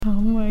Oh,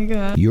 my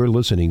God. You're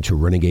listening to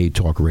Renegade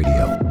Talk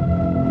Radio.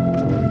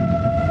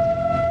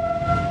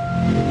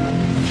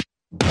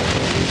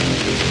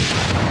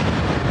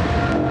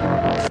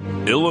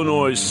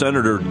 Illinois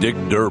Senator Dick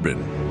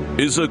Durbin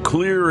is a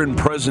clear and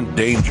present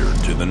danger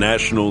to the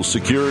national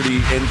security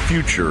and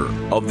future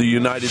of the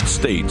United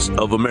States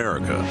of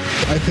America.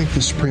 I think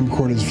the Supreme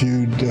Court is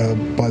viewed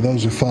by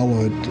those who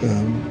follow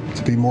it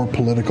to be more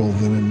political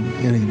than in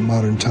any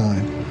modern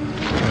time.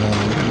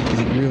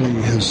 It really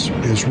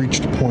has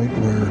reached a point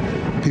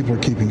where people are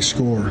keeping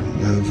score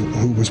of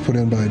who was put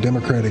in by a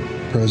Democratic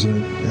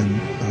president and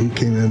who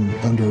came in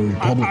under a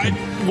Republican.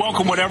 I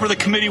welcome whatever the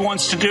committee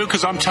wants to do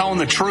because I'm telling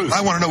the truth.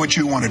 I want to know what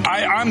you want to do.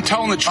 I'm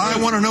telling the truth.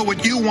 I want to know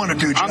what you want to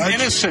do, Judge. I'm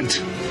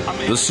innocent.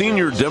 The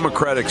senior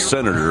Democratic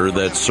senator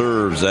that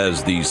serves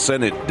as the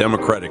Senate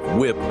Democratic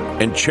whip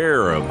and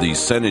chair of the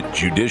Senate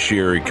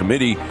Judiciary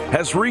Committee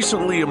has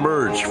recently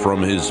emerged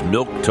from his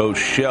milquetoast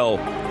shell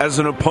as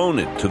an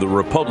opponent to the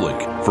republic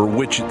for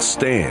which it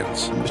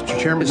stands. Mr.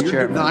 Chairman,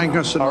 you're denying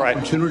us an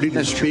opportunity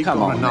to speak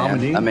on a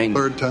nominee. I mean,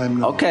 third time.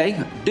 No.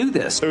 Okay, do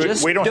this. So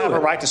just we don't have it. a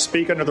right to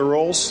speak under the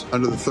rules?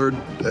 Under the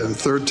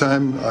third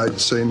time,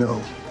 I'd say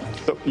no.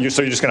 So you're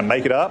just going to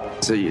make it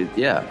up? So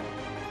yeah.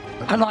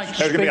 I'd like to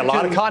There's going to be a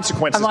lot of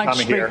consequences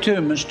coming here. Too,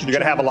 Mr. You're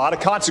going to have a lot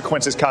of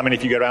consequences coming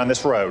if you go down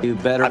this road. You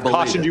better I've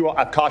cautioned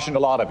a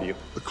lot of you.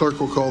 The clerk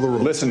will call the roll.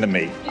 Listen to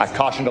me. I've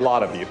cautioned a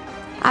lot of you.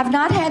 I've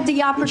not had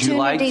the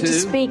opportunity to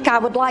speak. I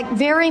would like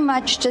very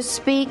much to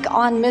speak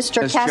on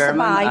Mr. Mr.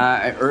 Chairman, Casabai.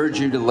 I urge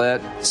you to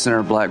let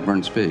Senator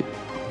Blackburn speak.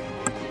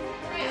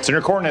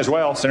 Senator Corden as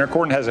well. Senator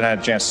Corden hasn't had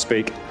a chance to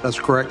speak. That's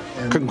correct.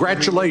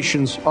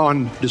 Congratulations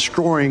on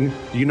destroying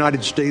the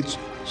United States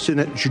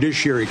Senate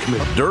Judiciary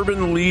Committee.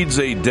 Durbin leads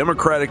a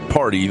Democratic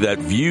Party that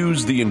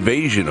views the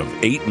invasion of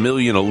 8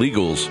 million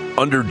illegals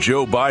under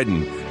Joe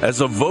Biden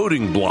as a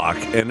voting bloc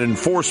and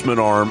enforcement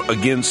arm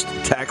against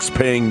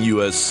tax-paying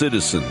U.S.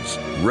 citizens,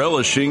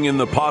 relishing in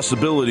the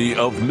possibility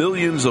of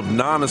millions of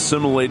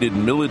non-assimilated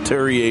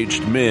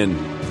military-aged men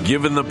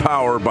given the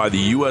power by the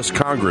U.S.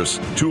 Congress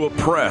to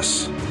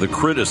oppress the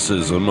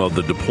criticism of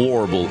the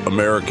deplorable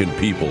American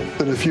people.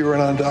 That if you're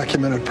an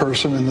undocumented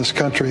person in this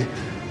country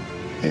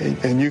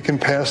and you can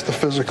pass the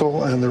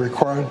physical and the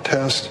required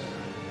test,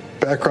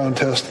 background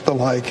test, the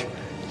like,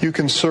 you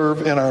can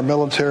serve in our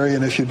military,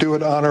 and if you do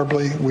it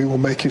honorably, we will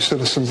make you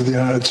citizens of the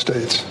United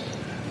States.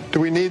 Do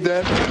we need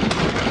that?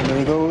 And there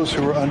are those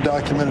who are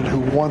undocumented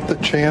who want the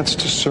chance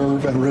to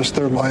serve and risk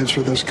their lives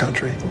for this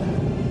country.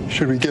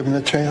 Should we give them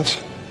the chance?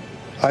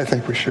 I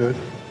think we should.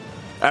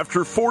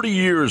 After 40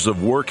 years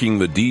of working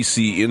the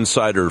D.C.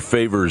 insider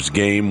favors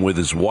game with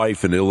his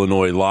wife and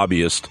Illinois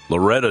lobbyist,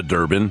 Loretta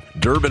Durbin,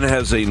 Durbin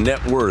has a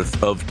net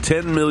worth of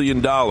 $10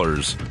 million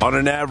on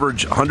an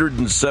average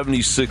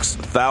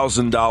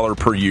 $176,000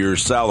 per year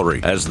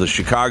salary. As the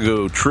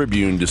Chicago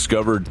Tribune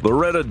discovered,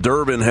 Loretta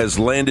Durbin has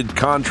landed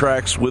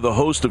contracts with a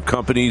host of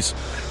companies,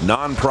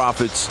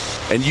 nonprofits,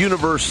 and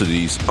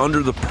universities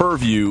under the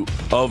purview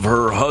of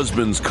her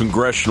husband's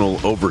congressional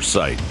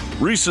oversight.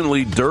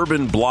 Recently,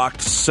 Durbin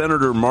blocked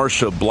Senator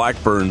Marsha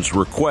Blackburn's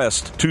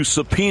request to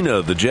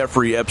subpoena the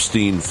Jeffrey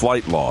Epstein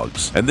flight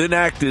logs, and then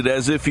acted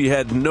as if he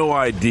had no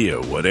idea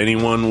what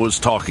anyone was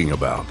talking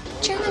about.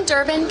 Chairman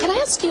Durbin, can I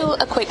ask you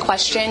a quick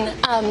question?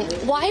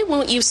 Why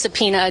won't you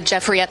subpoena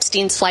Jeffrey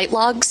Epstein's flight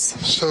logs?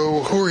 So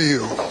who are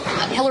you?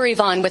 Hillary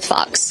Vaughn with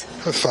Fox.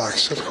 With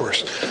Fox, of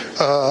course.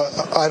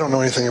 I don't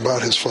know anything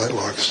about his flight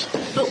logs.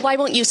 But why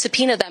won't you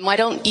subpoena them? Why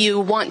don't you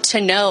want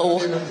to know?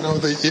 I don't know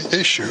the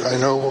issue. I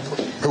know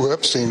who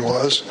Epstein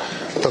was,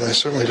 but I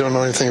certainly don't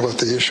know anything about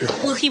the issue.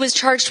 Well, he was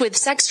charged with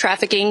sex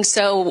trafficking,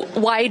 so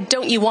why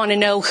don't you want to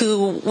know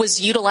who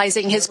was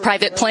utilizing his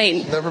private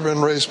plane? Never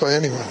been raised by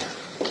anyone.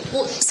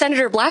 Well,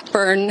 Senator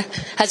Blackburn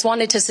has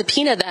wanted to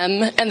subpoena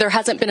them, and there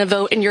hasn't been a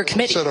vote in your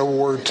committee. Said a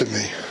word to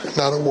me,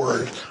 not a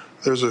word.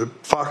 There's a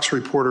Fox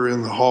reporter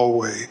in the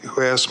hallway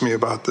who asked me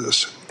about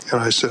this,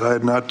 and I said I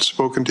had not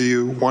spoken to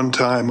you one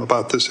time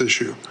about this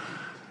issue.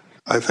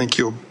 I think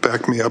you'll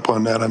back me up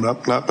on that. I'm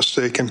not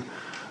mistaken.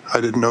 I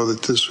didn't know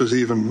that this was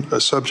even a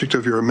subject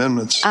of your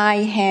amendments.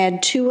 I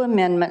had two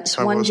amendments,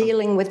 one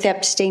dealing with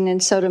Epstein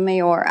and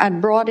Sotomayor. I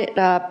brought it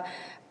up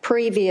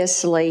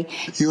previously.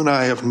 You and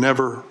I have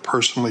never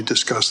personally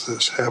discussed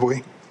this, have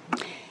we?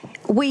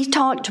 We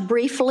talked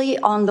briefly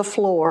on the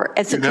floor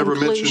at the conclusion. You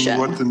never mentioned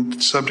what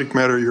the subject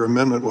matter of your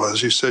amendment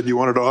was. You said you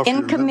wanted to offer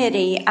in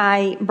committee.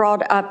 I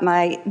brought up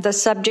the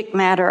subject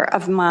matter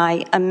of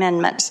my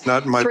amendments.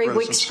 Not in my 3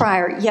 presence. weeks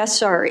prior. Yes,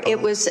 sir.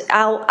 It was.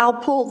 I'll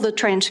pull the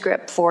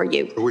transcript for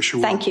you. I wish you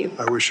would. Thank you.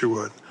 I wish you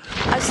would.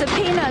 A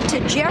subpoena to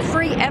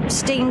Jeffrey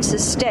Epstein's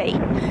estate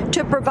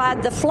to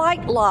provide the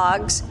flight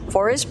logs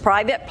for his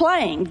private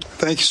plane.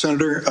 Thank you,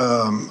 Senator.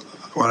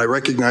 When I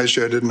recognized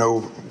you, I didn't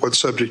know what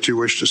subject you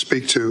wished to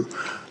speak to.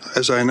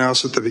 As I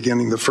announced at the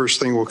beginning, the first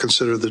thing we'll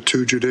consider the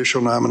 2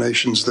 judicial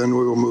nominations, then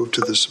we will move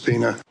to the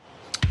subpoena.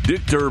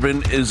 Dick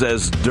Durbin is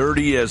as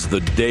dirty as the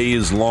day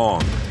is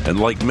long, and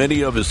like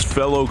many of his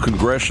fellow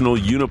congressional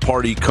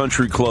uniparty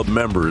country club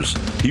members,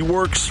 he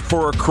works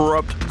for a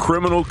corrupt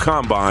criminal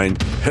combine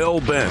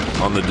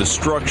hell-bent on the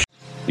destruction.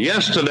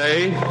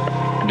 Yesterday,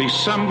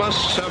 December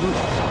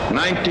 7th,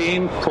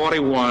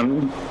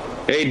 1941,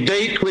 a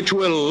date which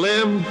will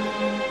live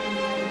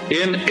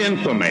in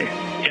infamy.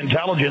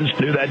 Intelligence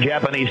knew that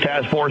Japanese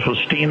task force was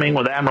steaming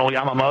with Admiral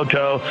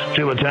Yamamoto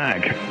to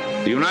attack.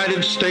 The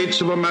United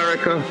States of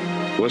America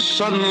was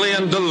suddenly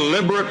and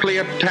deliberately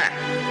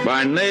attacked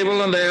by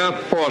naval and air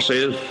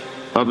forces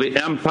of the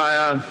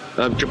Empire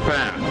of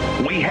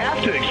Japan. We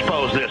have to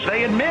expose this.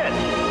 They admit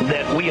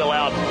that we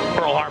allowed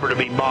Pearl Harbor to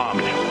be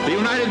bombed. The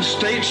United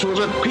States was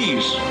at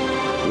peace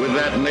with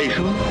that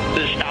nation.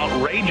 This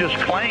outrageous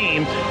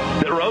claim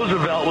that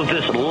Roosevelt was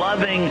this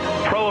loving,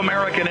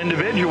 pro-American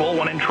individual,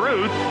 when in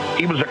truth,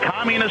 he was a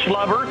communist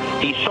lover.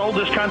 He sold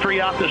this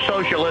country out to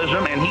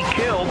socialism, and he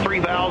killed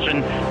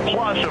 3,000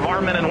 plus of our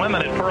men and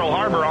women at Pearl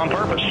Harbor on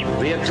purpose.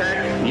 The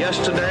attack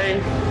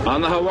yesterday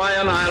on the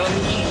Hawaiian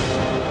Islands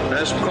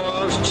has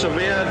caused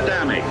severe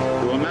damage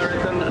to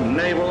American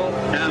naval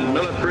and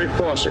military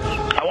forces.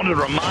 I wanted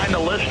to remind the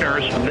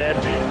listeners that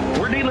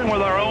we're dealing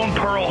with our own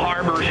Pearl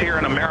Harbors here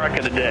in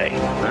America today.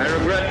 I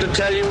regret to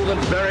tell you that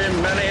very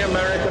many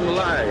American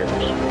lives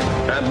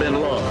have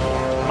been lost.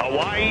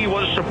 Hawaii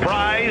was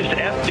surprised,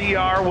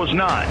 FDR was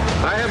not.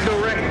 I have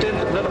directed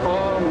that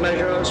all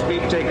measures be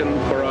taken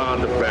for our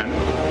defense.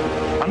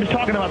 I'm just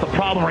talking about the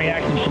problem,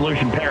 reaction,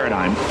 solution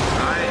paradigm.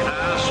 I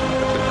ask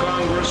that the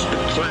Congress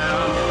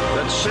declare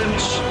that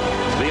since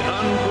the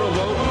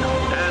unprovoked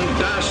and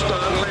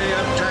dastardly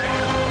attack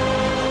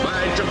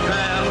by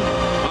Japan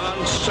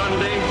on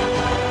Sunday,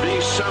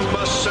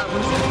 December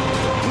 7th,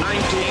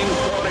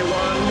 1941,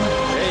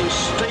 a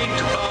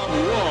state of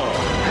war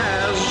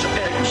has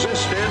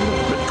existed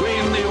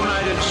between the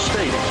United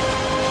States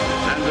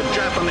and the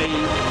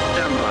Japanese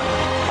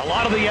Empire. A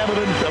lot of the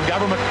evidence of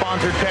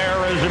government-sponsored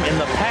terrorism in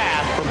the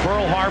past, from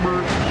Pearl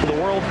Harbor to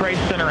the World Trade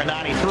Center in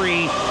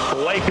 93,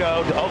 to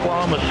Waco to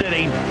Oklahoma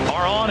City,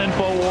 are on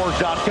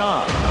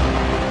Infowars.com.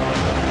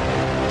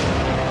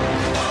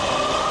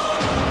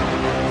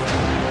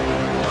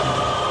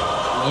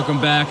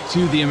 Welcome back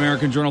to the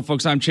American Journal,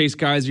 folks. I'm Chase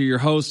Geiser, your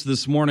host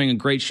this morning. A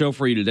great show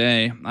for you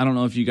today. I don't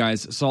know if you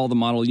guys saw the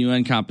Model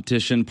UN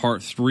competition,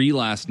 part 3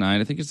 last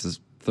night. I think it's the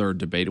third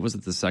debate. It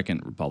wasn't the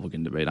second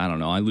Republican debate. I don't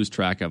know. I lose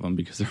track of them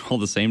because they're all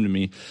the same to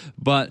me.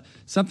 But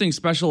something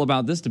special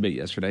about this debate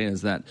yesterday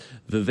is that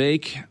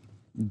Vivek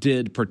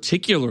did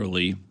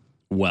particularly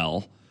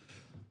well.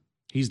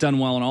 He's done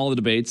well in all the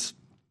debates,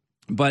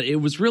 but it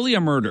was really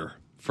a murder,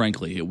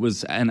 frankly. It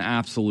was an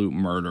absolute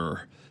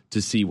murder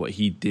to see what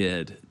he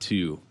did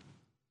to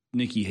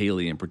Nikki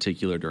Haley in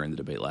particular during the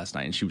debate last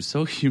night. And she was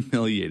so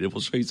humiliated.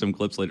 We'll show you some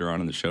clips later on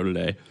in the show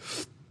today.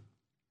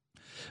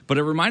 But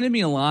it reminded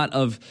me a lot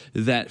of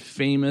that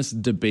famous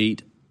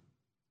debate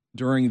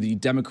during the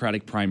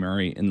Democratic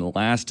primary in the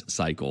last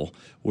cycle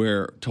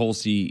where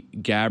Tulsi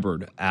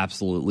Gabbard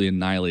absolutely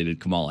annihilated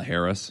Kamala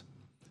Harris.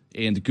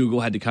 And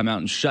Google had to come out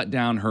and shut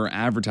down her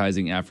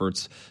advertising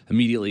efforts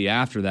immediately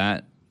after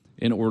that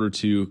in order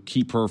to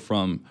keep her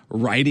from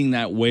riding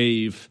that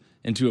wave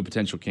into a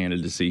potential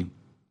candidacy.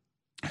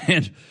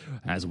 And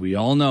as we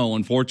all know,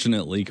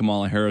 unfortunately,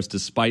 Kamala Harris,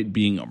 despite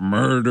being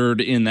murdered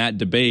in that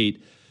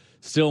debate,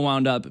 still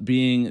wound up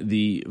being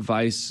the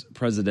vice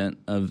president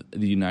of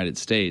the United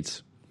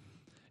States.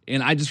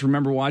 And I just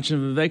remember watching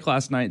Vivek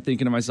last night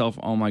thinking to myself,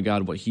 oh my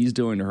God, what he's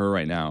doing to her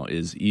right now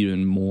is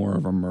even more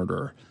of a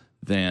murder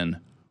than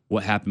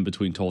what happened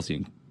between Tulsi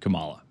and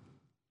Kamala.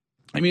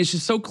 I mean, it's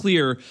just so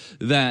clear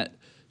that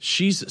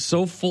she's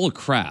so full of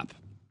crap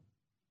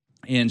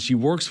and she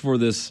works for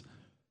this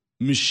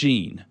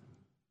machine.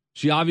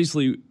 She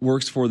obviously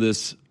works for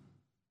this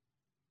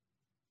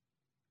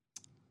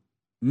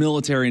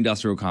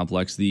military-industrial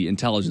complex, the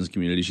intelligence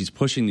community. She's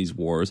pushing these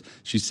wars.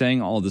 She's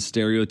saying all the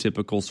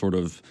stereotypical sort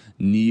of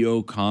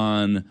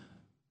neocon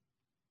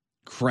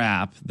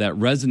crap that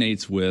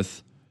resonates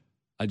with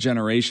a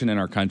generation in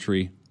our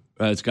country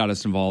that's got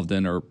us involved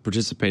in or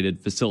participated,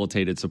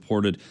 facilitated,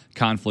 supported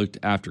conflict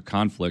after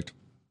conflict.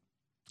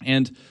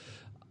 And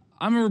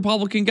I'm a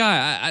Republican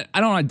guy.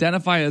 I don't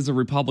identify as a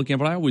Republican,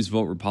 but I always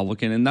vote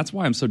Republican. And that's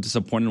why I'm so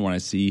disappointed when I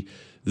see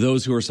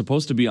those who are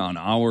supposed to be on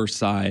our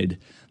side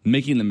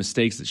making the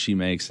mistakes that she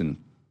makes. And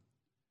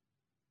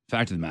the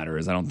fact of the matter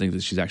is, I don't think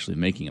that she's actually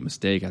making a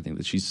mistake. I think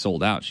that she's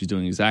sold out. She's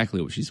doing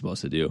exactly what she's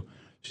supposed to do.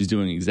 She's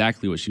doing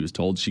exactly what she was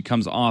told. She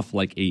comes off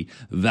like a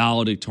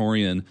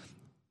valedictorian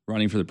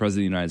running for the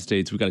president of the United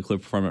States. We've got a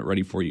clip from it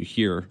ready for you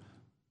here.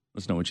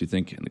 Let's know what you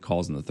think in the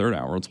calls in the third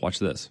hour. Let's watch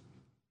this.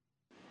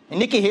 And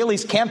Nikki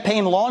Haley's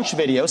campaign launch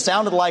video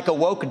sounded like a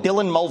woke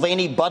Dylan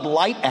Mulvaney Bud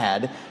Light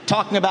ad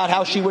talking about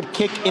how she would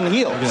kick in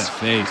heels. Look at that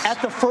face.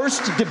 At the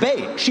first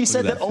debate, she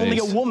said that only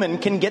a woman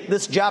can get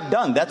this job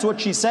done. That's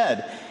what she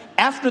said.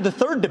 After the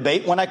third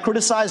debate, when I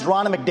criticized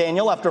Ronna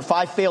McDaniel after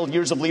 5 failed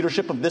years of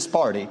leadership of this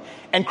party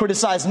and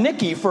criticized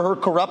Nikki for her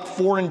corrupt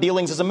foreign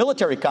dealings as a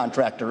military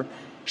contractor,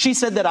 she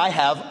said that I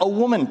have a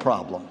woman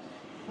problem.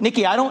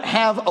 Nikki, I don't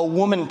have a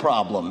woman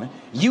problem.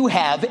 You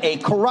have a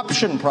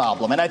corruption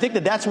problem. And I think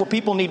that that's what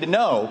people need to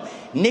know.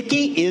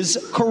 Nikki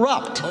is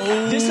corrupt.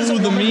 Oh, this is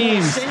the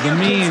memes,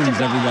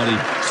 everybody.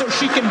 So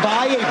she can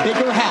buy a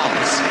bigger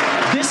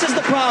house. This is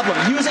the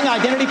problem. Using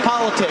identity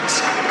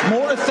politics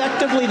more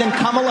effectively than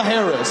Kamala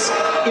Harris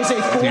is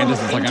a form Candace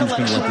of is like, I'm just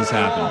going to let this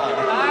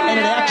happen. And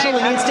it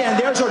actually needs to end.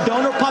 There's our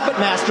donor puppet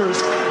masters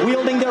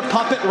wielding their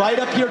puppet right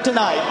up here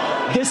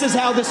tonight. This is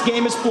how this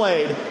game is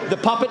played. The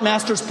puppet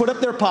masters put up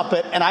their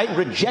puppet, and I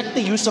reject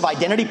the use of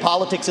identity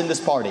politics in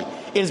this party.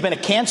 It has been a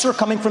cancer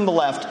coming from the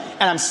left,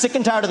 and I'm sick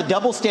and tired of the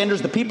double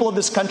standards the people of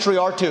this country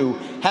are too.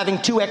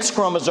 Having 2 X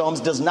chromosomes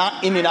does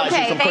not immunize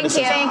you from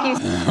criticism. Thank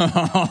you.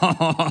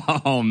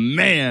 Oh,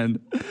 man.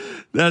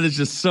 That is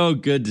just so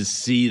good to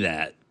see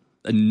that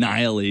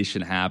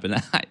annihilation happen.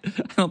 I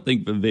don't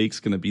think Vivek's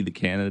going to be the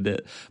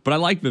candidate, but I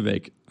like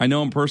Vivek. I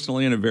know him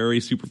personally on a very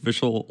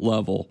superficial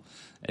level,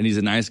 and he's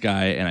a nice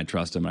guy, and I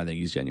trust him, and I think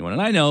he's genuine.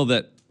 And I know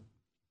that,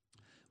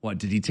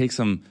 did he take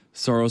some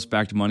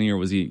Soros-backed money, or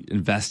was he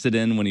invested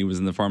in when he was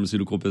in the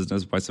pharmaceutical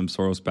business by some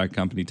Soros-backed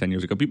company 10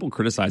 years ago? People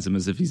criticize him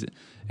as if he's an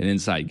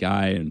inside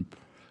guy, and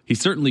he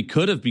certainly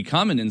could have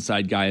become an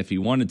inside guy if he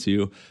wanted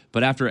to,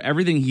 but after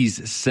everything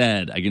he's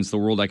said against the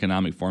World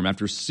Economic Forum,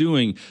 after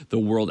suing the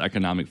World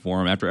Economic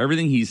Forum, after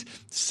everything he's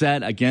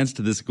said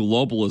against this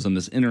globalism,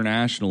 this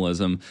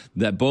internationalism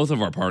that both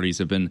of our parties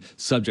have been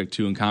subject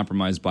to and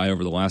compromised by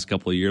over the last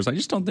couple of years, I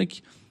just don't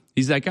think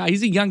he's that guy.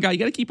 He's a young guy. You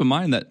got to keep in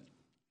mind that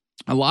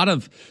a lot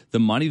of the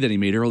money that he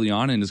made early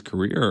on in his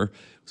career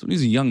was when he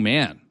was a young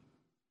man.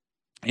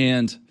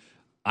 And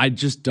I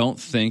just don't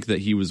think that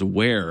he was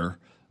aware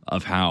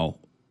of how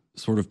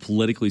sort of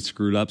politically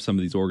screwed up some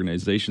of these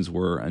organizations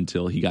were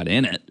until he got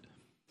in it.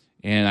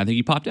 And I think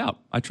he popped out.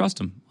 I trust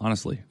him,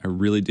 honestly. I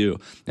really do.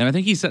 And I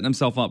think he's setting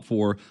himself up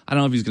for, I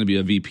don't know if he's going to be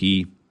a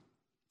VP,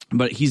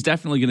 but he's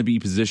definitely going to be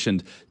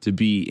positioned to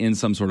be in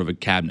some sort of a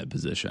cabinet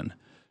position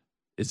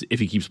if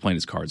he keeps playing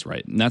his cards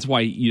right. And that's why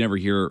you never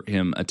hear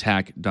him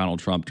attack Donald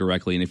Trump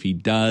directly. And if he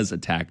does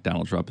attack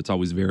Donald Trump, it's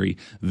always very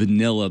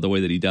vanilla the way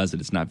that he does it.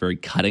 It's not very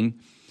cutting.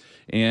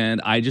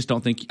 And I just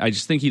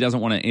think he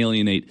doesn't want to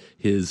alienate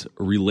his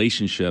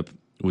relationship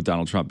with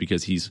Donald Trump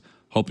because he's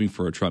hoping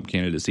for a Trump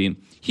candidacy. And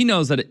he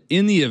knows that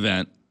in the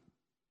event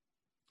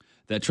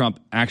that Trump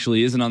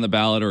actually isn't on the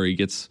ballot or he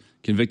gets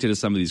convicted of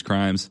some of these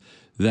crimes,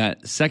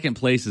 that second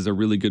place is a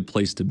really good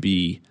place to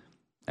be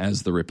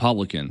as the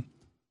Republican,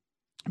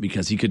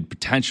 because he could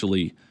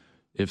potentially,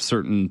 if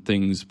certain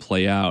things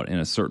play out in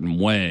a certain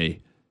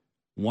way,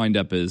 wind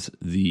up as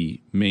the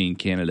main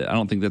candidate. I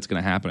don't think that's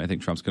going to happen. I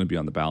think Trump's going to be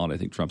on the ballot. I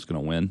think Trump's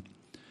going to win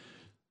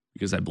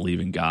because I believe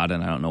in God,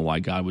 and I don't know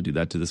why God would do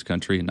that to this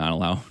country and not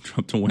allow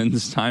Trump to win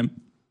this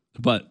time.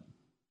 But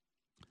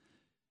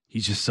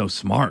he's just so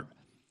smart.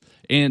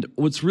 And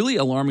what's really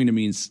alarming to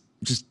me, is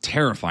just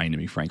terrifying to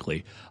me,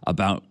 frankly,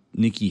 about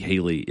Nikki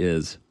Haley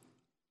is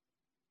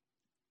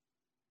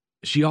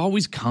she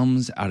always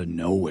comes out of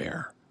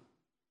nowhere.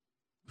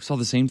 We saw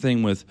the same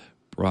thing with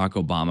Barack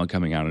Obama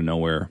coming out of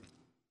nowhere.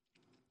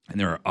 And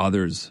there are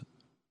others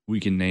we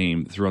can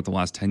name throughout the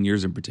last 10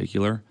 years in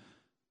particular.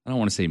 I don't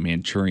want to say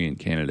Manchurian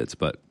candidates,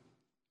 but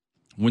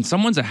when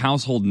someone's a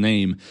household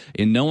name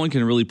and no one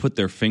can really put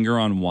their finger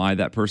on why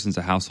that person's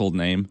a household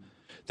name,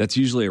 that's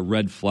usually a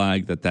red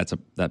flag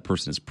that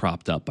person is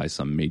propped up by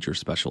some major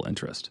special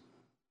interest.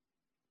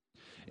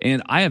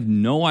 And I have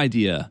no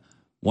idea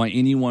why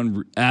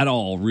anyone at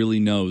all really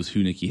knows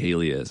who Nikki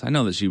Haley is. I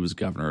know that she was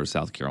governor of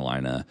South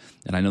Carolina,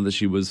 and I know that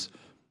she was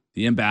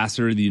the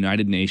ambassador to the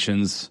United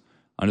Nations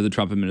under the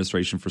Trump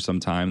administration for some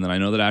time. And then I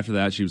know that after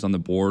that, she was on the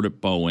board at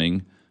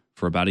Boeing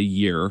for about a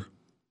year.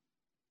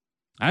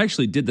 I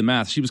actually did the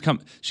math.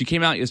 She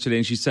came out yesterday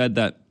and she said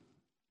that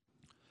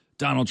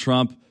Donald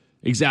Trump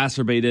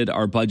exacerbated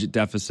our budget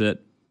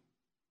deficit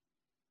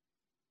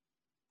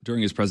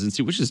during his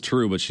presidency, which is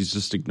true, but she's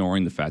just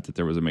ignoring the fact that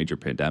there was a major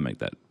pandemic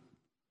that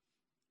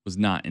was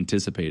not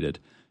anticipated.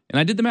 And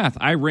I did the math.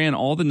 I ran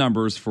all the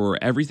numbers for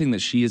everything that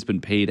she has been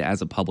paid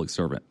as a public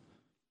servant.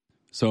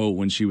 So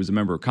when she was a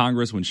member of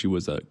Congress, when she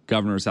was a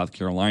governor of South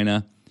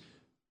Carolina,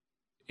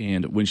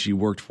 and when she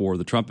worked for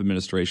the Trump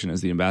administration as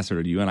the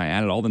ambassador to UN, I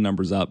added all the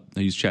numbers up. I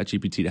used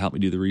ChatGPT to help me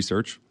do the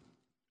research.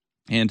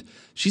 And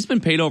she's been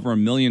paid over $1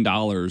 million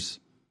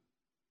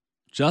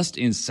just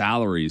in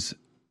salaries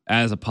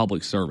as a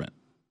public servant.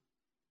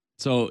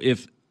 So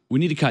if we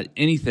need to cut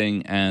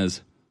anything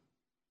as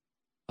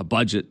a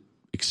budget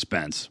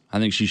expense, I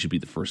think she should be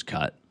the first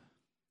cut.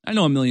 I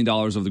know $1 million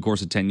over the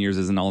course of 10 years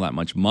isn't all that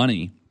much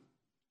money,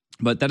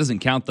 but that doesn't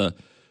count the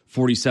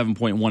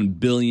 $47.1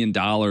 billion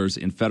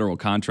in federal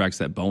contracts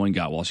that Boeing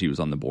got while she was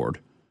on the board.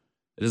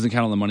 It doesn't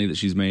count on the money that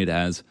she's made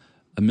as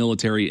a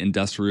military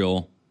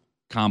industrial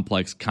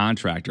complex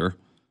contractor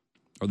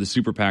or the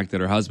super PAC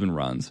that her husband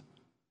runs.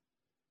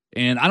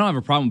 And I don't have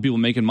a problem with people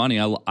making money.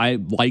 I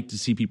like to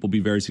see people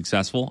be very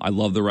successful. I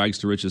love the rags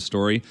to riches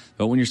story.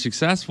 But when you're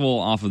successful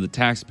off of the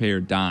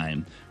taxpayer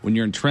dime, when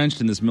you're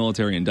entrenched in this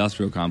military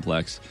industrial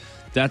complex,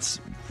 That's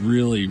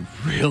really,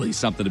 really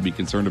something to be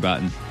concerned about.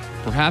 And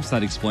perhaps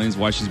that explains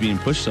why she's being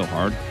pushed so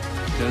hard,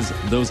 because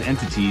those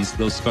entities,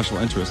 those special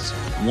interests,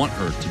 want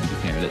her to be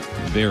the candidate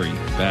very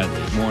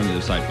badly. More on the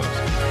other side, folks.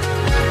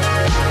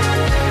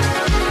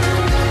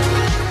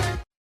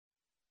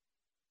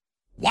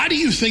 Why do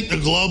you think the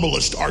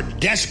globalists are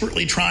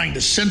desperately trying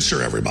to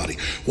censor everybody?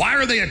 Why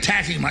are they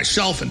attacking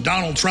myself and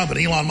Donald Trump and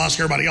Elon Musk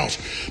and everybody else?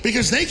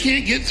 Because they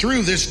can't get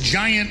through this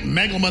giant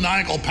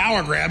megalomaniacal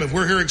power grab if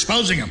we're here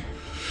exposing them.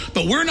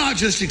 But we're not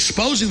just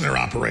exposing their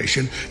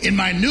operation. In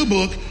my new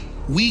book,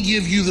 we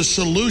give you the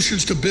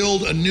solutions to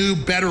build a new,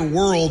 better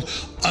world,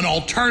 an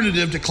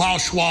alternative to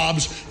Klaus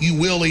Schwab's "you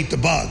will eat the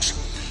bugs."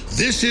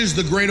 This is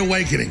the Great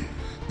Awakening,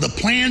 the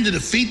plan to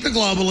defeat the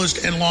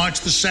globalist and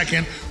launch the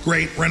second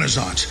great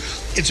renaissance.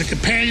 It's a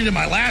companion to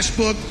my last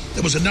book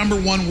that was a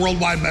 #1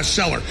 worldwide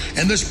bestseller.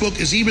 And this book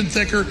is even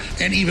thicker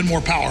and even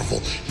more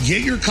powerful.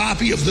 Get your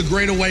copy of The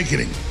Great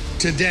Awakening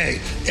today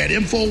at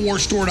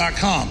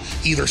InfoWarsStore.com,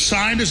 either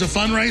signed as a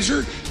fundraiser,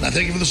 and I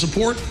thank you for the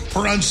support,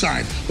 or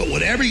unsigned. But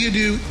whatever you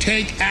do,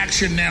 take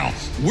action now.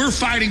 We're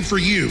fighting for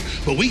you,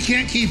 but we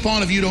can't keep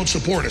on if you don't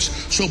support us.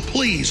 So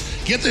please,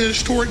 get the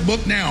historic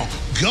book now.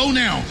 Go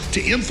now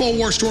to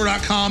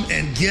InfoWarsStore.com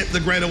and get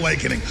The Great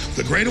Awakening.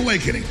 The Great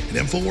Awakening at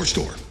InfoWars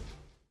Store.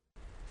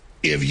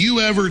 If you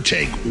ever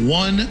take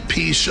one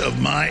piece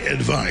of my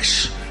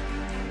advice,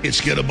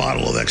 it's get a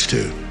bottle of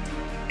X2.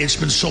 It's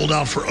been sold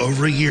out for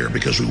over a year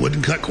because we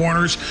wouldn't cut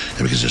corners and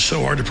because it's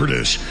so hard to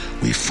produce.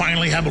 We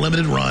finally have a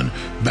limited run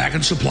back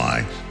in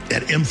supply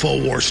at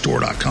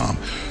InfoWarsStore.com.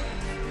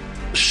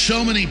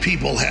 So many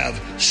people have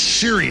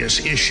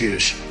serious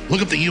issues.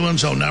 Look up the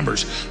UN's own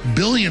numbers.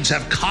 Billions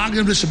have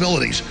cognitive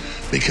disabilities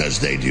because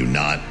they do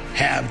not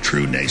have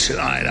true nascent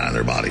iodine in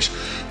their bodies.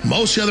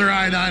 Most other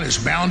iodine is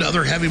bound to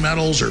other heavy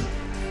metals or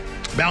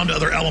bound to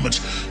other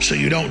elements, so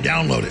you don't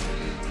download it.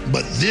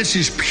 But this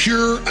is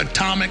pure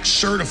atomic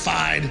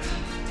certified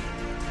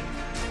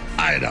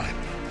iodine.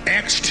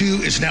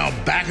 X2 is now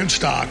back in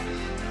stock,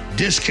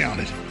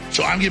 discounted.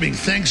 So I'm giving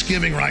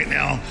Thanksgiving right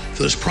now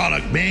for this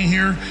product being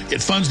here.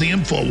 It funds the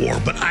info war,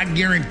 but I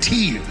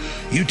guarantee you,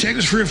 you take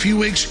this for a few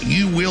weeks,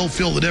 you will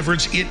feel the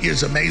difference. It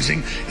is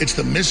amazing. It's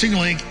the missing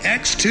link,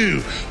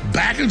 X2,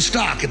 back in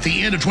stock at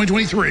the end of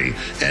 2023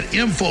 at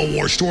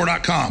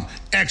InfoWarsStore.com.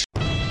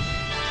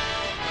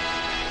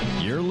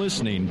 You're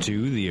listening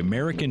to The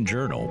American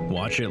Journal.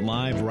 Watch it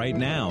live right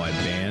now at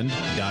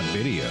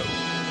band.video.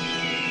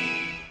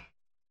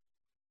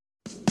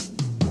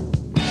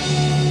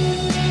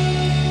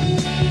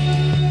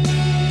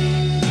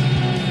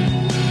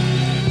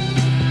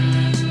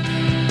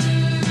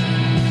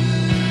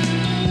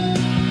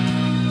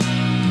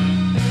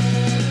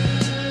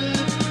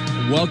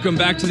 Welcome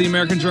back to the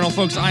American Journal,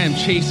 folks. I am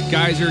Chase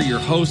Geiser, your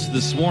host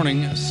this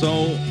morning.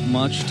 So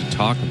much to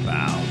talk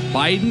about.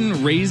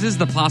 Biden raises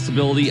the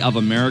possibility of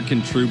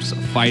American troops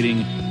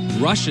fighting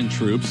Russian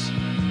troops.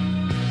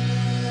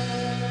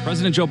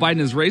 President Joe Biden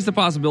has raised the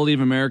possibility of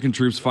American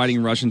troops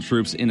fighting Russian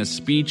troops in a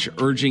speech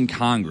urging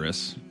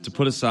Congress to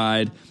put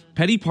aside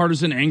petty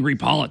partisan angry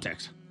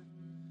politics,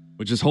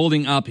 which is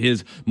holding up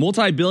his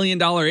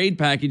multi-billion-dollar aid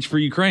package for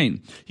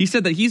Ukraine. He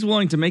said that he's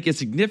willing to make a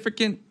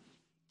significant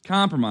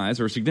compromises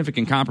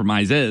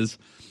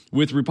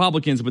with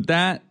Republicans, but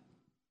that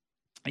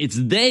it's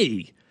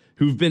they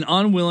who've been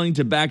unwilling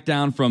to back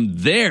down from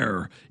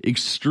their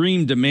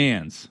extreme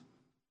demands.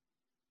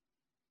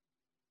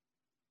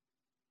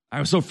 I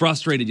was so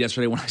frustrated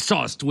yesterday when I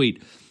saw his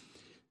tweet.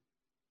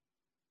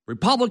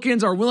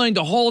 Republicans are willing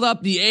to hold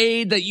up the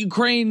aid that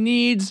Ukraine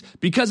needs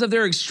because of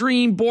their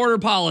extreme border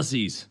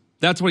policies.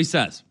 That's what he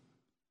says.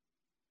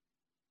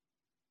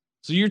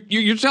 So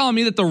you're telling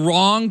me that the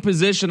wrong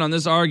position on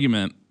this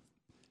argument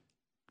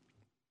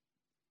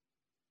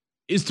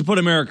is to put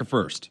America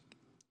first,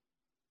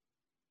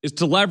 is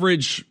to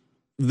leverage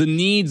the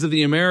needs of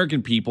the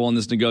American people in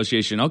this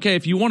negotiation. Okay,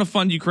 if you want to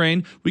fund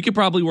Ukraine, we could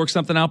probably work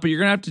something out, but you're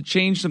going to have to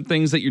change some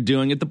things that you're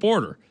doing at the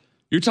border.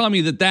 You're telling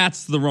me that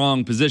that's the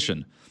wrong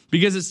position,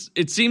 because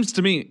it seems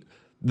to me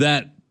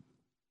that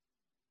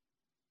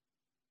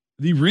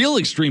the real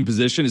extreme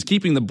position is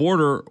keeping the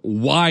border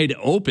wide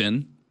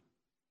open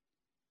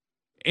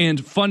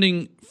and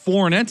funding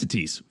foreign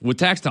entities with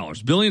tax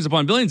dollars, billions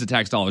upon billions of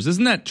tax dollars.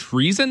 Isn't that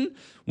treason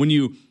when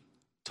you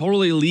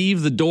totally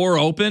leave the door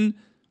open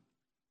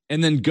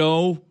and then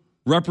go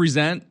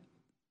represent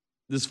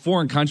this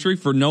foreign country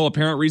for no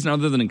apparent reason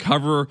other than to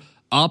cover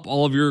up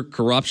all of your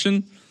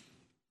corruption?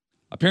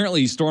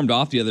 Apparently, he stormed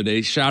off the other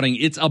day shouting,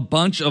 "It's a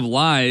bunch of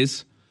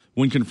lies,"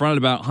 when confronted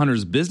about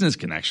Hunter's business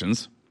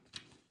connections.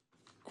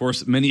 Of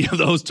course, many of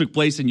those took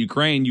place in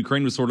Ukraine.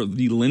 Ukraine was sort of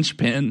the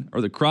linchpin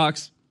or the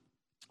crux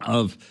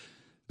of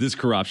this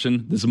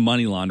corruption, this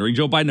money laundering.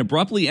 Joe Biden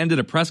abruptly ended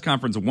a press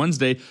conference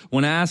Wednesday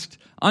when asked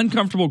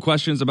uncomfortable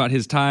questions about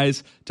his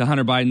ties to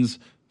Hunter Biden's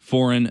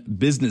foreign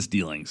business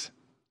dealings.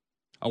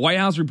 A White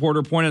House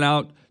reporter pointed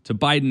out to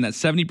Biden that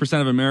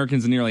 70% of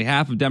Americans and nearly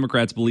half of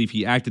Democrats believe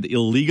he acted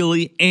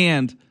illegally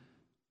and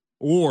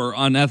or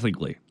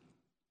unethically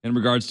in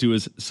regards to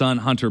his son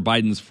Hunter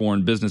Biden's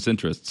foreign business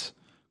interests.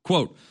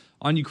 Quote,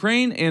 On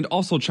Ukraine and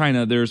also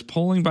China, there's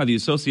polling by the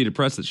Associated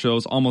Press that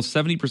shows almost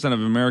 70% of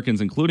Americans,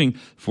 including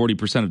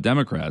 40% of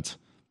Democrats,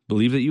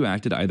 believe that you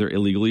acted either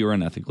illegally or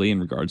unethically in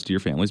regards to your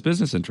family's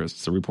business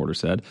interests, the reporter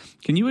said.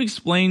 Can you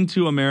explain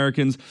to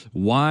Americans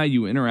why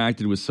you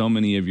interacted with so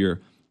many of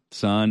your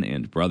son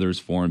and brother's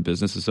foreign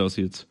business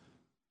associates?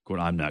 Quote,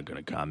 I'm not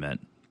going to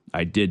comment.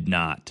 I did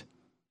not.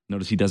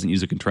 Notice he doesn't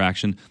use a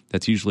contraction.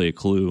 That's usually a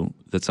clue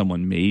that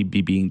someone may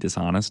be being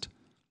dishonest.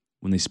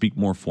 When they speak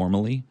more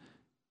formally, he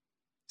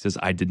says,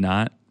 I did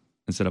not,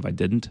 instead of I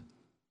didn't.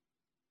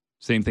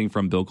 Same thing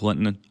from Bill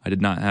Clinton. I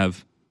did not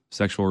have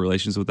sexual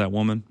relations with that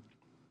woman.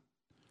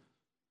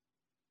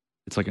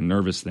 It's like a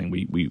nervous thing.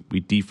 We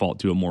default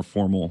to a more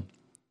formal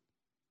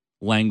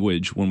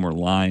language when we're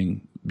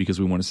lying because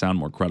we want to sound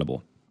more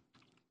credible.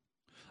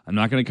 I'm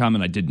not going to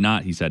comment. I did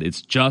not, he said.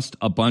 It's just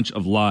a bunch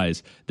of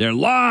lies. They're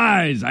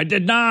lies. I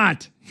did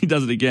not. He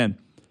does it again.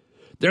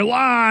 They're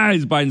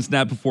lies, Biden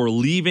snapped before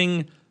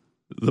leaving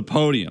the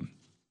podium.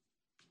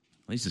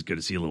 At least it's good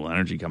to see a little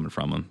energy coming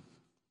from him.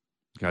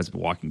 The guy's a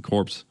walking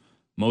corpse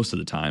most of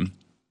the time.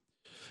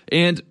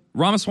 And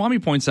Ramaswamy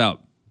points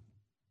out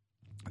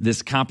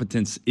this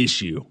competence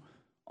issue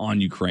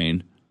on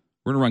Ukraine.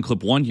 We're going to run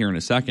clip 1 here in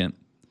a second.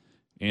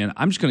 And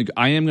I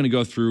am going to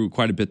go through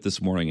quite a bit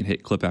this morning and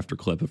hit clip after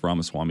clip of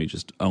Ramaswamy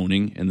just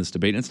owning in this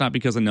debate. And it's not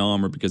because I know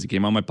him or because he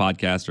came on my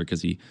podcast or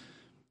because he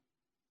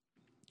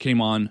came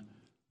on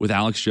with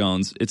Alex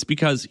Jones. It's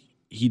because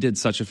he did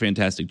such a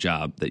fantastic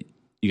job that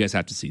you guys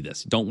have to see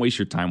this. Don't waste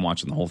your time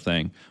watching the whole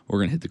thing. We're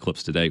going to hit the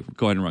clips today.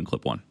 Go ahead and run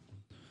clip 1.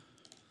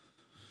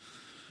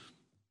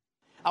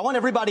 I want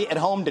everybody at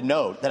home to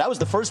note that I was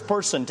the first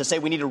person to say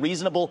we need a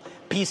reasonable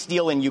peace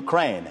deal in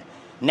Ukraine.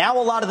 Now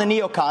a lot of the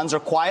neocons are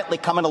quietly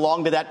coming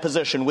along to that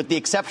position, with the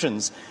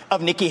exceptions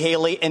of Nikki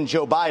Haley and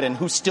Joe Biden,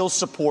 who still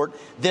support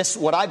this,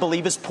 what I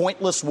believe is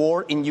pointless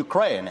war in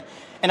Ukraine.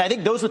 And I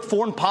think those with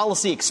foreign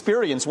policy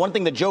experience, one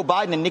thing that Joe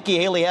Biden and Nikki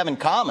Haley have in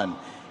common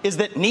is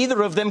that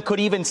neither of them could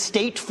even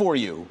state for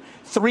you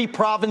 3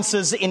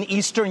 provinces in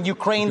eastern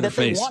Ukraine that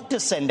they want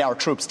to send our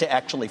troops to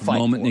actually fight. The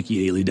moment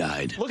Nikki Haley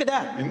died. Look at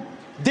that.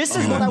 This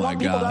is what I want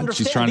people to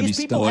understand. She's trying to be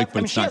stoic,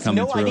 but it's not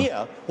coming through. She has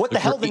no idea what the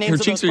hell the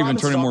names of those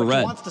provinces are, but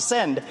she wants to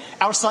send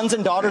our sons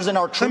and daughters and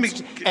our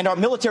troops and our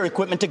military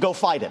equipment to go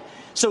fight it.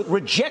 So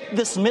reject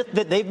this myth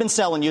that they've been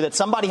selling you, that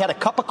somebody had a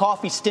cup of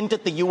coffee stint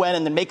at the UN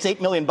and then makes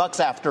 $8 million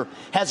after,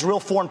 has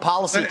real foreign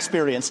policy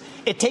experience.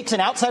 It takes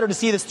an outsider to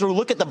see this through.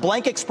 Look at the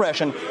blank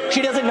expression.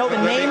 She doesn't know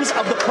the names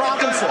of the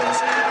provinces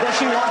that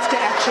she wants to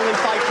actually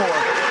fight for.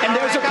 And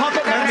there's her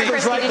puppet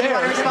masters right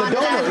there.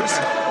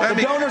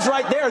 The donors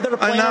right there that are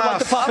playing her like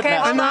the puppet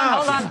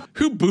masters. Hold on.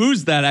 Who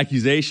boozed that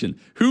accusation?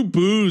 Who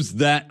boozed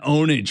that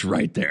ownage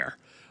right there?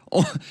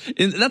 Oh,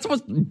 and that's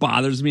what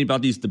bothers me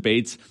about these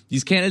debates.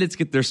 These candidates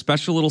get their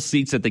special little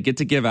seats that they get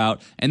to give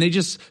out, and they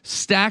just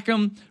stack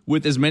them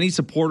with as many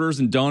supporters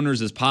and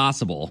donors as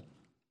possible.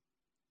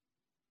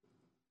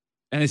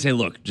 And they say,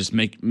 look, just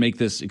make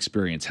this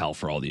experience hell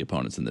for all the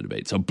opponents in the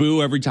debate. So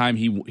boo every time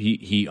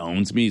he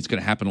owns me. It's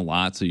going to happen a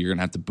lot, so you're going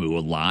to have to boo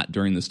a lot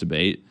during this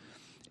debate.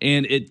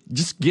 And it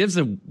just gives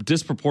a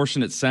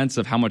disproportionate sense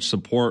of how much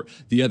support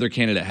the other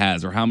candidate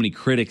has or how many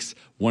critics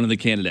one of the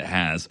candidate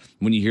has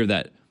when you hear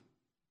that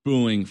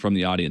booing from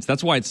the audience.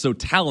 That's why it's so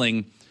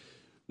telling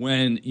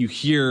when you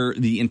hear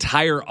the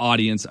entire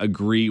audience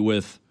agree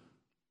with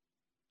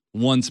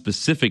one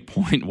specific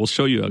point. We'll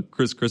show you a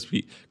Chris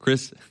Christie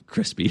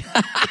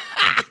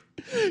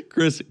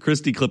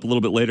clip a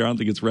little bit later. I don't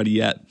think it's ready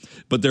yet.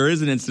 But there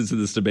is an instance in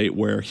this debate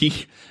where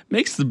he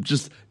makes the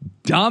just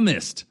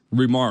dumbest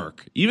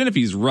remark. Even if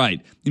he's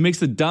right, he makes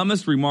the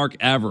dumbest remark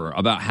ever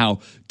about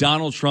how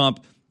Donald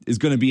Trump is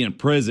going to be in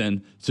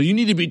prison. So you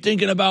need to be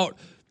thinking about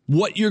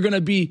what you're going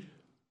to be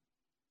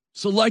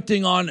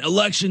selecting on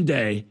election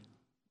day.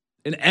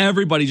 And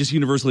everybody just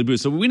universally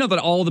boos. So we know that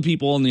all the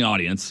people in the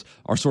audience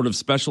are sort of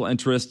special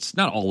interests.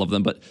 Not all of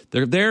them, but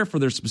they're there for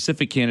their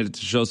specific candidate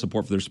to show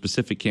support for their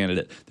specific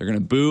candidate. They're going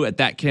to boo at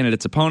that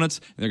candidate's opponents,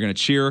 and they're going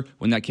to cheer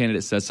when that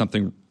candidate says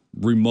something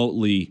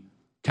remotely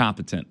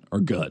competent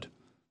or good.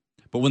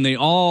 But when they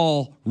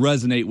all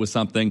resonate with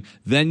something,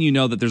 then you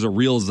know that there's a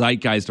real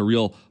zeitgeist, a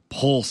real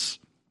pulse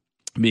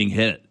being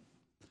hit.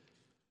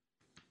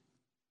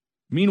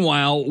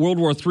 Meanwhile, World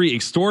War III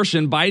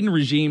extortion. Biden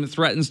regime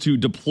threatens to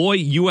deploy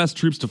U.S.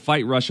 troops to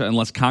fight Russia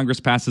unless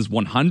Congress passes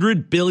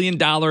 $100 billion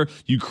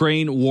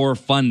Ukraine war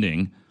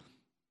funding.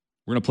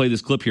 We're going to play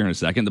this clip here in a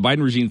second. The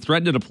Biden regime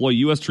threatened to deploy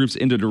U.S. troops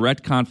into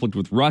direct conflict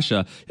with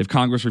Russia if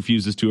Congress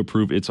refuses to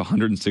approve its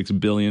 $106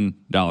 billion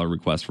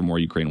request for more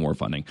Ukraine war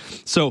funding.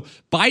 So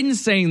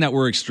Biden's saying that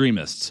we're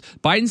extremists.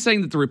 Biden's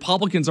saying that the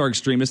Republicans are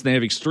extremists and they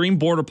have extreme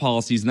border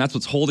policies, and that's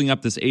what's holding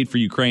up this aid for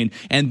Ukraine.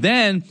 And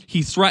then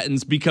he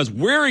threatens, because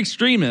we're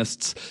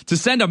extremists, to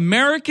send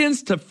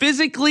Americans to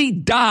physically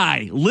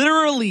die,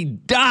 literally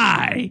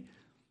die,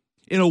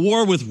 in a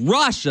war with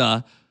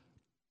Russia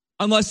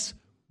unless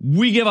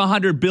we give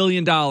 $100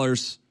 billion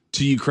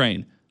to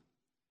Ukraine.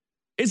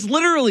 It's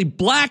literally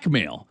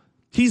blackmail.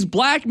 He's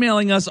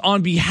blackmailing us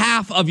on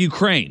behalf of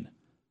Ukraine.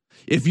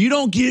 if you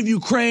don't give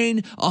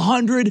Ukraine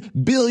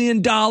 $100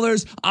 billion,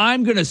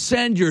 I'm going to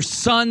send your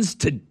sons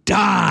to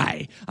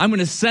die. I'm going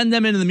to send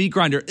them into the meat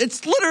grinder.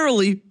 It's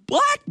literally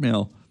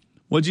blackmail.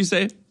 What'd you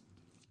say?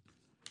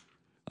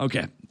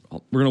 Okay,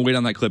 we're going to wait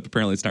on that clip.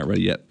 Apparently it's not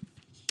ready yet.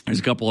 There's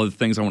a couple other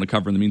things I want to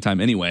cover in the meantime.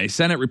 Anyway,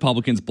 Senate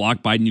Republicans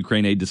blocked Biden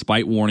Ukraine aid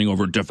despite warning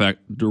over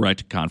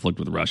direct conflict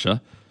with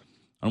Russia.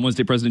 On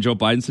Wednesday, President Joe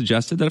Biden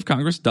suggested that if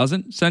Congress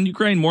doesn't send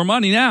Ukraine more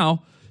money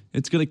now,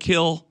 it's going to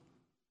kill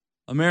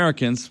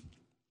Americans.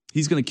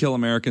 He's going to kill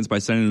Americans by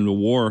sending them to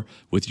war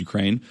with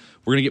Ukraine.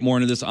 We're going to get more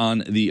into this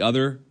on the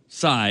other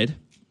side.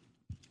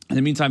 In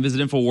the meantime, visit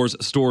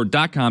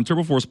InfoWarsStore.com.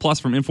 TurboForce Plus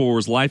from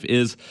InfoWars Life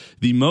is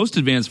the most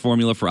advanced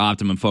formula for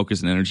optimum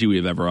focus and energy we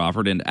have ever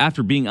offered. And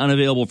after being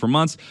unavailable for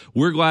months,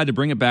 we're glad to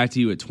bring it back to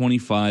you at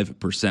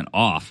 25%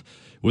 off.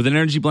 With an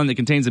energy blend that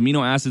contains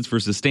amino acids for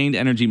sustained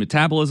energy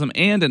metabolism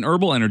and an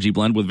herbal energy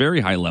blend with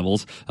very high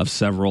levels of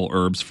several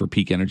herbs for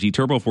peak energy,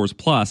 TurboForce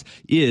Plus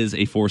is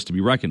a force to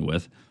be reckoned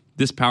with.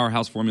 This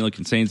powerhouse formula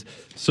contains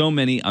so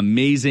many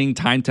amazing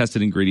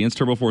time-tested ingredients.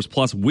 TurboForce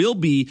Plus will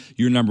be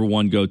your number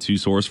one go-to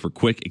source for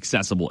quick,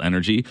 accessible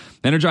energy.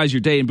 Energize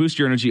your day and boost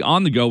your energy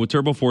on the go with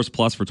TurboForce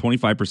Plus for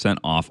 25%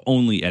 off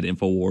only at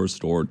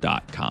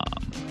InfoWarsStore.com.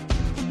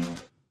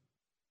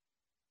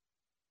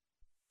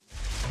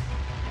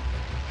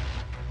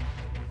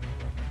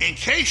 In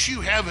case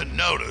you haven't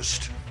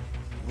noticed,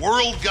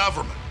 world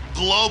government,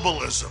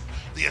 globalism,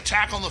 the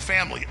attack on the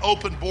family,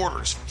 open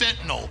borders,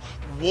 fentanyl,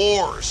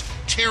 wars,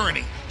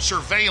 tyranny,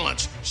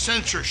 surveillance,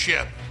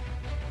 censorship,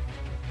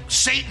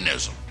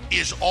 Satanism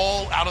is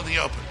all out in the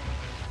open.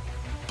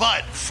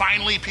 But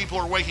finally, people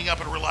are waking up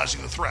and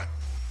realizing the threat.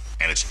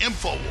 And it's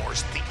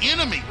InfoWars, the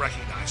enemy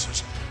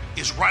recognizes,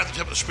 is right at the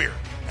tip of the spear.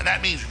 And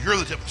that means you're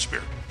the tip of the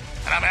spear.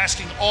 And I'm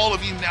asking all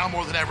of you now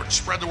more than ever to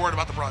spread the word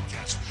about the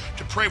broadcast,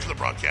 to pray for the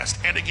broadcast,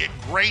 and to get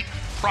great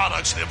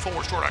products at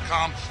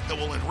InfoWarsStore.com that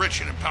will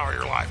enrich and empower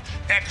your life.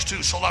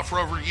 X2 sold out for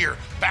over a year.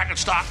 Back in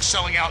stock,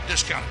 selling out,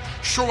 discounted.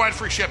 Shorewide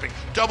free shipping,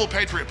 double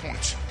Patriot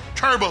points.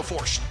 Turbo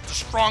Force, the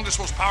strongest,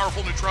 most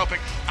powerful nootropic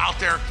out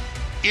there.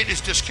 It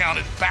is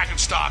discounted, back in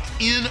stock.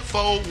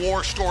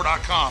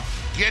 InfoWarsStore.com.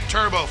 Get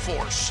Turbo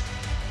Force.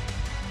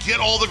 Get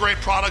all the great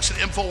products at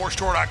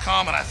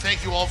InfoWarsStore.com, and I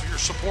thank you all for your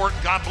support.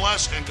 God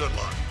bless, and good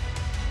luck.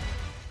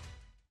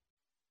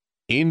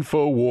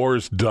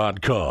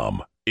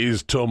 InfoWars.com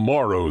is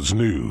tomorrow's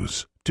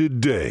news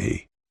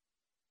today.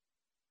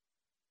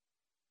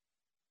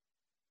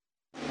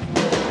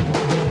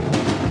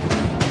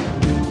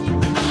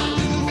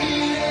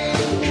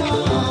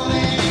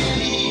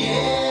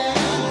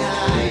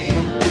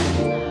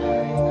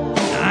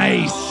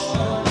 Nice.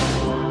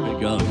 There you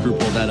go. The crew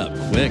pulled that up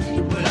quick.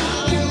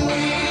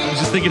 I was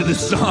just thinking of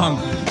this song.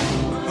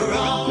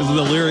 This is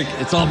the lyric,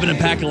 "It's all been a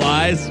pack of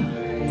lies."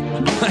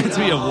 Reminds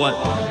me of what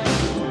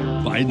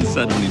Biden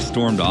said when he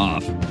stormed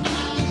off.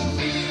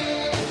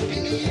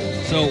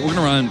 So we're going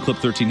to run clip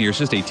 13 here. It's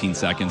just 18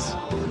 seconds.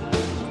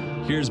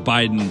 Here's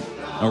Biden.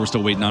 Oh, we're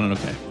still waiting on it?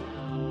 Okay.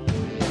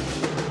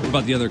 What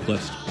about the other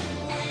clips?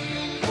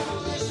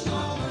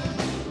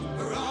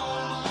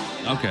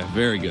 Okay,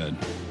 very good.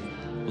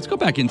 Let's go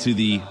back into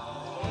the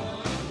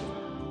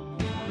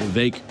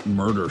Vivek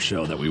murder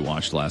show that we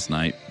watched last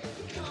night.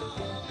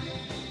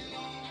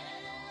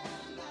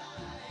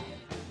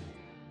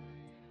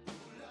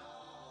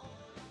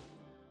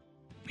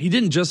 He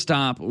didn't just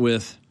stop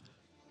with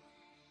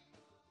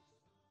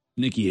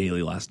Nikki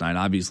Haley last night.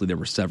 Obviously, there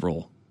were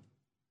several,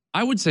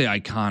 I would say,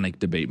 iconic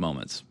debate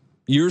moments.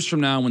 Years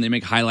from now, when they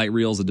make highlight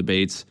reels of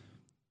debates,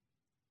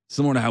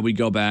 similar to how we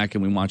go back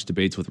and we watch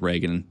debates with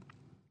Reagan,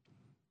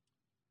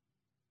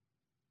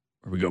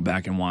 or we go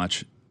back and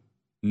watch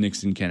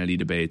Nixon-Kennedy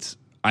debates,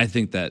 I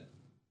think that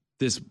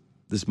this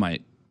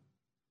might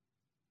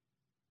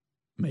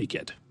make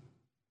it.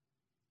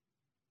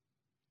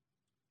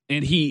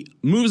 And he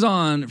moves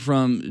on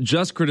from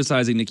just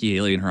criticizing Nikki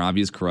Haley and her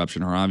obvious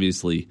corruption, her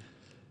obviously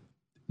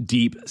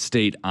deep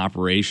state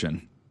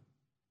operation.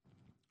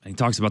 And he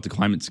talks about the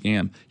climate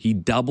scam. He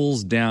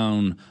doubles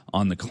down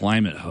on the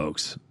climate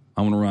hoax.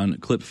 I want to run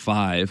clip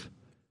 5,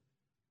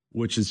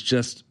 which is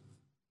just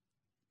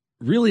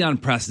really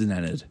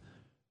unprecedented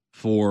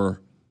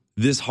for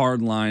this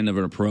hard line of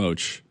an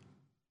approach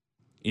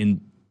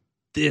in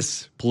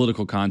this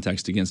political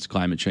context against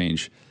climate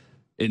change.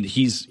 And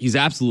he's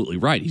absolutely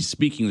right. He's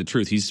speaking the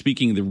truth. He's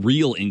speaking the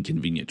real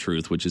inconvenient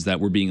truth, which is that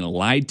we're being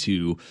lied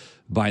to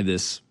by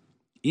this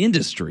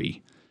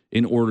industry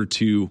in order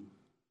to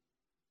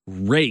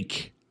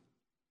rake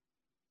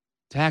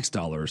tax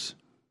dollars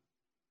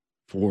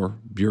for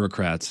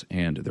bureaucrats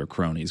and their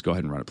cronies. Go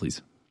ahead and run it,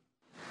 please.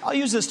 I'll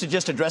use this to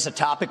just address a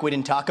topic we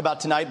didn't talk about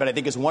tonight, but I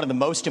think is one of the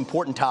most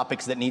important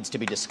topics that needs to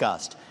be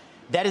discussed.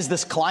 That is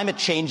this climate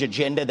change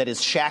agenda that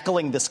is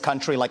shackling this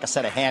country like a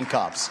set of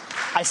handcuffs.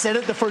 I said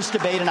it at the first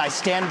debate, and I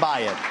stand by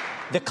it.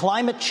 The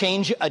climate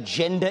change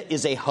agenda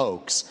is a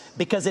hoax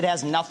because it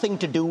has nothing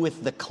to do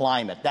with the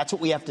climate. That's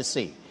what we have to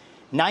see.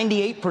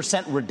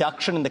 98%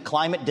 reduction in the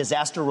climate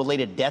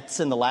disaster-related deaths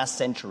in the last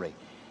century.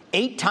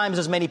 8 times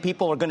as many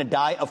people are going to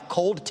die of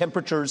cold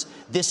temperatures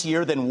this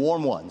year than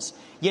warm ones.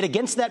 Yet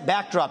against that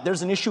backdrop,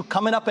 there's an issue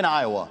coming up in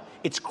Iowa.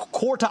 It's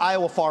core to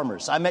Iowa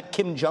farmers. I met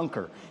Kim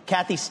Junker,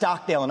 Kathy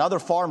Stockdale, and other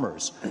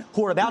farmers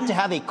who are about to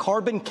have a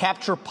carbon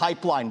capture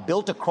pipeline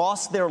built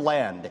across their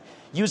land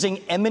using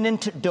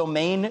eminent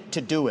domain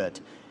to do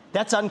it.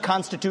 That's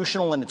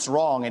unconstitutional and it's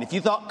wrong. And if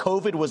you thought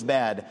COVID was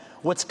bad,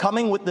 what's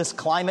coming with this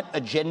climate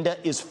agenda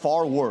is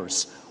far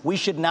worse. We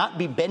should not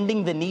be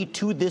bending the knee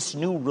to this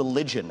new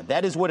religion.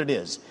 That is what it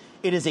is.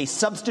 It is a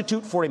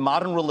substitute for a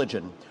modern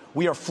religion.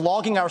 We are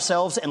flogging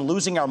ourselves and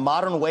losing our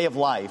modern way of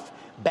life,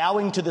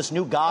 bowing to this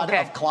new god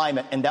of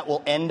climate, and that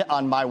will end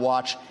on my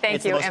watch.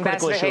 It's the most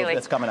critical issue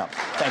that's coming up.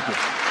 Thank you.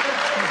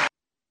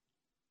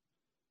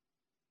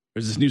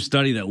 There's this new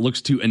study that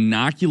looks to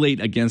inoculate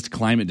against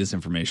climate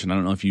disinformation. I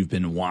don't know if you've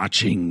been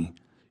watching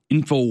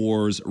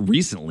InfoWars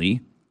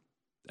recently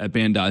at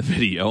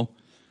band.video,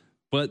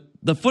 but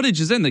the footage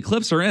is in, the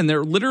clips are in.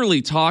 They're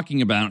literally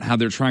talking about how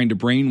they're trying to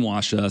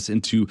brainwash us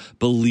into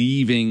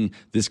believing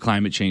this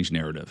climate change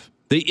narrative.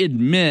 They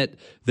admit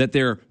that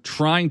they're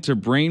trying to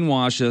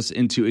brainwash us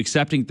into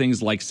accepting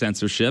things like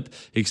censorship,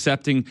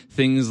 accepting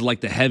things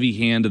like the heavy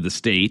hand of the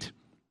state.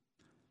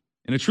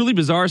 And a truly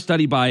bizarre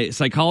study by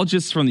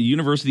psychologists from the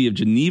University of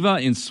Geneva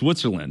in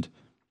Switzerland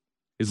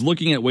is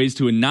looking at ways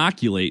to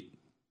inoculate,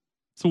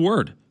 it's a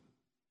word,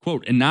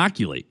 quote,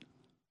 inoculate,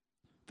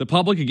 the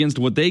public against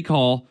what they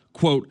call,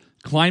 quote,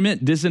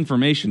 climate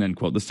disinformation, end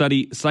quote. The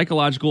study,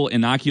 Psychological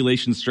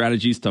Inoculation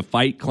Strategies to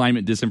Fight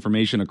Climate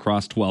Disinformation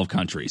Across 12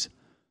 Countries.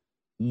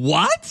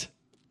 What?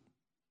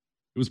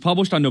 It was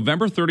published on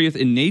November 30th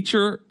in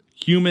Nature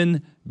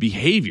Human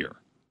Behavior.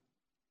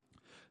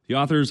 The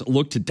authors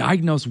look to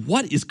diagnose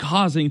what is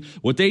causing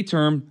what they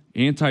term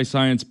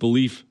anti-science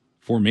belief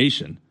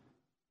formation.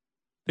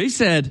 They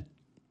said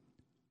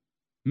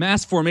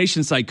mass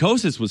formation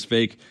psychosis was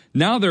fake.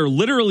 Now they're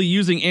literally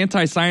using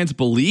anti-science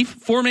belief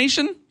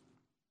formation?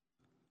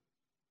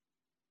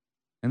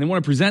 And they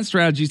want to present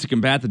strategies to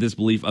combat the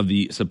disbelief of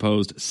the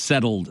supposed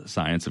settled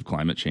science of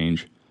climate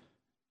change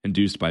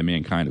induced by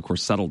mankind. Of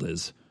course, settled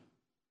is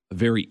a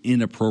very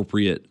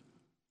inappropriate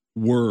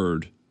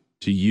word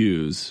to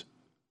use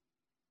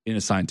in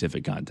a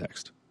scientific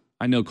context.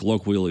 I know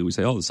colloquially we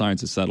say, oh, the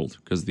science is settled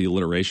because of the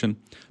alliteration,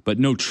 but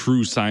no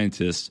true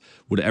scientist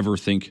would ever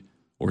think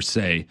or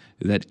say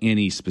that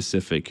any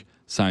specific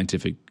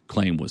scientific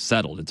claim was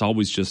settled. It's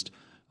always just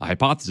a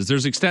hypothesis.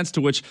 There's extents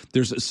to which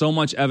there's so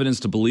much evidence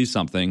to believe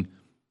something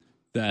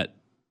that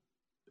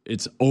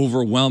it's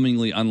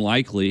overwhelmingly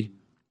unlikely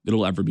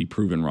it'll ever be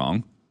proven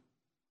wrong.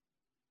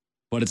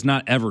 But it's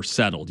not ever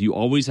settled. You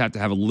always have to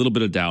have a little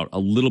bit of doubt, a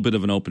little bit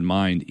of an open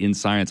mind in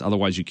science.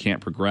 Otherwise, you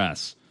can't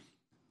progress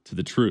to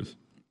the truth.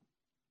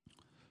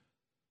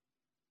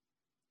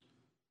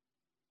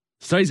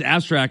 Study's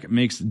abstract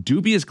makes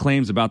dubious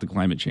claims about the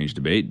climate change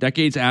debate.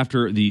 Decades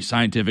after the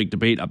scientific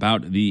debate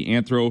about the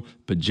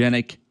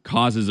anthropogenic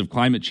causes of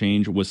climate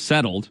change was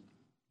settled,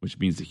 which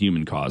means the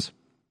human cause,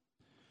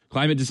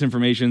 climate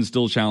disinformation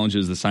still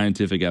challenges the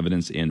scientific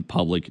evidence in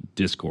public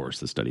discourse,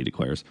 the study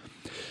declares.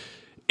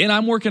 And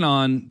I'm working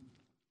on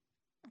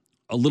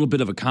a little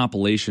bit of a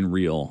compilation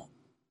reel.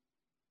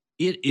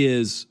 It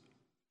is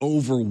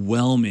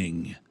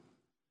overwhelming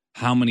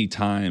how many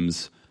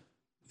times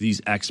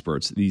these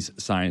experts, these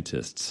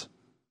scientists,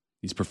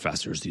 these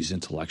professors, these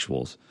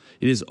intellectuals,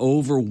 it is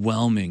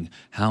overwhelming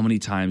how many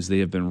times they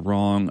have been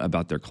wrong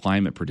about their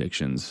climate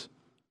predictions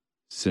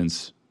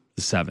since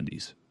the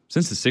 70s,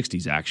 since the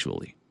 60s,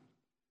 actually.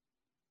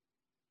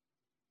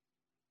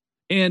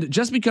 And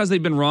just because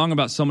they've been wrong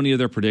about so many of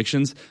their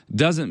predictions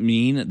doesn't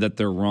mean that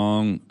they're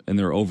wrong in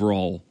their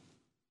overall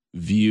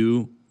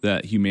view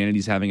that humanity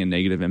is having a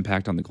negative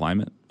impact on the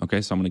climate.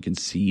 Okay, so I'm going to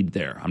concede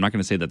there. I'm not going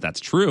to say that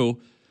that's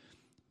true,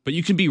 but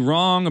you can be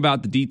wrong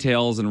about the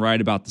details and right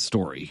about the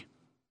story.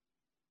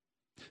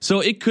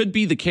 So it could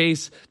be the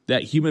case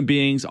that human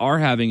beings are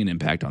having an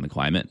impact on the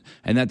climate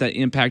and that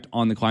impact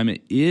on the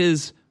climate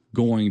is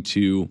going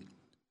to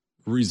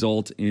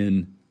result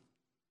in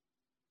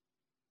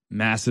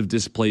massive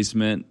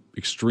displacement,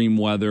 extreme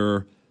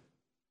weather,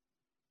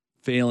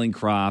 failing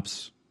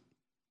crops,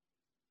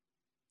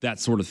 that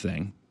sort of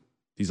thing,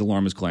 these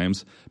alarmist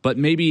claims. But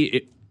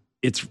maybe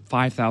it's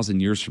 5,000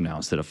 years from now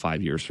instead of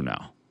 5 years from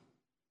now.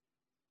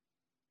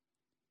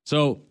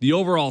 So the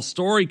overall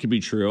story could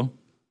be true.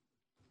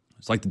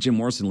 It's like the Jim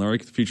Morrison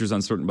lyric, the future is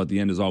uncertain, but the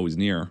end is always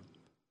near.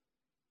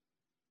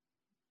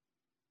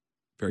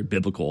 Very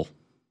biblical.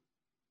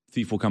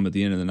 Thief will come at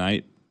the end of the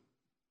night.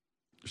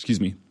 Excuse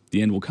me.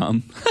 The end will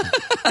come.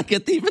 Like a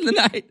thief in the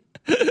night.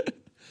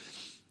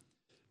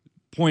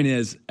 Point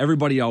is,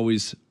 everybody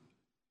always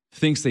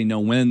thinks they know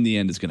when the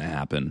end is going to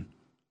happen,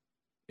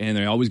 and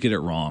they always get it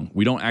wrong.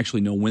 We don't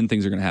actually know when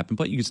things are going to happen,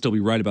 but you can still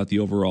be right about the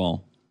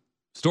overall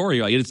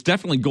story. Like, it's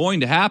definitely going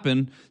to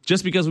happen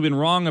just because we've been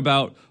wrong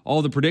about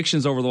all the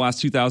predictions over the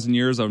last 2,000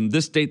 years. On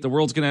this date, the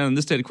world's going to end. On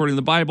this date, according to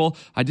the Bible,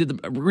 I did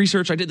the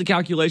research, I did the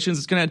calculations.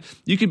 It's going to end.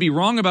 You can be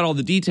wrong about all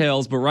the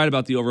details, but right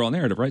about the overall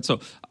narrative, right? So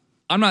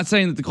I'm not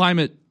saying that the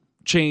climate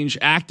change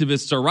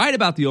activists are right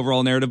about the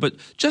overall narrative, but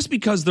just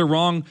because they're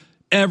wrong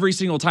every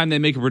single time they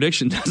make a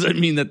prediction doesn't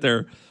mean that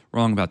they're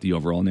wrong about the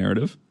overall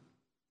narrative.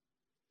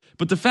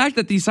 But the fact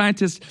that these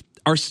scientists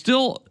are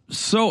still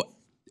so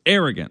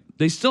arrogant,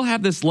 they still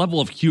have this level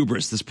of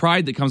hubris, this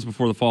pride that comes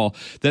before the fall,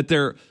 that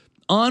they're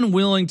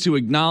unwilling to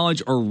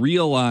acknowledge or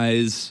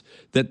realize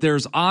that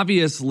there's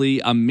obviously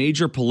a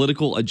major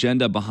political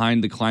agenda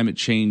behind the climate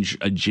change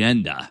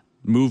agenda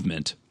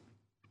movement.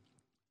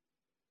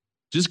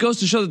 Just goes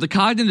to show that the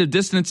cognitive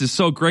dissonance is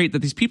so great that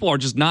these people are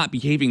just not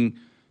behaving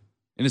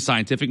in a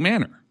scientific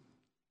manner.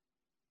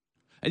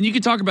 And you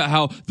can talk about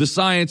how the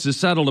science is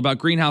settled about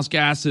greenhouse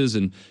gases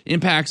and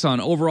impacts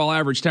on overall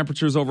average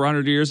temperatures over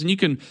 100 years, and you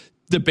can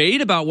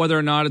debate about whether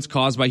or not it's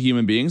caused by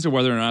human beings or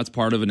whether or not it's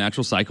part of a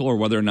natural cycle or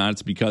whether or not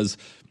it's because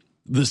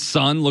the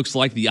sun looks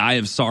like the eye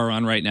of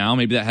Sauron right now.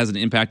 Maybe that has an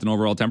impact on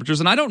overall temperatures.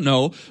 And I don't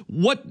know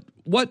what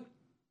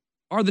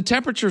are the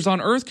temperatures on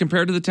Earth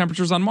compared to the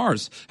temperatures on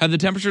Mars. Have the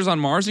temperatures on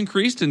Mars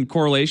increased in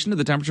correlation to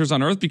the temperatures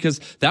on Earth? Because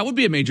that would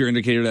be a major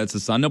indicator that it's the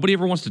sun. Nobody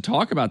ever wants to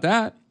talk about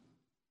that.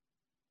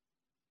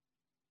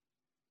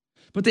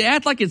 But they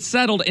act like it's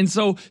settled. And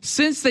so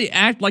since they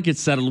act like it's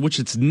settled, which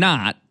it's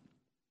not,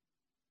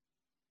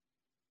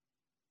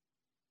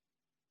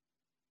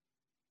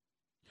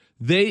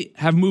 they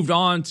have moved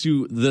on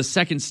to the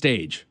second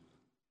stage.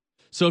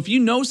 So if you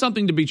know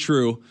something to be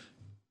true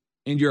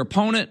and your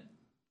opponent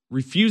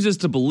refuses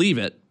to believe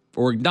it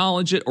or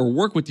acknowledge it or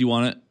work with you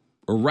on it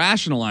or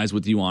rationalize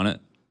with you on it,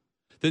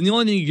 then the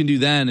only thing you can do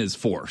then is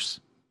force.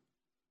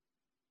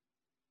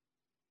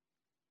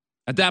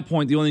 At that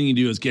point, the only thing you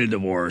can do is get a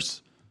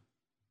divorce,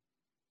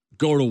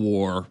 go to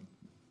war,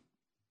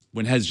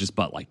 when heads just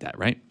butt like that,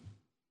 right?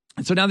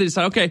 And so now they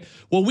decide, okay,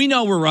 well, we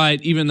know we're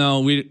right, even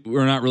though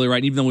we're not really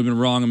right, even though we've been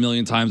wrong a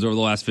million times over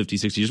the last 50,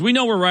 60 years. We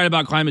know we're right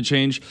about climate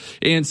change.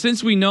 And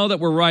since we know that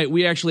we're right,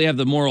 we actually have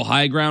the moral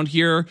high ground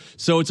here.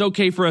 So it's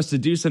okay for us to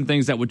do some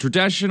things that would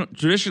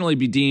traditionally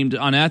be deemed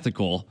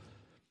unethical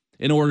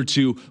in order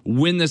to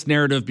win this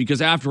narrative,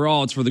 because after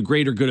all, it's for the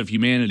greater good of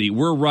humanity.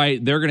 We're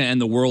right. They're going to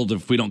end the world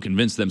if we don't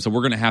convince them. So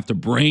we're going to have to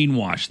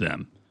brainwash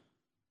them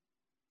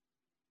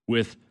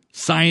with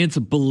science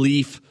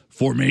belief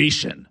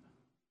formation.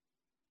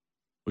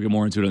 We'll get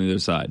more into it on the other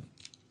side.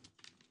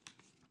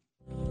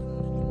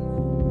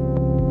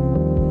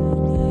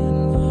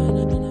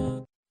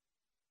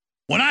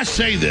 When I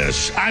say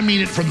this, I mean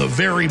it from the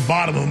very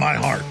bottom of my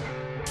heart.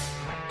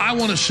 I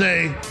want to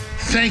say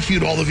thank you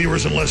to all the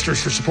viewers and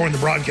listeners for supporting the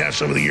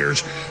broadcast over the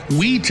years.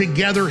 We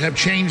together have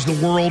changed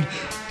the world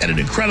at an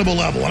incredible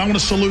level. And I want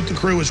to salute the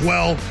crew as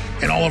well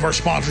and all of our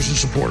sponsors and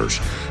supporters.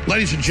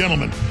 Ladies and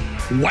gentlemen,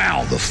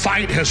 wow, the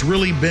fight has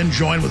really been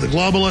joined with the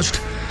globalist.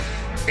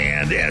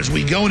 And as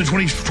we go into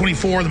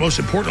 2024, the most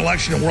important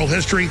election in world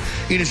history,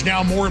 it is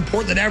now more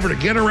important than ever to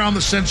get around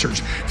the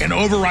censors and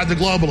override the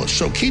globalists.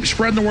 So keep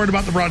spreading the word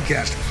about the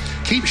broadcast.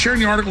 Keep sharing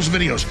the articles and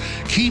videos.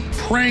 Keep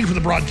praying for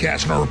the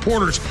broadcast and our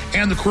reporters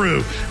and the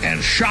crew.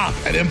 And shop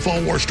at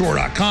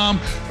InfoWarsStore.com,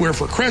 where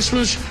for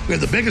Christmas, we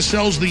have the biggest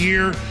sales of the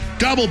year,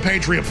 double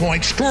Patriot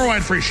points,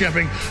 store-wide free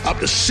shipping, up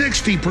to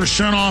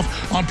 60%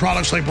 off on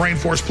products like Brain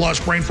Force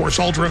Plus, Brain Force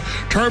Ultra.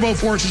 Turbo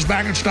Force is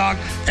back in stock.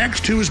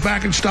 X2 is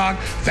back in stock.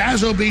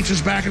 Vaso Beats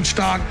is back in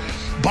stock.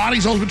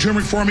 Body's Ultimate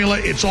Turmeric Formula,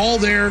 it's all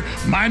there.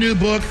 My new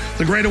book,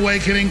 The Great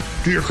Awakening.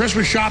 Do your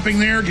Christmas shopping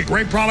there. Get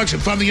great products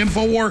and fund the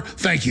InfoWar.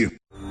 Thank you.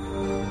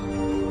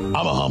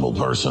 I'm a humble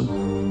person,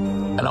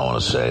 and I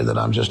want to say that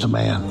I'm just a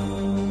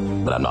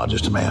man. But I'm not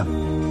just a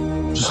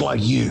man. Just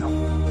like you.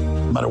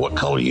 No matter what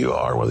color you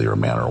are, whether you're a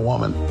man or a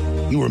woman,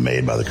 you were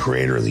made by the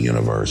creator of the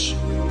universe,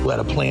 who had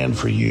a plan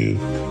for you,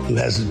 who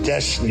has a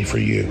destiny for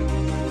you.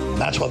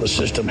 And that's why the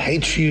system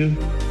hates you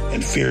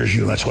and fears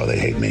you, and that's why they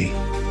hate me.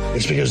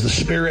 It's because the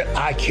spirit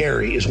I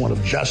carry is one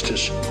of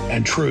justice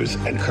and truth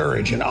and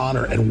courage and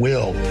honor and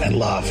will and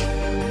love.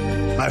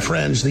 My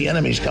friends, the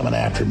enemy's coming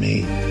after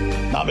me,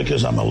 not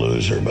because I'm a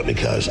loser, but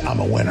because I'm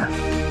a winner.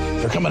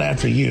 They're coming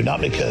after you,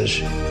 not because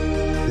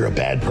you're a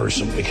bad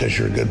person, because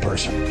you're a good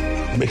person,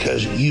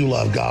 because you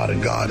love God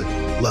and God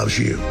loves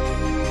you.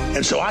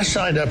 And so I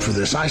signed up for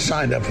this. I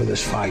signed up for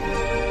this fight.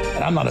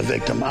 And I'm not a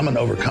victim. I'm an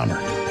overcomer.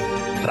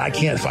 But I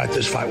can't fight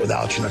this fight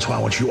without you. That's why I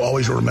want you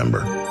always to remember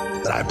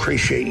that I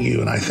appreciate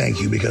you and I thank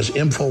you, because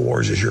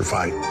InfoWars is your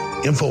fight.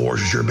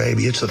 InfoWars is your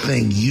baby. It's the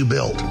thing you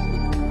built.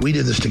 We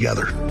did this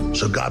together.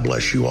 So God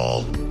bless you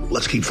all.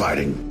 Let's keep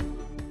fighting.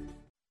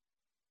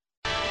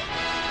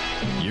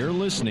 You're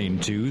listening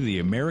to The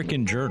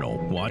American Journal.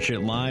 Watch it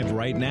live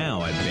right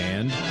now at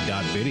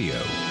band.video.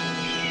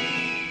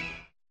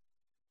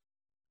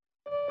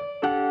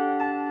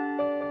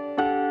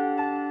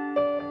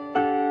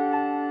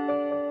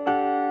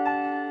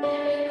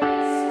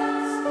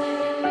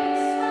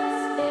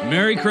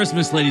 Merry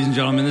Christmas, ladies and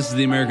gentlemen. This is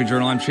The American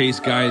Journal. I'm Chase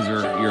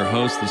Geiser, your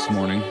host this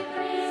morning.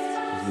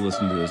 As we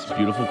listen to this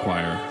beautiful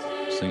choir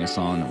sing a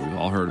song that we've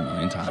all heard a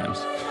million times.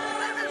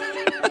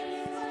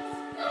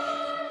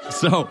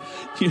 So,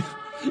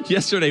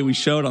 yesterday we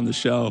showed on the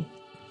show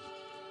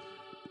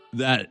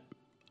that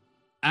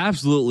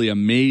absolutely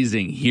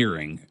amazing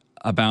hearing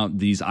about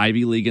these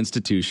Ivy League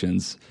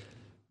institutions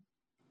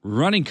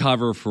running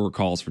cover for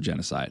calls for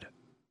genocide.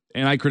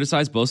 And I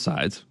criticize both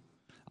sides.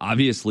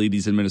 Obviously,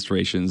 these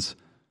administrations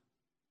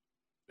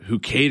who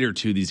cater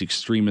to these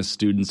extremist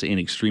students and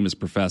extremist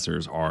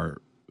professors are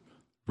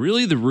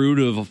really the root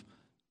of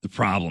the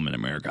problem in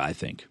America, I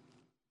think.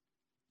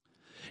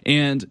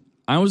 And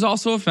I was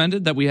also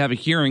offended that we have a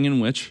hearing in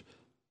which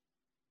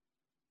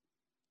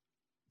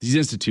these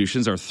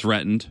institutions are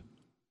threatened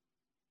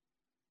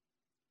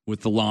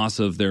with the loss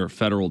of their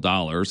federal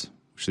dollars,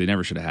 which they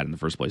never should have had in the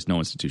first place. No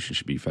institution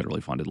should be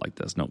federally funded like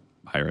this, no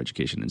higher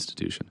education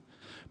institution.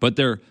 But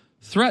they're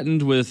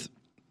threatened with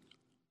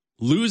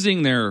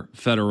losing their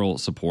federal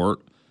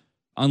support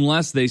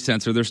unless they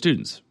censor their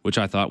students, which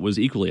I thought was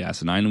equally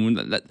asinine.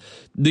 And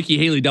Nikki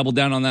Haley doubled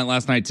down on that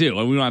last night, too.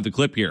 We don't have the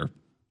clip here.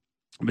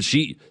 But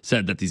she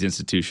said that these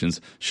institutions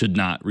should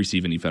not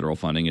receive any federal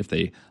funding if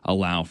they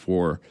allow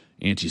for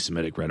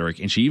anti-Semitic rhetoric.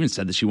 And she even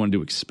said that she wanted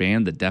to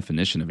expand the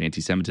definition of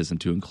anti-Semitism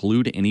to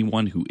include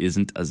anyone who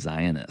isn't a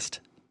Zionist.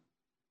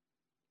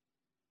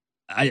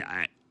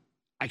 I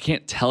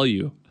can't tell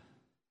you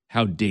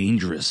how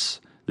dangerous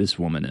this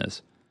woman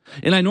is.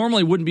 And I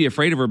normally wouldn't be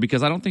afraid of her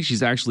because I don't think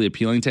she's actually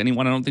appealing to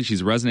anyone. I don't think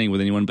she's resonating with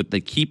anyone, but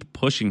they keep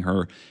pushing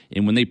her.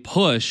 And when they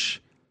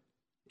push,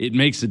 it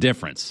makes a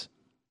difference.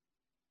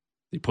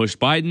 They pushed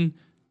Biden.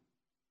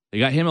 They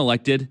got him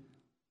elected.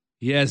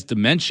 He has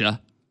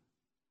dementia.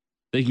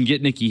 They can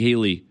get Nikki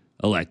Haley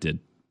elected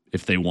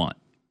if they want.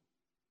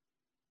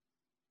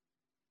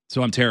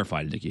 So I'm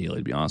terrified of Nikki Haley,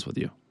 to be honest with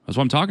you. That's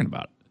what I'm talking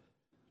about.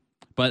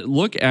 But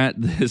look at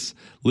this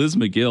Liz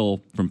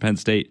McGill from Penn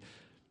State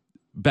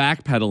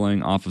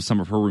backpedaling off of some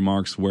of her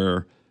remarks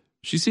where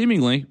she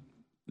seemingly,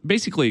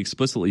 basically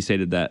explicitly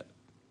stated that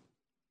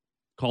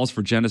calls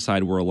for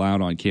genocide were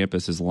allowed on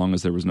campus as long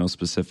as there was no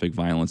specific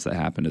violence that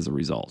happened as a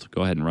result.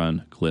 Go ahead and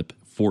run clip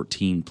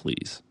 14,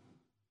 please.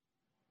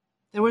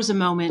 There was a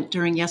moment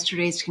during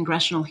yesterday's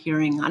congressional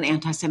hearing on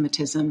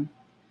anti-Semitism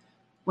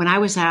when I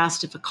was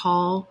asked if a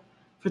call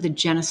for the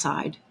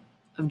genocide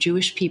of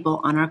Jewish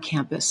people on our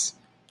campus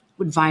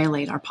would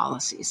violate our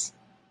policies.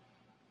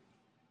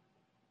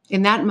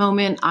 In that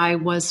moment, I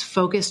was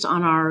focused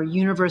on our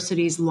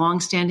university's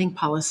longstanding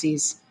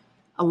policies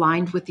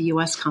aligned with the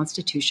U.S.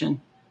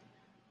 Constitution,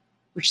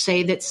 which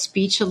say that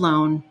speech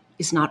alone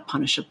is not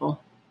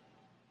punishable.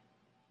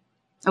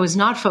 I was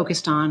not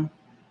focused on,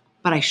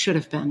 but I should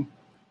have been,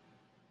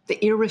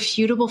 the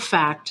irrefutable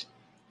fact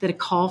that a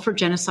call for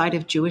genocide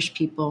of Jewish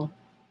people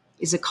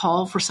is a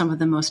call for some of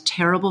the most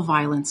terrible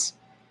violence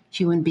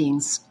human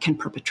beings can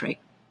perpetrate.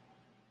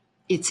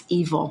 It's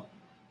evil,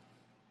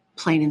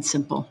 plain and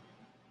simple.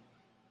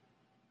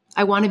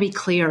 I want to be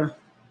clear.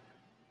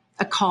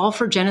 A call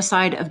for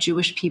genocide of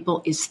Jewish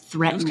people is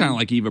threatening. It's kind of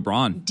like Eva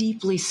Braun.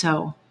 Deeply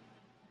so.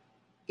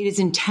 It is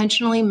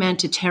intentionally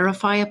meant to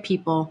terrify a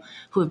people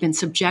who have been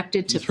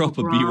subjected to throw up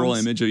a B-roll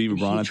image of Eva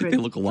Braun. I think they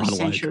look a lot alike.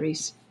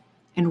 Centuries,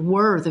 and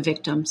were the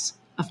victims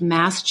of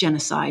mass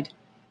genocide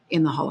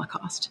in the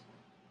Holocaust.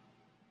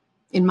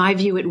 In my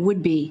view, it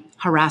would be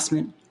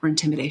harassment or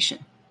intimidation.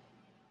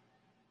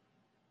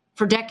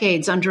 For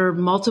decades, under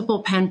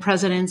multiple Penn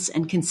presidents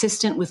and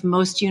consistent with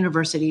most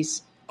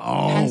universities,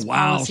 oh,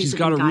 wow, she's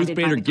got a Ruth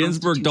Bader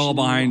Ginsburg doll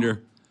behind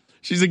her.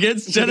 She's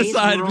against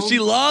genocide, but she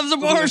loves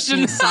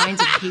abortion.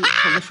 Signs of hate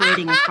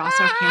proliferating across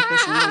our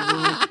campus and our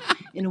world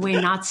in a way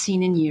not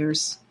seen in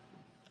years.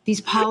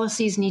 These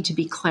policies need to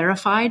be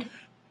clarified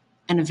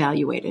and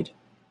evaluated.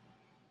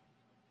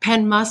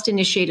 Penn must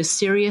initiate a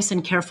serious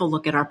and careful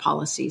look at our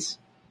policies,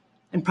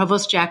 and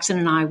Provost Jackson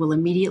and I will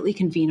immediately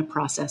convene a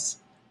process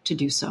to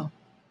do so.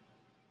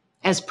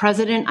 As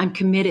president, I'm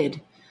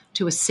committed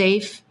to a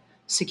safe,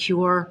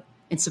 secure,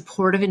 and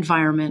supportive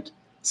environment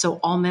so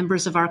all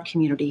members of our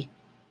community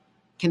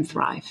can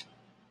thrive.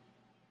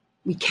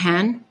 We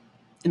can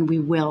and we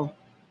will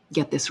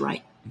get this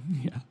right.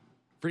 Yeah.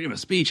 Freedom of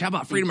speech. How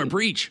about freedom of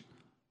preach?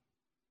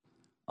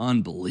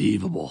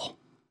 Unbelievable.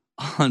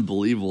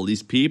 Unbelievable.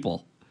 These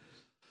people.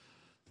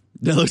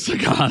 That looks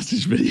like a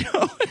hostage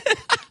video.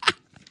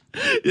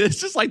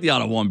 It's just like the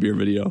Auto One Beer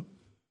video.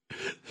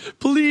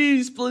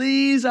 Please,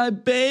 please, I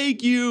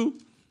beg you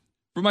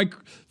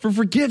for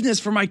forgiveness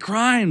for my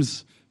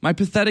crimes, my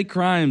pathetic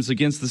crimes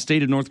against the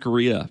state of North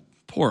Korea.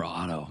 Poor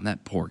Otto,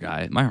 that poor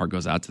guy. My heart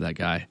goes out to that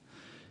guy.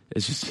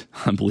 It's just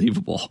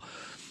unbelievable.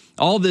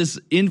 All this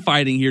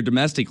infighting here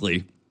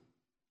domestically,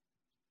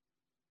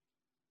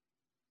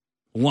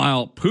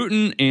 while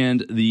Putin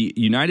and the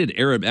United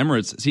Arab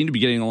Emirates seem to be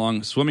getting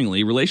along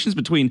swimmingly, relations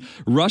between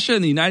Russia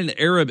and the United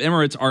Arab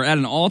Emirates are at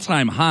an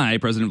all-time high,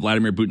 President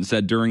Vladimir Putin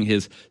said during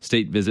his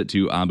state visit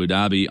to Abu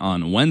Dhabi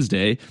on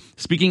Wednesday.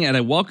 Speaking at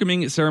a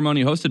welcoming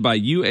ceremony hosted by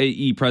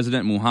UAE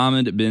President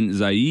Mohammed bin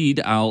Zayed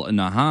Al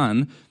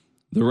Nahyan,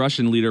 the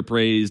Russian leader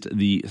praised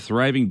the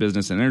thriving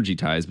business and energy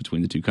ties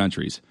between the two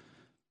countries.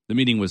 The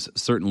meeting was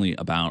certainly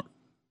about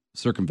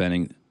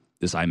circumventing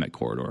this IMEC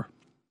corridor.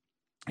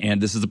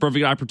 And this is the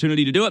perfect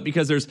opportunity to do it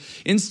because there's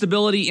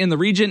instability in the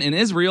region. In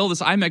Israel,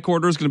 this IMEC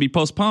corridor is going to be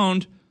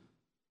postponed.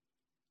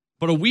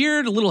 But a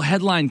weird little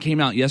headline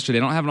came out yesterday.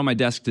 I don't have it on my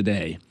desk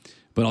today,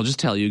 but I'll just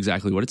tell you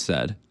exactly what it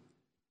said.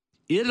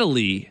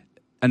 Italy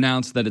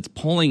announced that it's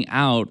pulling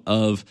out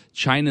of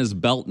China's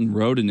Belt and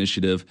Road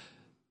Initiative,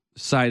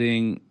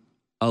 citing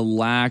a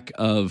lack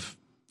of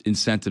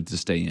incentive to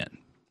stay in.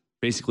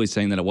 Basically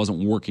saying that it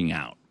wasn't working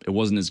out. It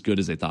wasn't as good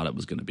as they thought it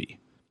was going to be.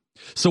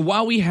 So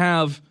while we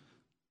have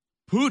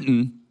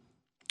Putin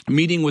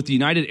meeting with the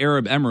United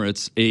Arab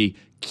Emirates, a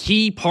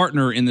key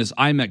partner in this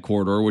IMEC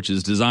corridor, which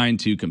is designed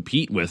to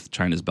compete with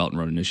China's Belt and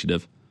Road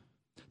Initiative,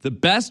 the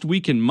best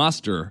we can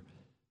muster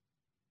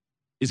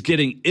is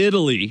getting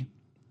Italy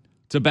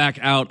to back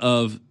out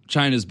of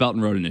China's Belt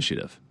and Road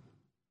Initiative.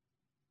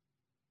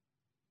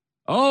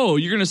 Oh,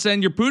 you're going to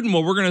send your Putin?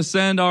 Well, we're going to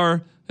send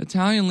our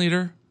Italian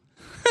leader.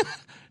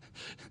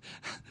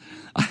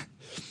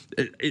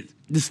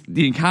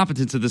 The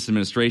incompetence of this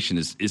administration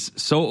is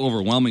so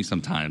overwhelming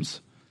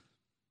sometimes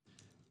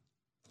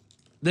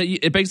that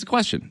it begs the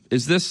question,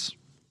 is this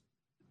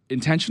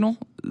intentional,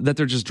 that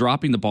they're just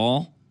dropping the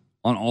ball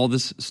on all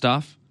this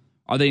stuff?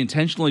 Are they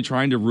intentionally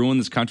trying to ruin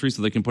this country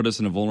so they can put us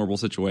in a vulnerable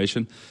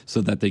situation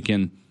so that they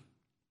can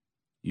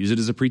use it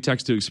as a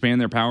pretext to expand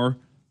their power,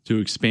 to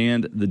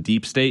expand the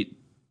deep state?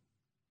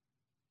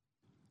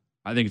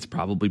 I think it's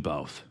probably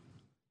both.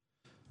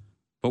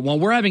 But while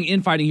we're having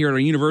infighting here at our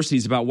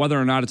universities about whether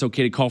or not it's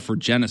okay to call for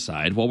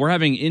genocide, while we're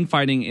having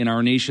infighting in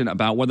our nation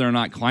about whether or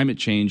not climate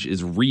change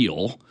is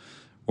real,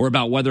 or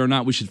about whether or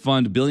not we should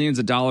fund billions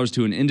of dollars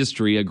to an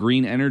industry, a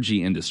green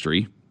energy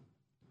industry,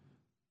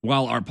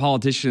 while our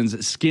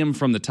politicians skim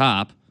from the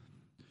top,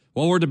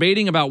 while we're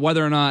debating about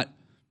whether or not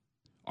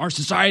our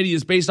society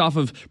is based off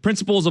of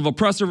principles of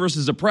oppressor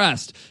versus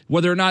oppressed,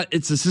 whether or not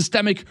it's a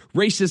systemic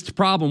racist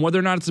problem, whether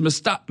or not it's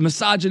a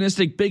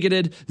misogynistic,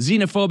 bigoted,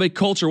 xenophobic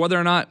culture, whether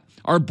or not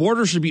our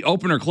borders should be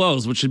open or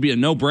closed, which should be a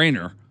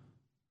no-brainer,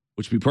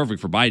 which would be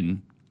perfect for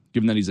Biden,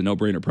 given that he's a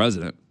no-brainer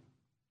president.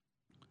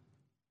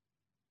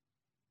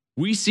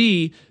 We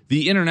see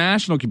the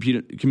international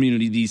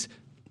community, these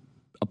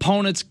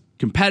opponents,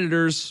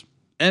 competitors,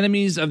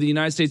 enemies of the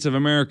United States of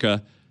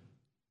America,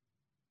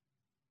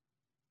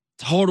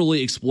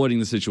 totally exploiting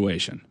the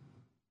situation.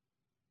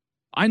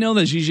 I know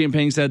that Xi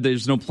Jinping said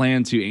there's no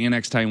plan to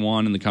annex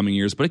Taiwan in the coming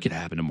years, but it could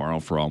happen tomorrow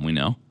for all we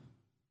know.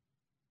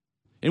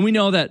 And we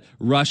know that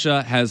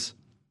Russia has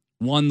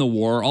won the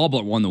war, all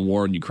but won the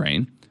war in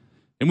Ukraine.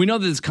 And we know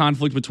that this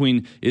conflict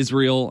between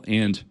Israel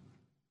and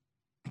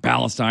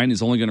Palestine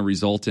is only going to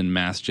result in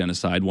mass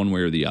genocide one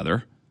way or the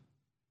other.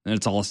 And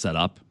it's all set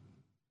up.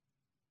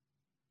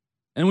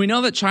 And we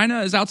know that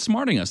China is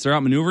outsmarting us. They're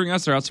outmaneuvering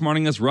us. They're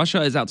outsmarting us.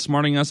 Russia is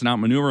outsmarting us and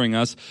outmaneuvering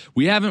us.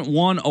 We haven't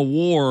won a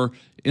war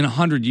in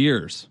 100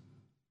 years.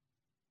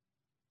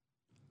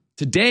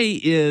 Today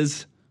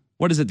is,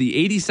 what is it, the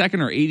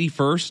 82nd or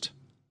 81st?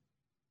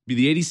 Be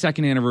the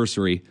 82nd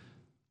anniversary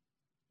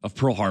of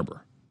Pearl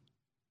Harbor.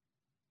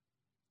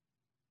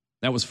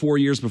 That was 4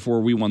 years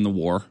before we won the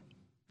war.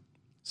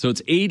 So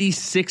it's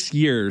 86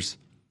 years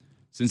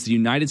since the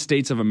United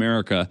States of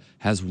America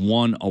has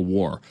won a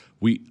war.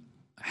 We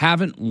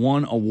haven't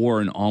won a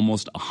war in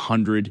almost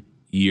 100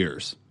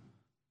 years.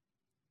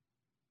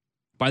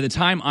 By the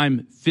time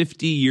I'm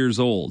 50 years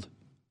old,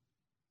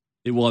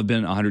 it will have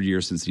been 100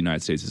 years since the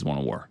United States has won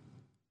a war.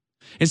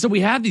 And so we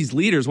have these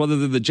leaders, whether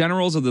they're the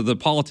generals or the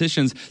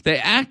politicians, they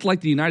act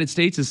like the United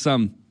States is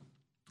some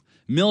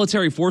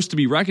military force to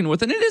be reckoned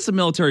with. And it is a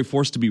military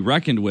force to be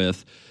reckoned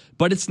with,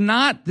 but it's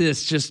not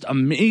this just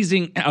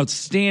amazing,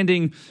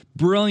 outstanding,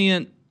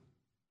 brilliant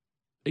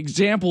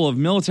example of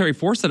military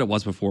force that it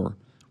was before.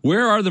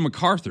 Where are the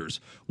MacArthurs?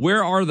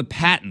 Where are the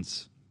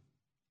Pattons?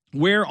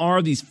 Where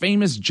are these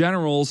famous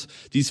generals,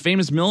 these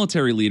famous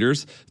military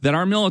leaders that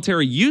our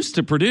military used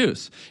to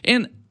produce?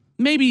 And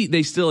maybe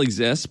they still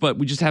exist, but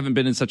we just haven't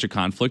been in such a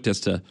conflict as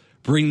to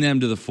bring them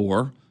to the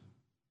fore,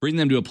 bring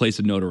them to a place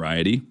of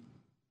notoriety.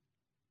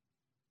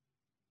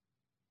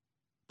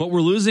 But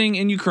we're losing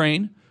in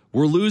Ukraine.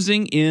 We're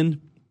losing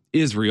in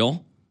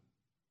Israel.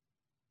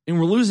 And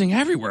we're losing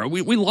everywhere.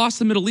 We lost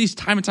the Middle East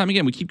time and time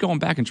again. We keep going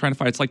back and trying to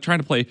fight. It's like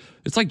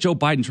Joe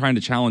Biden trying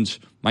to challenge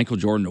Michael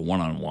Jordan to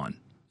one-on-one,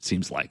 it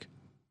seems like.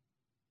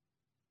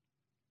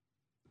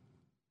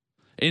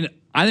 And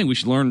I think we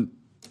should learn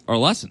our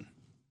lesson.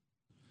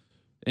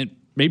 And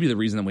maybe the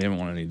reason that we haven't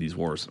won any of these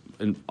wars,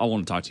 and I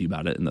want to talk to you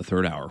about it in the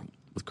third hour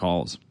with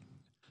calls,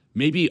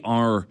 maybe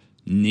our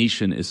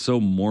nation is so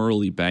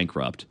morally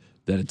bankrupt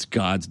that it's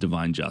God's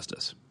divine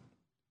justice.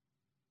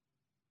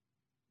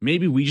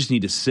 Maybe we just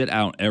need to sit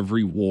out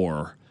every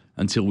war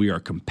until we are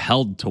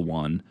compelled to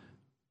one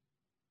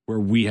where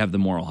we have the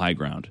moral high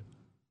ground.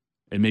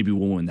 And maybe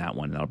we'll win that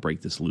one and that'll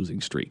break this losing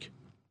streak.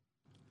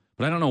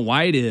 But I don't know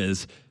why it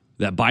is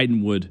that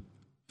Biden would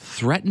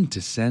threaten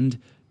to send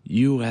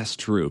U.S.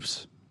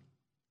 troops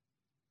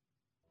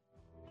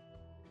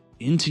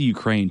into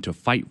Ukraine to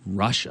fight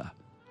Russia,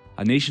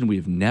 a nation we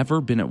have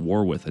never been at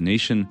war with, a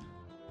nation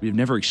we have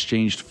never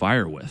exchanged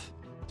fire with,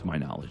 to my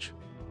knowledge.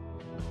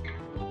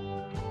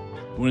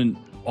 When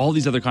all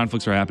these other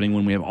conflicts are happening,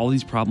 when we have all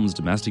these problems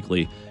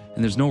domestically,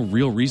 And there's no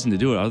real reason to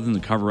do it other than to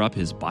cover up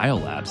his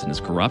biolabs and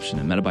his corruption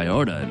and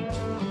Metabiota and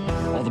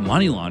all the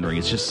money laundering.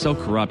 It's just so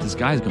corrupt. This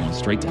guy's going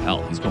straight to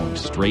hell. He's going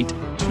straight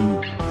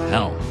to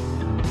hell.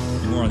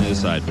 More on the other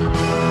side.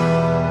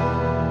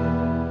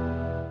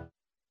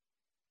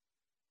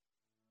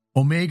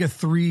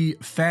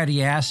 Omega-3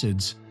 fatty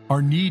acids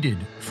are needed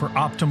for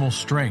optimal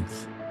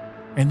strength,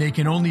 and they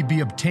can only be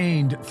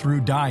obtained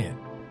through diet.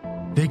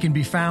 They can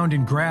be found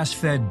in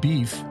grass-fed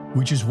beef,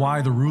 which is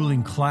why the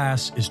ruling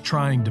class is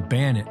trying to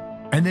ban it.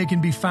 And they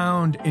can be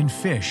found in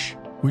fish,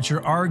 which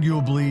are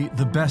arguably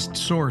the best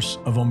source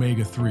of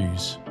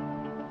omega-3s.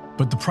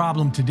 But the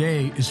problem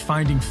today is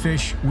finding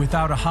fish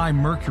without a high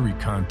mercury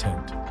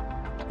content.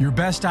 Your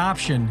best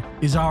option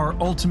is our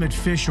Ultimate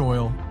Fish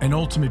Oil and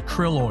Ultimate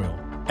Krill Oil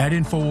at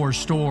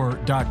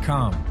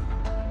InfoWarsStore.com.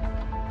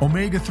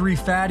 Omega-3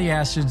 fatty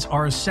acids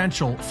are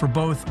essential for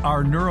both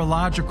our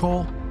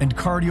neurological and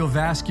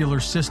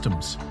cardiovascular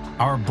systems,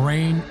 our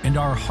brain and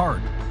our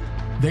heart.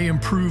 They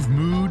improve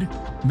mood,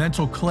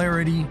 mental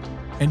clarity,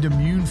 and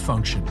immune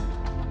function.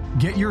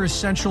 Get your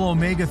essential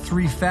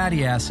omega-3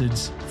 fatty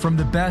acids from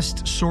the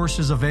best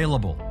sources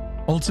available,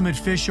 Ultimate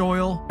Fish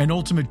Oil and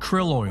Ultimate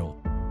Krill Oil.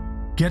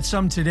 Get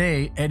some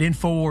today at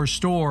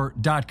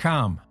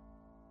InfoWarsStore.com.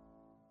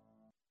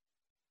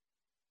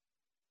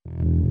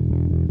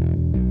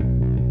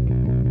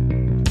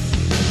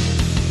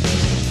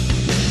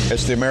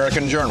 It's the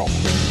American Journal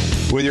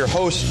with your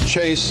host,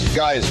 Chase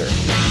Geiser.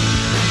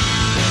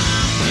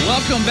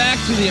 Welcome back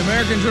to the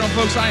American Journal,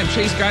 folks. I am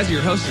Chase Geiser,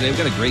 your host today. We've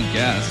got a great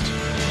guest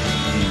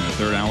in the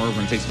third hour. We're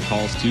going to take some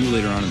calls, too,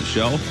 later on in the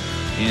show.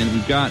 And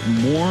we've got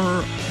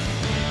more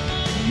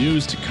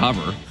news to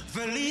cover.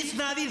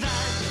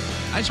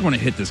 I just want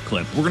to hit this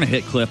clip. We're going to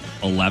hit clip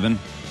 11.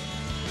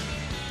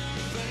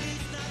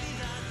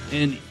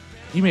 And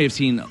you may have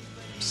seen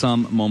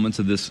some moments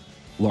of this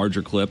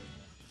larger clip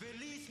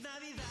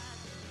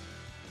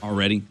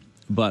already,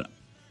 but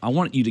I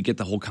want you to get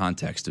the whole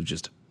context of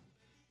just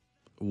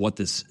what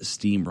this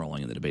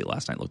steamrolling in the debate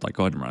last night looked like.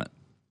 Go ahead and run it.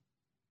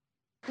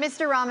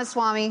 Mr.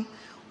 Ramaswamy,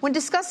 when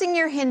discussing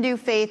your Hindu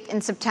faith in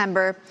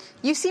September,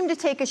 you seemed to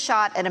take a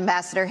shot at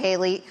Ambassador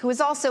Haley, who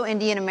is also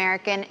Indian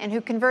American and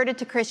who converted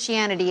to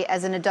Christianity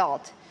as an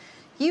adult.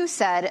 You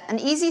said, an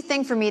easy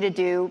thing for me to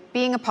do,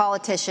 being a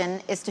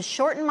politician, is to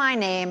shorten my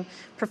name,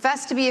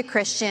 profess to be a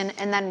Christian,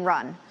 and then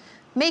run.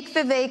 Make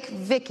Vivek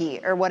Vicky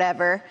or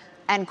whatever,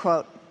 end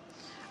quote.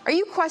 Are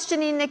you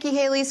questioning Nikki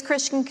Haley's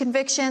Christian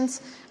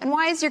convictions? And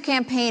why has your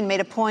campaign made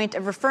a point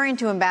of referring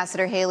to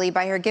Ambassador Haley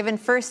by her given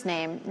first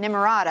name,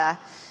 Nimarata,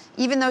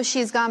 even though she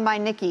has gone by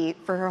Nikki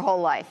for her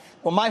whole life?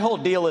 Well, my whole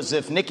deal is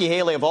if Nikki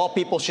Haley, of all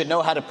people, should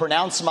know how to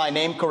pronounce my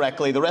name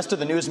correctly, the rest of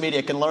the news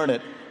media can learn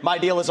it. My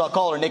deal is I'll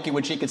call her Nikki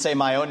when she can say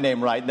my own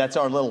name right. That's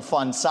our little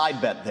fun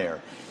side bet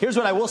there. Here's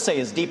what I will say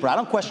is deeper. I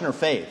don't question her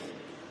faith,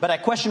 but I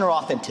question her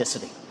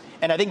authenticity.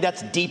 And I think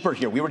that's deeper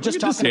here. We were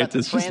just talking about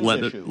the trans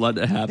issue. Let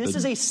it happen. This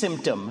is a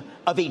symptom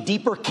of a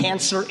deeper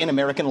cancer in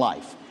American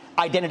life,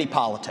 identity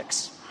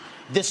politics.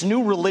 This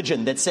new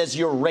religion that says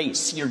your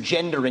race, your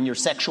gender, and your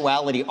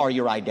sexuality are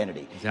your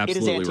identity. It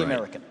is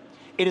anti-American. Right.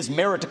 It is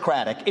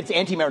meritocratic. It's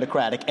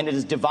anti-meritocratic, and it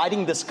is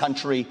dividing this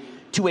country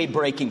to a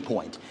breaking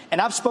point.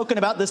 And I've spoken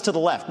about this to the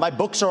left. My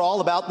books are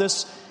all about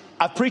this.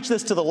 I've preached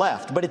this to the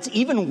left, but it's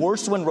even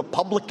worse when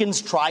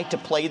Republicans try to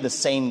play the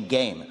same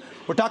game.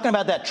 We're talking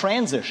about that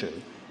trans issue.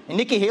 And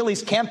Nikki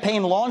Haley's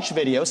campaign launch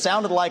video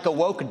sounded like a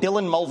woke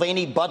Dylan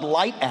Mulvaney Bud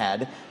Light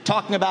ad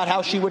talking about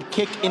how she would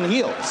kick in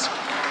heels.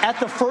 At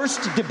the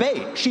first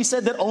debate, she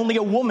said that only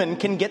a woman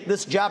can get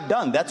this job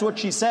done. That's what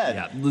she said.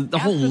 Yeah, the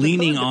whole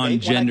leaning on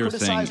gender thing.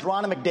 When I criticized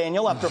Ronna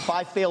McDaniel after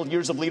 5 failed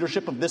years of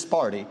leadership of this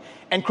party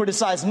and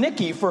criticized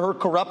Nikki for her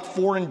corrupt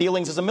foreign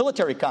dealings as a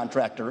military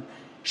contractor,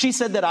 she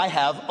said that I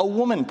have a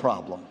woman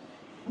problem.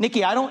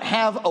 Nikki, I don't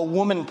have a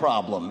woman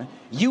problem.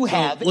 You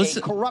have a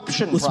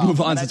corruption problem. Let's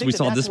move on since we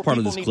saw this part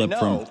of this clip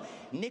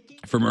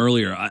from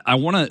earlier. I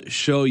want to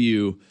show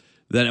you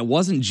that it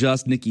wasn't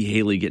just Nikki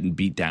Haley getting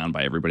beat down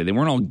by everybody. They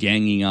weren't all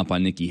ganging up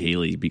on Nikki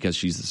Haley because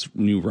she's this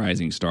new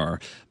rising star.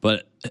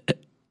 But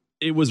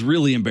it was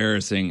really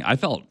embarrassing. I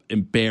felt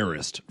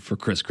embarrassed for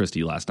Chris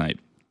Christie last night.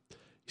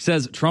 He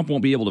says Trump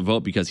won't be able to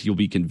vote because he'll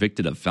be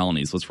convicted of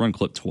felonies. Let's run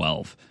clip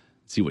 12,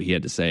 see what he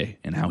had to say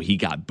and how he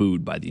got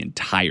booed by the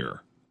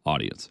entire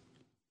audience.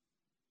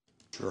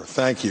 Sure,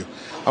 thank you.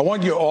 I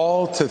want you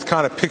all to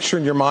kind of picture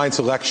in your minds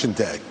Election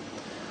Day.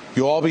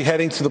 You'll all be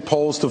heading to the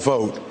polls to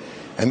vote,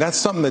 and that's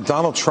something that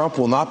Donald Trump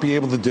will not be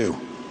able to do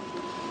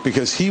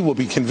because he will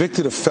be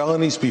convicted of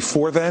felonies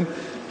before then,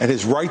 and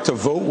his right to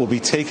vote will be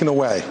taken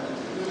away.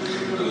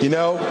 You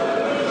know,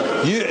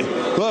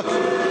 look,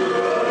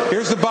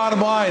 here's the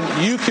bottom line.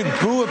 You can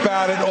boo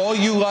about it all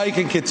you like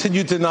and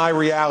continue to deny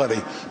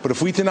reality, but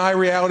if we deny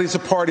reality as a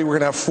party, we're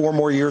going to have 4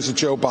 more years of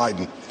Joe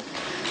Biden.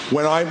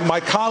 When my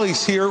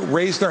colleagues here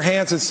raised their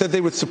hands and said they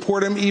would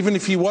support him even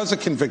if he was a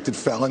convicted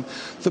felon,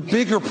 the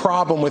bigger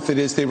problem with it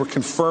is they were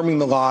confirming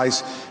the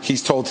lies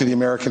he's told to the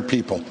American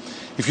people.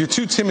 If you're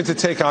too timid to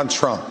take on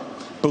Trump,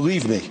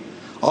 believe me,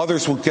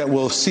 others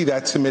will see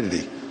that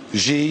timidity.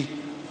 Xi,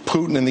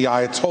 Putin and the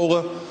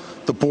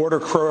Ayatollah, the border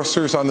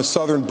crossers on the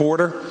southern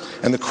border,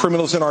 and the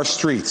criminals in our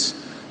streets.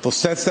 They'll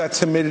sense that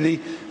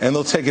timidity, and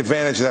they'll take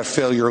advantage of that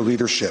failure of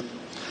leadership.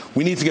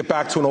 We need to get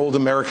back to an old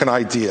American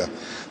idea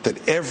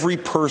that every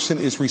person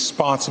is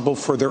responsible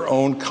for their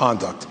own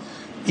conduct,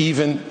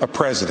 even a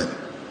president.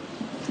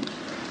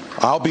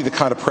 I'll be the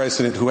kind of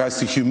president who has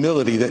the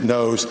humility that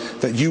knows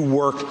that you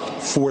work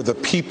for the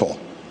people.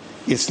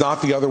 It's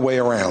not the other way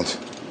around.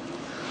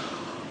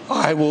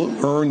 I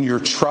will earn your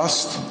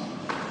trust.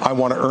 I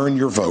want to earn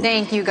your vote.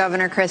 Thank you,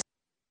 Governor Chris.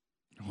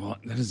 Well,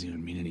 that doesn't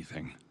even mean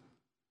anything.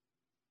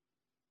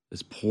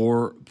 This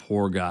poor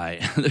guy.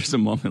 There's a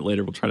moment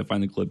later, we'll try to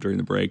find the clip during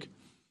the break,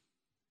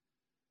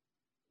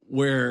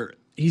 where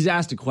he's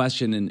asked a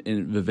question and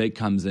Vivek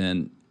comes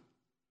in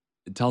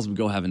and tells him to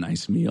go have a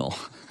nice meal.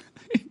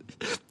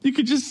 You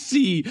could just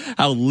see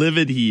how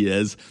livid he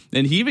is.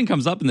 And he even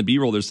comes up in the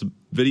B-roll. There's some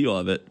video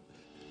of it.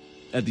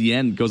 At the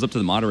end, goes up to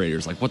the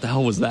moderators like, what the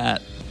hell was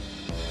that?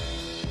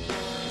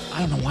 I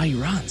don't know why he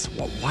runs.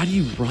 Why do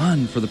you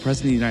run for the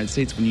president of the United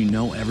States when you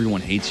know everyone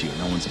hates you and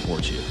no one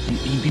supports you?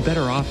 You'd be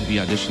better off if you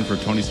auditioned for a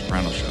Tony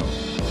Soprano show.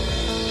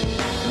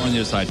 We're on the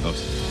other side,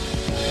 folks.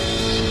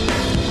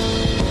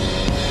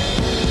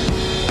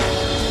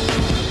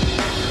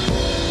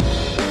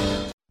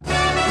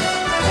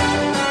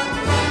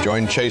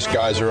 Join Chase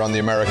Geiser on the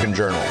American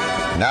Journal,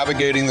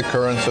 navigating the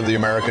currents of the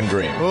American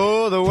dream.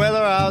 Oh, the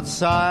weather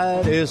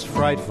outside is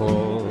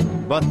frightful,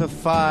 but the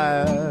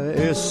fire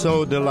is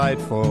so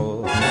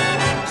delightful.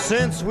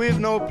 Since we've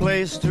no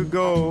place to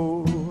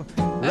go.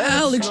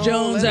 Alex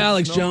Jones.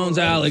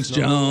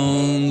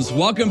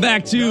 Welcome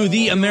back to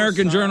the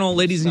American Journal.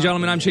 Ladies and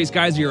gentlemen, I'm Chase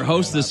Geiser, your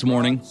host this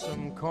morning.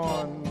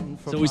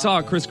 So we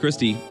saw Chris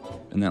Christie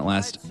in that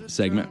last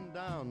segment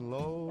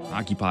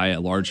occupy a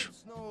large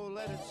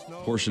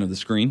portion of the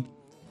screen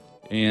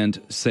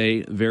and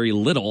say very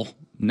little.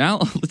 Now,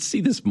 let's see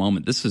this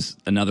moment. This is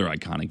another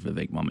iconic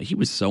Vivek moment. He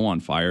was so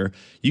on fire.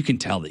 You can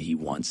tell that he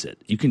wants it.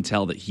 You can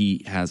tell that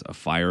he has a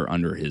fire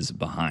under his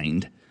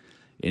behind.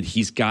 And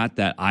he's got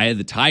that eye of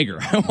the tiger.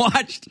 I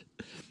watched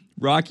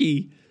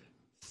Rocky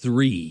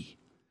 3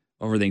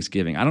 over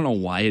Thanksgiving. I don't know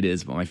why it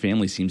is, but my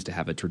family seems to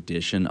have a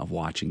tradition of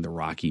watching the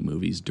Rocky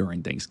movies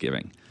during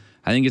Thanksgiving.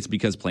 I think it's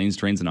because Planes,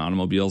 Trains, and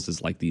Automobiles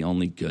is like the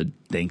only good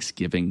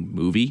Thanksgiving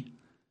movie.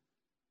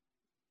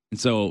 And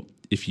so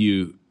if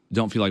you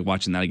don't feel like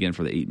watching that again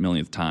for the 8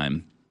 millionth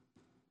time,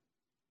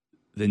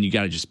 then you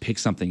got to just pick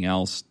something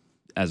else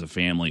as a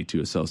family to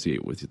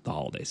associate with the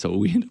holiday. So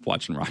we end up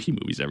watching Rocky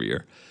movies every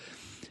year.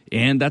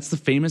 And that's the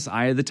famous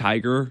Eye of the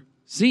Tiger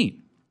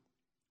scene.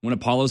 When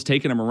Apollo's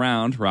taking him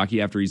around,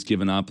 Rocky, after he's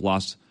given up,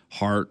 lost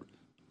heart,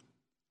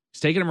 he's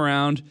taking him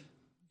around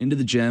into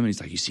the gym, and he's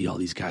like, you see all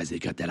these guys, they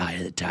got that Eye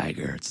of the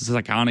Tiger. It's this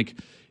iconic,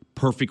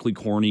 perfectly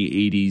corny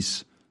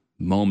 80s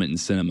moment in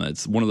cinema.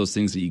 It's one of those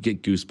things that you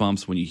get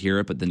goosebumps when you hear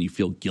it, but then you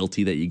feel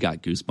guilty that you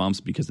got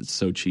goosebumps because it's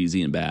so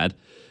cheesy and bad.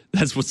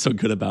 That's what's so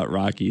good about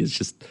Rocky.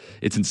 It's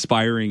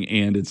inspiring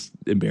and it's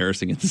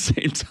embarrassing at the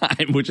same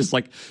time, which is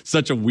like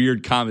such a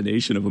weird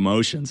combination of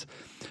emotions.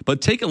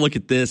 But take a look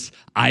at this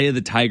Eye of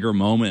the Tiger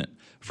moment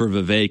for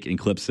Vivek in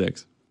clip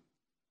 6.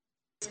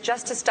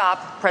 Just to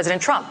stop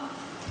President Trump.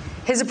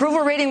 His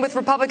approval rating with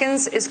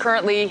Republicans is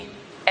currently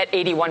at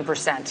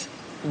 81%.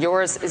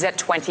 Yours is at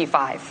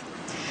 25%.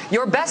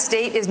 Your best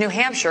state is New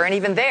Hampshire, and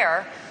even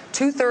there,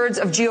 2/3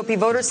 of GOP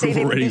voters say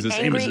they would be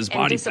angry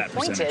and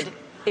disappointed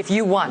if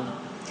you won.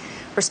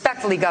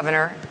 Respectfully,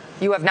 Governor,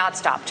 you have not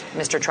stopped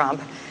Mr. Trump,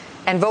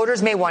 and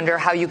voters may wonder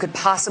how you could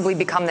possibly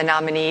become the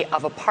nominee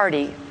of a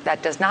party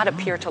that does not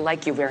appear to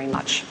like you very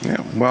much.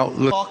 Yeah, well,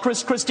 look. Well,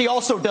 Chris Christie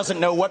also doesn't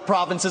know what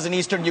provinces in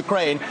eastern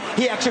Ukraine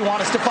he actually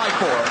wants us to fight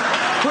for.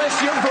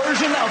 Chris, your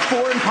version of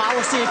foreign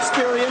policy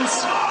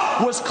experience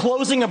was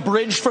closing a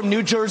bridge from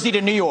New Jersey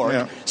to New York.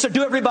 Yeah. So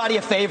do everybody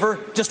a favor,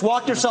 just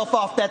walk yourself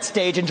off that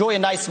stage, enjoy a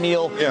nice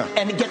meal,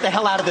 and get the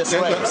hell out of this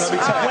race.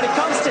 When it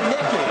comes to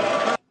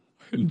Nikki...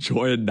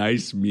 Enjoy a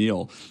nice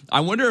meal.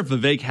 I wonder if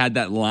Vivek had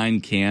that line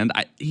canned.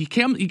 He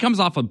comes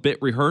off a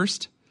bit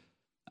rehearsed.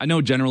 I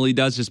know generally he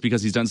does just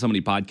because he's done so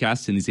many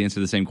podcasts and he's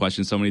answered the same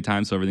question so many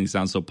times, so everything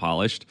sounds so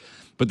polished.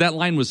 But that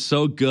line was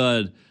so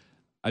good,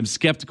 I'm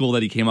skeptical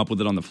that he came up with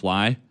it on the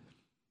fly.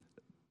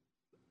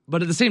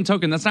 But at the same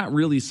token, that's not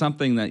really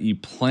something that you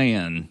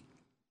plan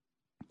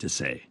to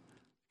say.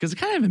 Because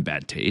it's kind of in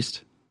bad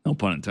taste. No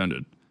pun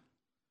intended.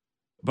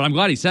 But I'm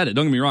glad he said it.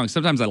 Don't get me wrong.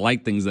 Sometimes I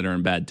like things that are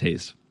in bad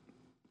taste.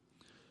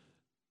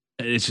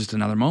 It's just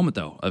another moment,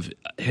 though, of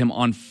him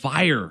on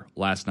fire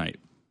last night.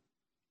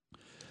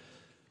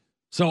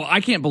 So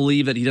I can't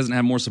believe that he doesn't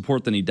have more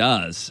support than he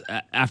does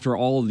after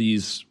all of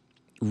these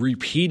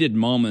repeated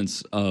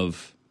moments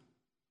of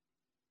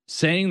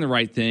saying the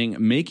right thing,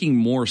 making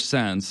more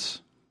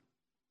sense.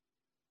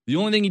 The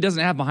only thing he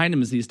doesn't have behind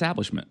him is the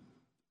establishment.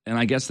 And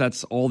I guess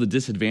that's all the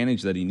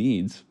disadvantage that he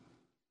needs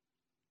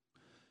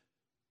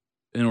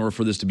in order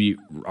for this to be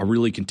a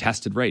really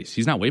contested race.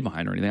 He's not way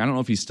behind or anything. I don't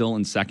know if he's still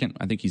in second.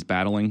 I think he's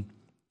battling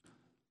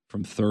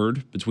from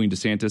third between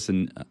DeSantis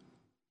and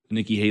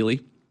Nikki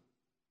Haley.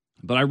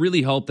 But I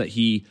really hope that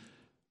he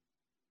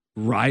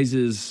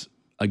rises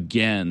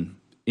again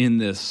in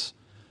this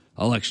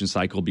election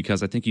cycle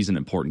because I think he's an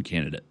important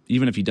candidate.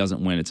 Even if he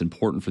doesn't win, it's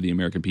important for the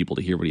American people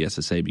to hear what he has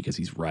to say because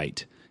he's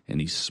right and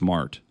he's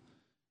smart.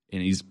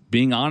 And he's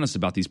being honest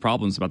about these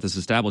problems, about this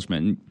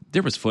establishment. And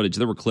there was footage,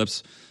 there were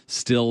clips,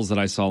 stills that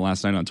I saw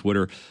last night on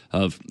Twitter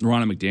of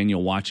Ronna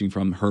McDaniel watching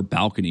from her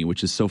balcony,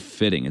 which is so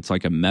fitting. It's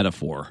like a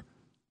metaphor.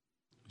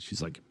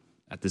 She's like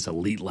at this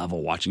elite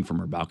level watching from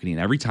her balcony. And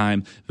every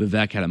time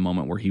Vivek had a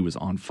moment where he was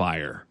on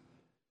fire,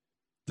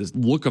 this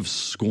look of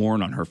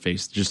scorn on her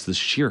face, just the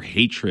sheer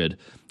hatred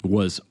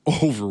was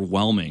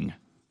overwhelming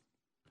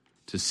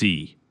to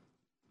see.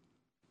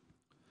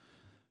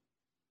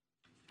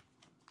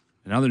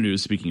 In other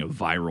news, speaking of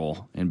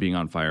viral and being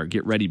on fire,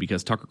 get ready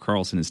because Tucker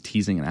Carlson is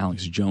teasing an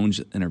Alex Jones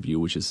interview,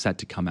 which is set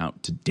to come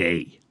out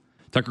today.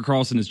 Tucker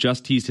Carlson has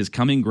just teased his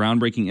coming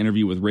groundbreaking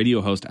interview with radio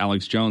host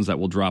Alex Jones that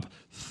will drop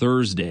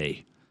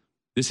Thursday.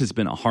 This has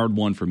been a hard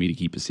one for me to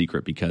keep a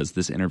secret because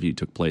this interview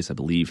took place, I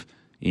believe,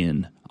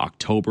 in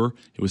October.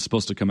 It was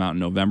supposed to come out in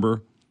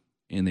November,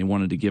 and they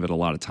wanted to give it a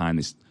lot of time.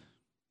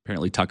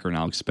 Apparently, Tucker and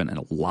Alex spent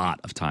a lot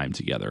of time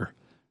together,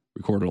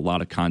 recorded a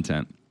lot of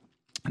content,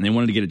 and they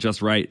wanted to get it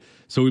just right.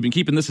 So we've been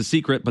keeping this a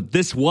secret, but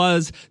this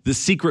was the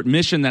secret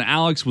mission that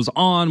Alex was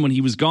on when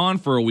he was gone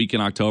for a week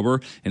in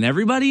October, and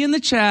everybody in the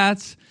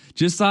chats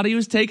just thought he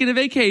was taking a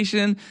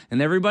vacation,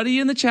 and everybody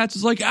in the chats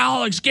was like,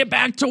 Alex, get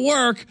back to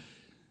work.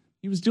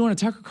 He was doing a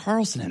Tucker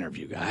Carlson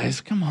interview,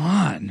 guys. Come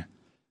on.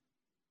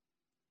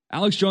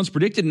 Alex Jones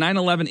predicted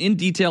 9/11 in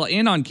detail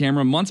and on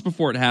camera months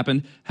before it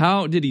happened.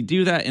 How did he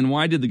do that, and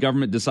why did the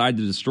government decide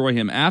to destroy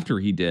him after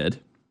he did?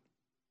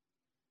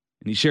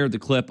 And he shared the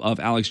clip of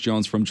Alex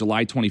Jones from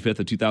July 25th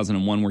of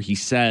 2001 where he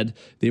said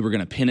they were going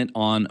to pin it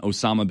on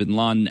Osama bin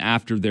Laden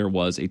after there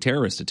was a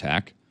terrorist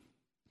attack.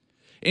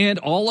 And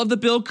all of the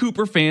Bill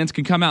Cooper fans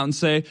can come out and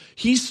say,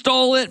 he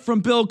stole it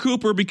from Bill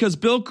Cooper because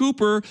Bill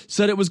Cooper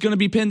said it was going to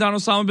be pinned on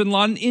Osama bin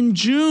Laden in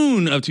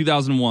June of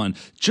 2001,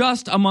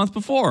 just a month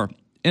before.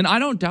 And I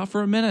don't doubt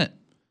for a minute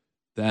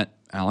that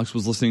Alex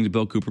was listening to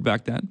Bill Cooper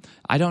back then.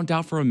 I don't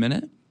doubt for a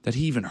minute that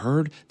he even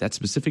heard that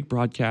specific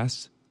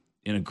broadcast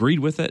and agreed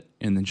with it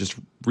and then just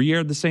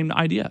re-aired the same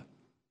idea.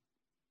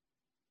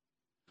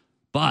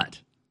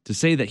 But to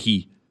say that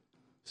he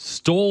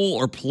stole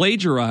or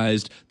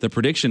plagiarized the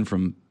prediction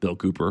from Bill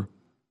Cooper,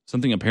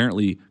 something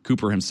apparently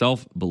Cooper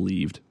himself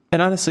believed.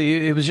 And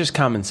honestly, it was just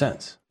common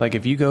sense. Like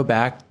if you go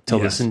back to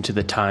listen to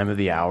the time of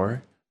the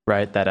hour,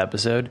 right, that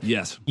episode,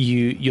 yes,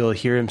 you'll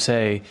hear him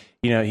say,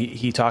 you know,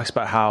 he talks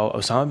about how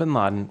Osama bin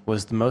Laden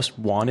was the most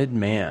wanted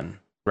man,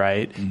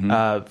 right,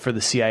 for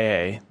the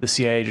CIA. The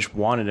CIA just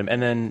wanted him.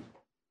 And then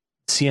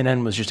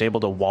CNN was just able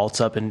to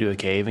waltz up into a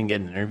cave and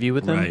get an interview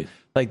with him. Right.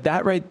 Like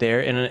that right there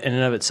in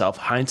and of itself,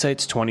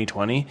 hindsight's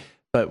 20/20.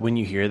 But when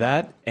you hear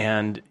that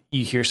and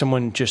you hear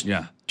someone just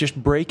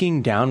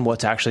breaking down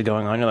what's actually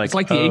going on, you're like, it's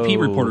like the AP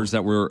reporters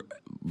that were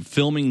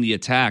filming the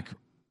attack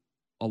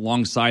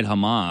alongside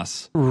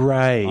Hamas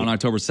on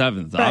October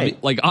 7th.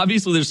 Right.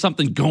 Obviously there's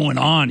something going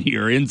on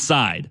here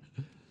inside.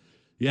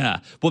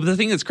 Yeah. But the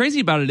thing that's crazy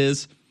about it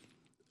is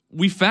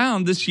we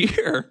found this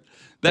year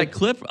that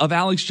clip of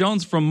Alex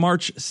Jones from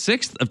March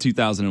 6th of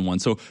 2001.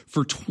 So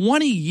for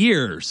 20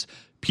 years,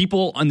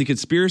 people in the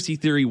conspiracy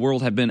theory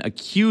world have been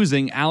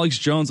accusing Alex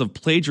Jones of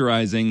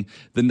plagiarizing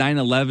the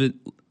 9/11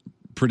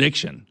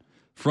 prediction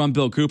from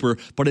Bill Cooper.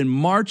 But in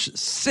March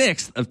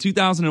 6th of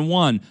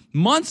 2001,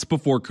 months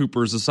before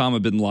Cooper's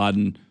Osama bin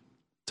Laden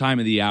time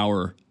of the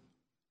hour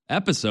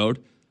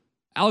episode,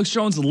 Alex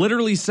Jones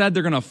literally said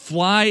they're going to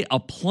fly a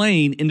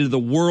plane into the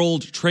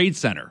World Trade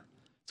Center.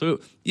 So,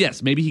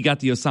 yes, maybe he got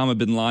the Osama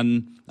bin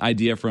Laden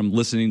idea from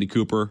listening to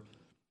Cooper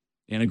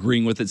and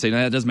agreeing with it, saying,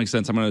 that does make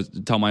sense. I'm going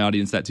to tell my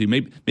audience that too.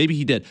 Maybe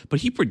he did.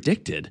 But he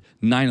predicted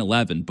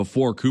 9/11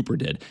 before Cooper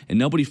did, and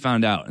nobody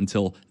found out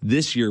until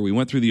this year. We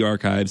went through the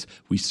archives.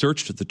 We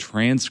searched the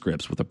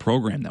transcripts with a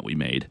program that we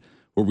made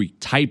where we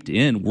typed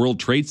in World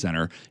Trade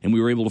Center, and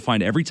we were able to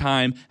find every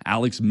time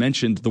Alex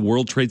mentioned the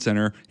World Trade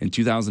Center in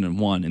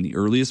 2001. And the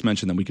earliest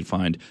mention that we could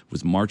find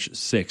was March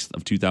 6th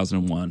of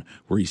 2001,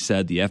 where he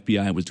said the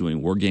FBI was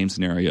doing war game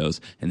scenarios,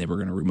 and they were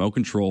going to remote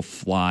control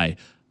fly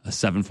a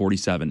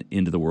 747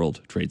 into the World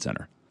Trade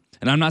Center.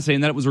 And I'm not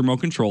saying that it was remote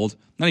controlled.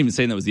 I'm not even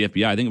saying that was the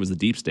FBI. I think it was the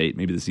deep state,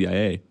 maybe the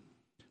CIA.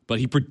 But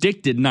he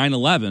predicted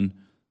 9/11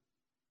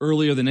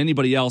 earlier than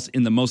anybody else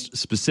in the most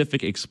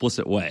specific,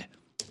 explicit way.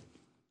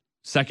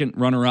 Second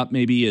runner-up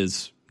maybe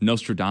is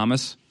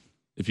Nostradamus,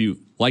 if you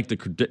like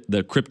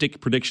the cryptic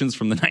predictions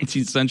from the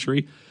 19th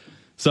century.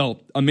 So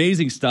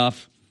amazing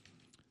stuff.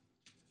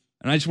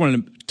 And I just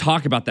wanted to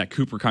talk about that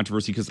Cooper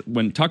controversy because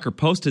when Tucker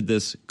posted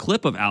this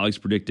clip of Alex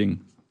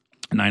predicting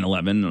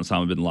 9/11 and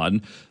Osama bin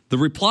Laden, the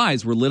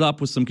replies were lit up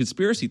with some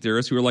conspiracy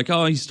theorists who were like,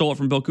 oh, he stole it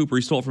from Bill Cooper.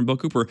 He stole it from Bill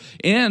Cooper.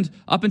 And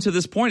up until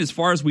this point, as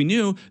far as we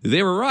knew,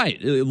 they were right.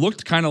 It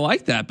looked kind of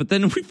like that. But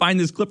then we find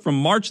this clip from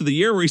March of the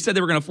year where he said they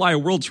were going to fly a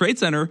World Trade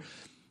Center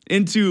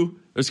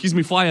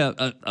fly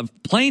a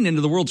plane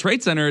into the World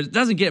Trade Center. It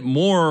doesn't get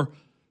more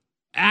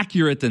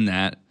accurate than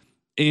that.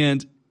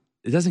 And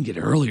it doesn't get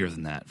earlier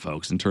than that,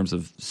 folks, in terms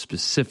of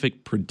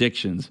specific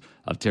predictions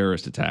of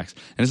terrorist attacks.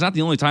 And it's not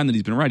the only time that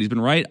he's been right. He's been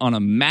right on a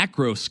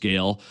macro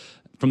scale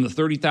from the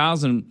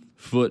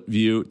 30,000-foot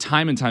view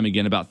time and time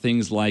again about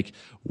things like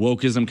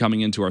wokeism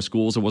coming into our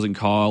schools. It wasn't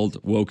called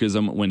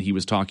wokeism when he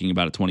was talking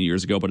about it 20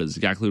 years ago, but it's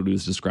exactly what he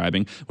was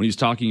describing. When he was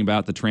talking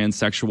about the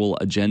transsexual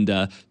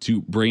agenda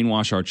to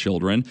brainwash our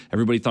children,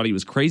 everybody thought he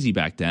was crazy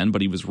back then,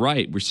 but he was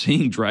right. We're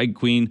seeing drag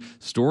queen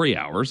story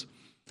hours.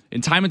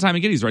 And time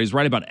again, he's right. He's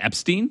right about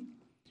Epstein.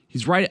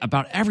 He's right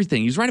about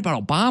everything. He's right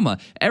about Obama.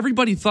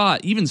 Everybody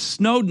thought, even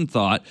Snowden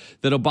thought,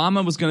 that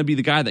Obama was going to be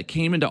the guy that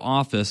came into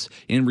office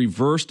and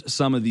reversed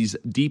some of these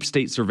deep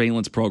state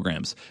surveillance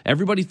programs.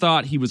 Everybody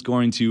thought he was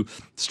going to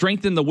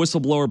strengthen the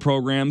whistleblower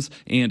programs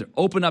and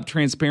open up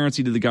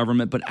transparency to the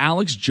government, but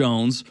Alex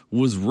Jones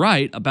was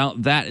right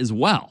about that as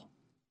well.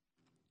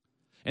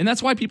 And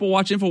that's why people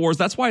watch InfoWars.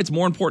 That's why it's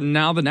more important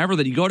now than ever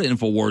that you go to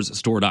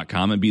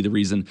InfoWarsStore.com and be the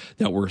reason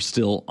that we're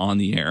still on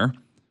the air.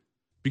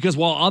 Because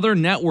while other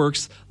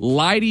networks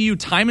lie to you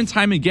time and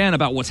time again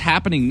about what's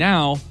happening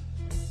now,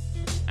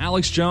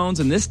 Alex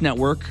Jones and this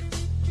network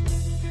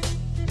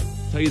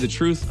tell you the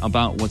truth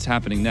about what's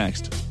happening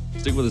next.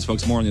 Stick with us,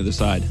 folks. More on the other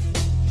side.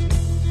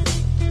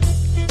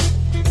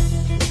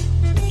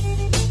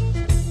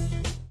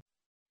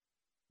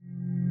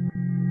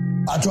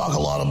 I talk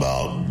a lot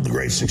about the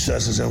great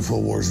successes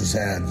InfoWars has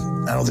had.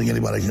 I don't think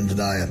anybody can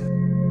deny it.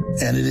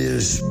 And it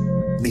is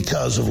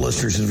because of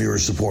listeners and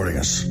viewers supporting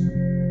us.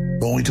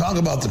 But when we talk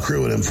about the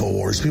crew at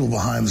InfoWars, people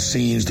behind the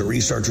scenes, the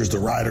researchers, the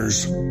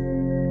writers,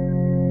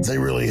 they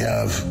really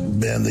have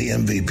been the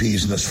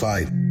MVPs in this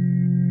fight.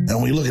 And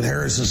when we look at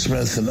Harrison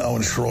Smith and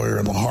Owen Schroyer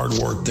and the hard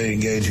work they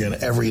engage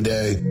in every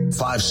day,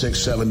 5, 6,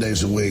 7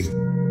 days a week,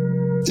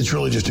 it's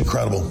really just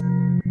incredible.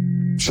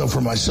 So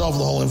for myself and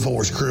the whole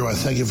InfoWars crew, I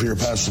thank you for your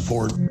past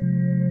support.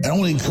 And I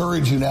want to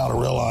encourage you now to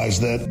realize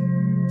that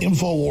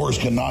InfoWars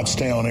cannot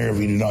stay on air if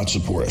you do not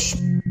support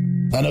us.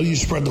 I know you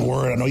spread the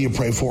word. I know you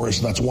pray for us,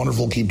 and that's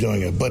wonderful. Keep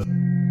doing it. But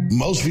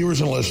most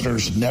viewers and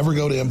listeners never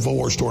go to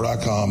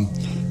InfoWarsStore.com,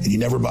 and you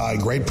never buy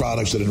great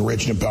products that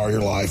enrich and empower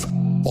your life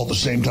while at the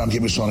same time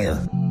keep us on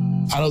air.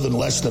 I know that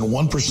less than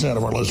 1%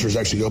 of our listeners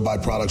actually go buy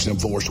products at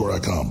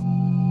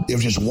InfoWarsStore.com.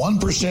 If just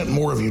 1%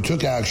 more of you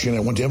took action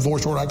and went to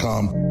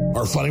InfoWarsStore.com,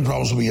 our funding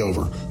problems will be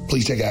over.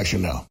 Please take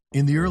action now.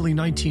 In the early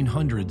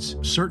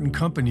 1900s, certain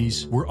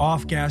companies were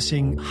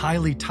off-gassing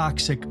highly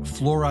toxic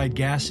fluoride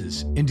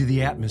gases into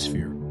the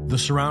atmosphere. The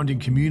surrounding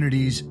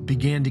communities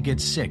began to get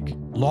sick.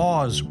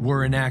 Laws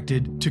were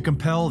enacted to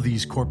compel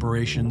these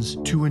corporations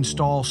to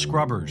install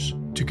scrubbers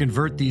to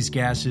convert these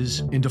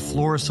gases into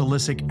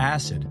fluorosilicic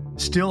acid,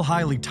 still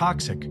highly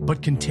toxic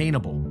but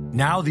containable.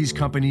 Now these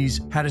companies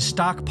had a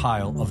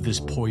stockpile of this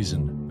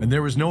poison, and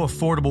there was no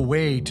affordable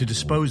way to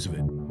dispose of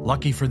it.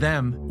 Lucky for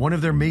them, one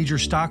of their major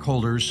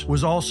stockholders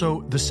was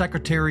also the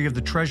Secretary of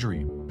the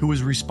Treasury, who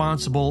was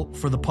responsible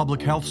for the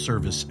Public Health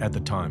Service at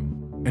the time.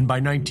 And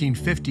by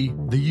 1950,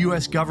 the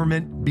U.S.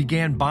 government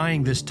began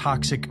buying this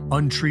toxic,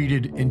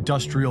 untreated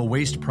industrial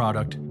waste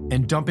product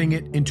and dumping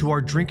it into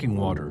our drinking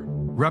water.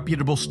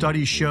 Reputable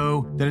studies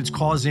show that it's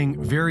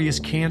causing various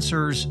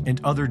cancers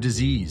and other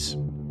disease.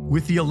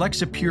 With the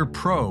Alexa Pure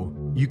Pro,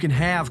 you can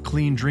have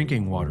clean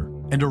drinking water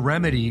and a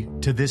remedy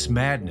to this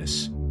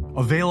madness.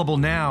 Available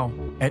now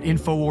at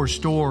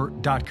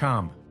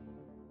InfoWarsStore.com.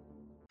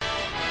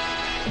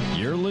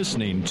 You're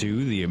listening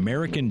to The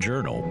American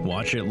Journal.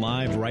 Watch it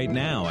live right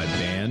now at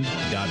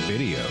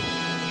band.video.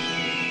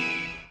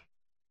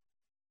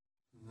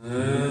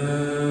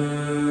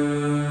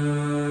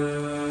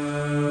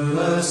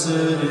 Blessed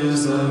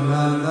is the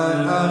man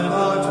that hath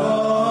not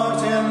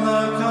walked in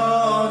the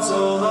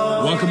counsel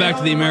of... Welcome back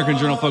to The American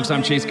Journal, folks.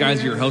 I'm Chase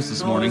Geiser, your host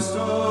this morning.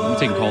 I'm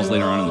taking calls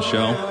later on in the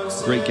show.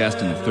 Great guest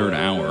in the third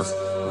hour.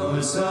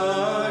 We've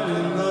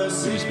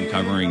just been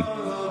covering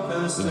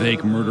the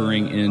fake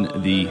murdering in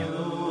the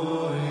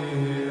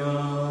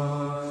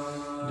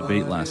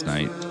debate last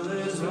night.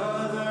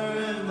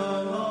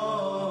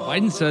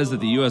 Biden says that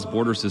the U.S.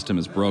 border system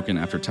is broken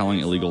after telling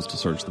illegals to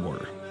search the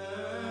border.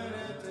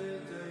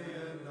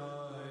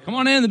 Come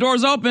on in, the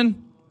door's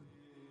open.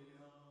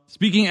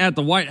 Speaking at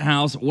the White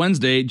House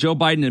Wednesday, Joe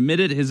Biden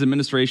admitted his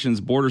administration's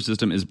border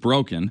system is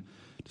broken,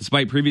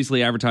 despite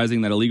previously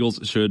advertising that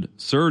illegals should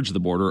surge the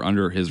border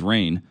under his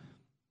reign.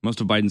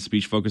 Most of Biden's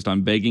speech focused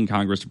on begging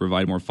Congress to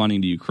provide more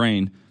funding to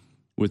Ukraine,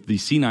 with the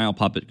senile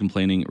puppet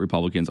complaining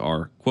Republicans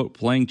are, quote,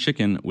 playing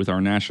chicken with our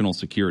national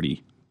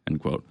security, end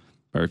quote,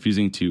 by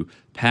refusing to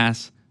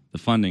pass the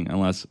funding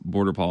unless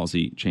border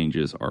policy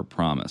changes are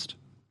promised.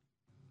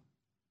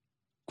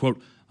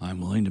 Quote, I'm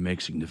willing to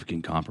make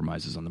significant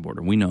compromises on the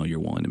border. We know you're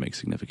willing to make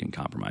significant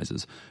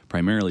compromises,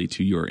 primarily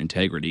to your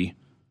integrity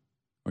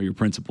or your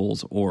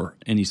principles or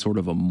any sort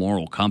of a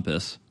moral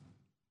compass.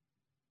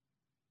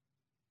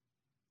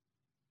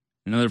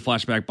 Another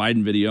flashback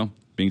Biden video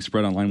being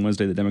spread online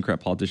Wednesday, the Democrat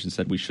politician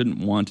said we shouldn't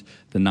want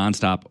the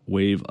nonstop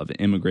wave of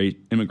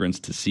immigrants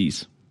to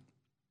cease.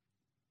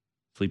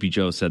 Sleepy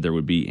Joe said there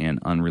would be an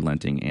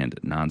unrelenting and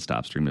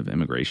nonstop stream of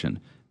immigration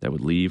that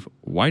would leave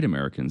white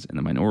Americans in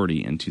the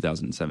minority in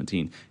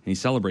 2017. And he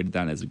celebrated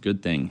that as a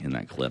good thing in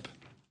that clip.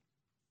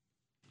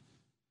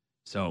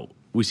 So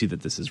we see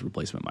that this is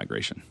replacement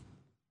migration.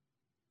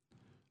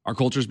 Our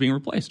culture is being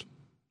replaced.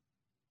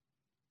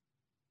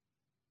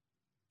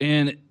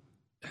 And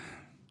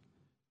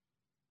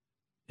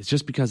it's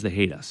just because they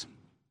hate us,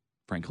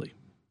 frankly.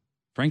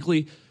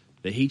 Frankly,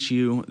 they hate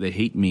you, they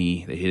hate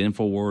me, they hate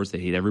InfoWars, they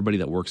hate everybody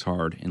that works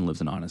hard and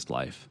lives an honest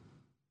life.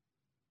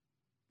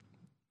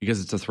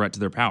 Because it's a threat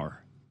to their power.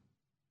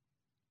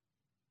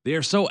 They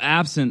are so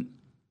absent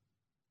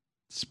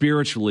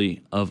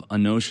spiritually of a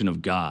notion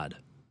of God.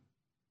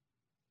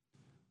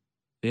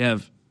 They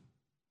have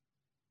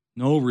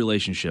no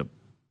relationship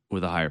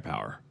with a higher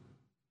power.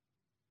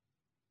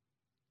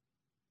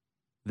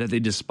 That they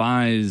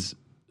despise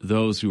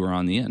those who are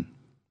on the in.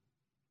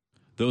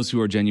 Those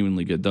who are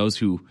genuinely good. Those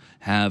who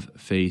have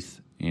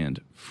faith and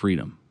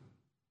freedom.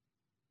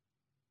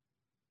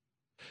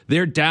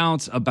 Their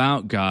doubts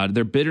about God,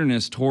 their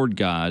bitterness toward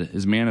God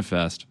is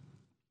manifest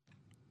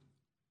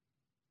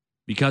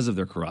because of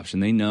their corruption.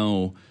 They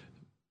know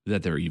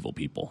that they're evil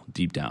people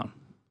deep down.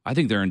 I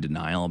think they're in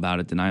denial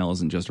about it. Denial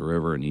isn't just a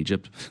river in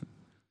Egypt.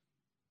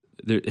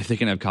 If they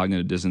can have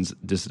cognitive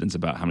dissonance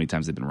about how many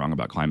times they've been wrong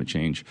about climate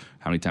change,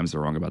 how many times they're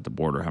wrong about the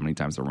border, how many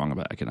times they're wrong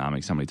about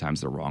economics, how many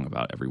times they're wrong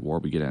about every war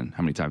we get in,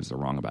 how many times they're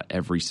wrong about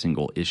every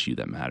single issue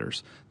that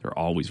matters. They're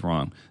always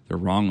wrong. They're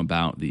wrong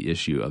about the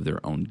issue of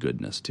their own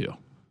goodness, too.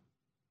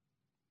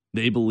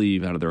 They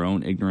believe out of their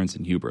own ignorance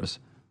and hubris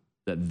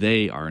that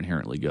they are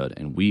inherently good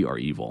and we are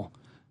evil.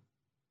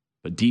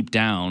 But deep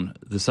down,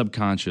 the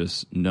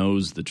subconscious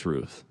knows the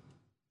truth.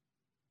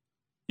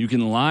 You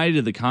can lie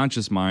to the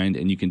conscious mind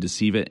and you can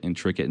deceive it and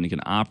trick it, and it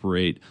can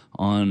operate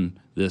on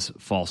this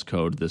false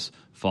code, this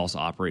false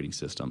operating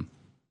system.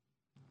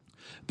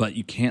 But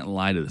you can't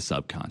lie to the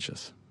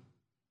subconscious.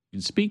 You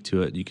can speak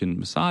to it, you can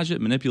massage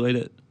it, manipulate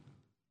it,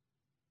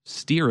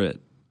 steer it,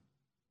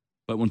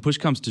 but when push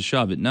comes to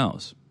shove, it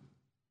knows.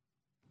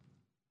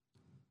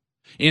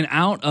 And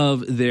out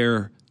of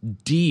their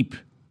deep,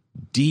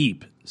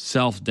 deep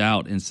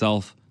self-doubt and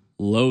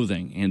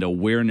self-loathing and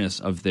awareness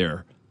of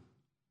their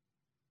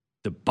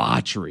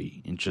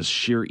debauchery and just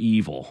sheer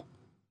evil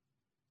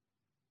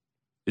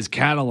is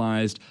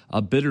catalyzed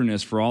a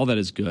bitterness for all that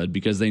is good,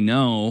 because they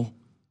know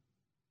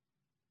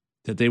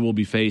that they will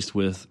be faced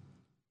with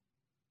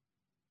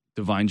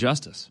divine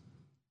justice.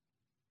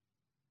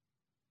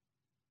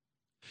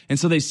 And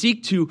so they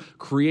seek to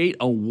create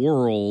a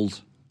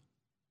world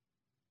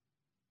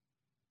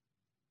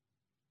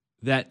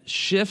that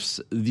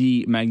shifts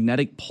the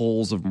magnetic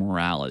poles of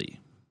morality.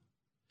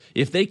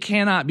 If they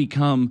cannot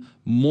become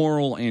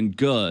moral and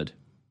good,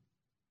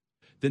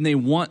 then they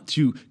want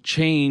to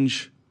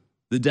change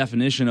the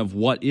definition of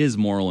what is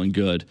moral and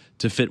good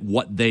to fit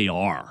what they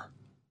are.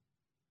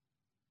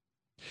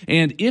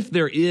 And if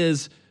there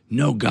is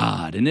no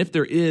God, and if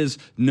there is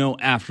no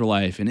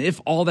afterlife, and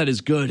if all that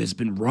is good has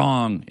been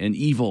wrong and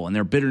evil, and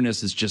their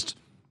bitterness is just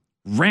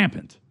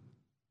rampant,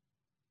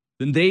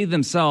 then they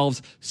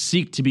themselves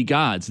seek to be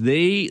gods.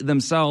 They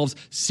themselves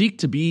seek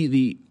to be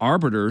the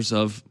arbiters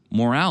of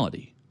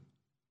morality.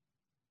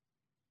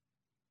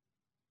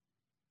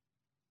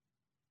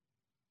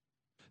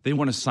 They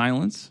want to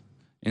silence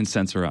and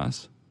censor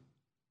us.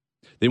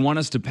 They want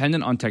us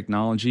dependent on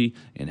technology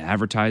and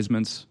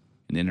advertisements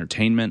and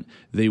entertainment.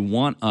 They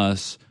want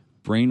us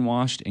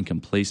brainwashed and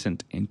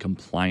complacent and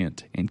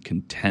compliant and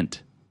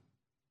content.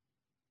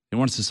 They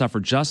want us to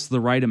suffer just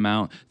the right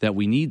amount, that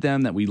we need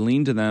them, that we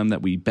lean to them,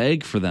 that we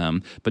beg for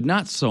them, but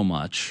not so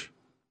much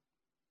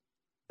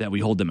that we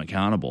hold them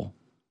accountable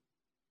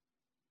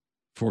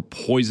for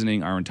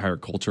poisoning our entire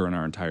culture and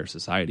our entire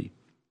society.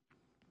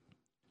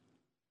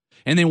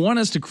 And they want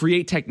us to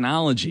create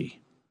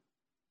technology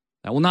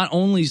that will not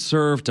only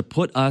serve to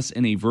put us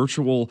in a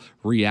virtual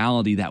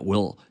reality that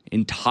will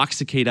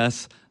intoxicate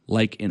us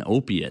like an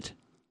opiate,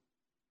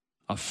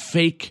 a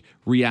fake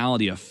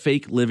reality, a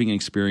fake living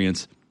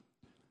experience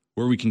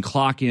where we can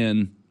clock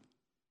in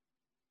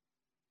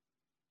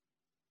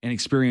and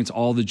experience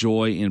all the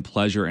joy and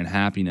pleasure and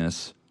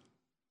happiness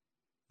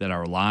that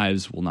our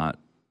lives will not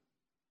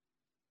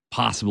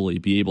possibly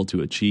be able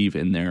to achieve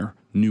in their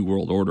new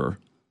world order.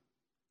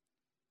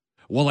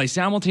 While I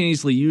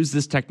simultaneously use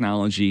this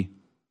technology,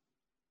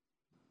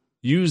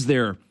 use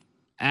their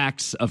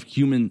acts of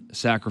human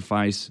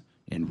sacrifice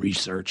and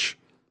research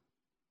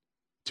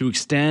to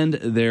extend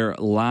their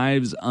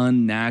lives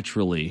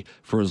unnaturally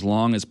for as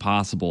long as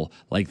possible,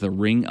 like the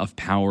Ring of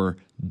Power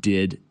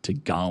did to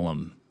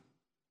Gollum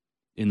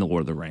in The Lord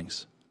of the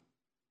Rings.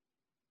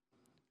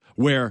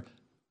 Where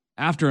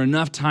after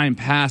enough time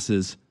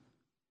passes,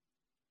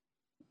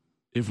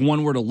 if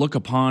one were to look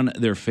upon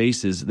their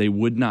faces, they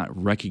would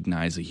not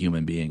recognize a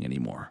human being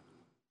anymore.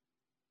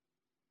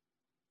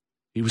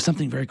 He was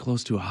something very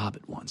close to a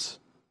hobbit once,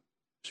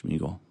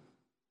 Schmeagol.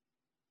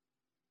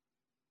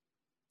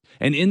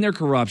 And in their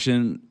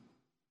corruption,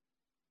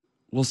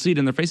 we'll see it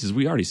in their faces.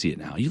 We already see it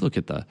now. You look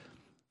at the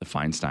the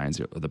Feinsteins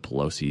or the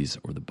Pelosi's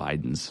or the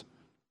Bidens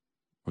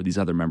or these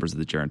other members of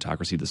the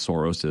gerontocracy, the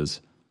Soroses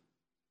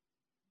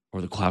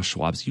or the Klaus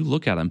Schwabs, you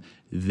look at them,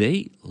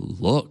 they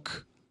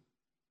look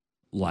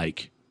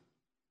like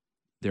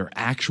their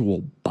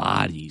actual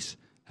bodies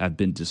have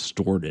been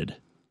distorted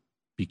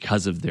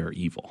because of their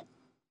evil.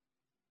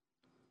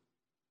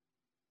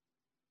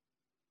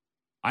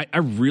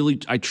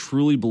 I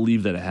truly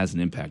believe that it has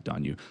an impact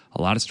on you.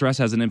 A lot of stress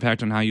has an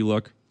impact on how you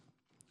look,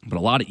 but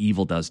a lot of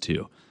evil does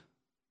too.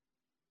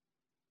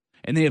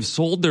 And they have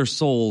sold their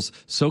souls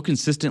so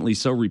consistently,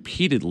 so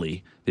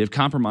repeatedly, they have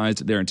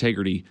compromised their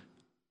integrity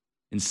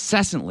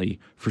incessantly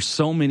for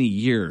so many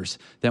years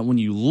that when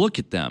you look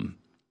at them,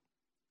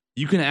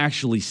 you can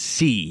actually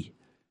see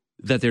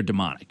that they're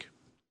demonic.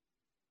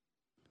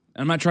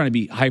 I'm not trying to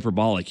be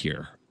hyperbolic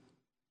here.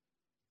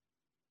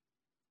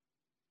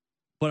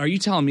 But are you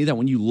telling me that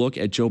when you look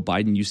at Joe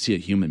Biden, you see a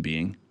human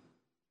being?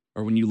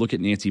 Or when you look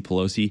at Nancy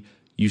Pelosi,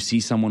 you see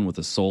someone with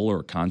a soul or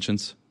a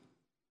conscience?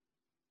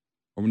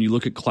 Or when you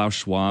look at Klaus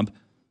Schwab,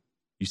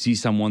 you see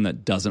someone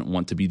that doesn't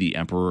want to be the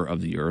emperor of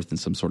the earth in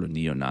some sort of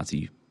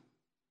neo-Nazi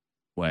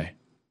way?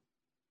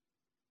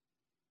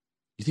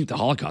 You think the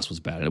Holocaust was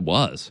bad? It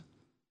was.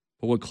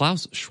 But what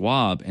Klaus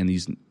Schwab and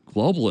these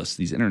globalists,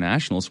 these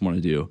internationalists want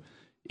to do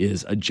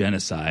is a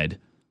genocide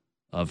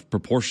of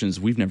proportions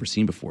we've never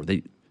seen before.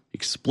 They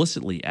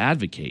explicitly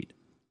advocate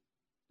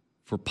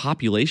for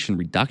population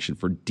reduction,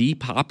 for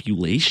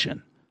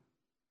depopulation.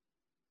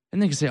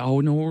 And they can say,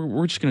 oh, no,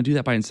 we're just going to do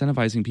that by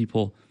incentivizing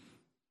people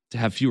to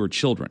have fewer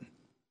children.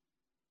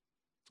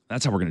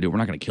 That's how we're going to do it. We're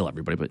not going to kill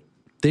everybody, but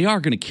they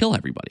are going to kill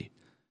everybody.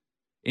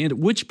 And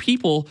which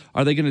people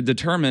are they going to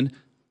determine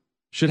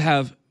should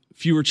have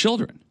fewer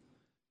children?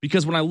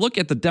 Because when I look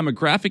at the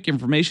demographic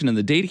information and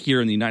the data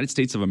here in the United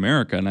States of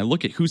America, and I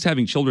look at who's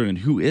having children and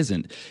who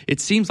isn't, it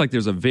seems like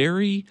there's a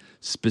very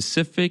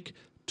specific,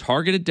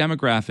 targeted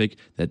demographic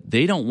that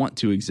they don't want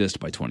to exist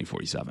by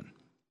 2047.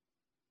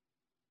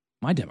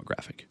 My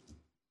demographic.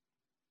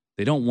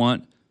 They don't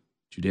want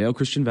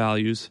Judeo-Christian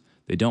values.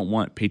 They don't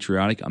want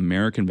patriotic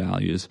American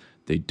values.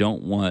 They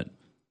don't want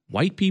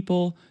white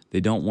people. They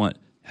don't want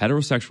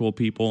heterosexual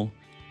people.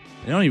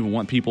 They don't even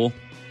want people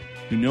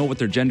who know what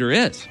their gender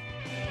is.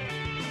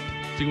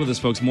 Stick with us,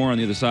 folks. More on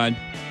the other side.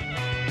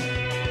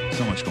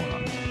 So much going on.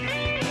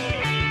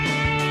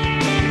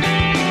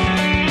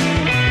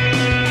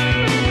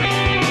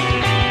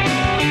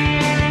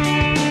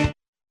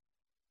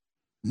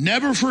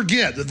 Never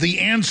forget that the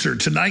answer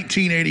to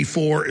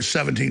 1984 is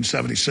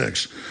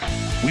 1776.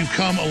 We've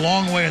come a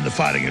long way in the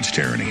fight against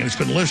tyranny, and it's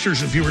been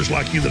listeners and viewers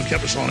like you that have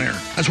kept us on air.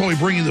 That's why we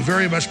bring you the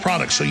very best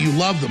products, so you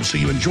love them, so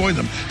you enjoy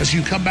them, and so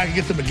you come back and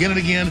get them again and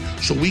again,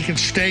 so we can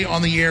stay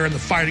on the air in the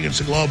fight against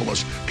the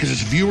globalists, because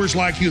it's viewers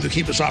like you that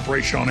keep this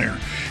operation on air.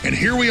 And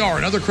here we are,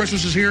 another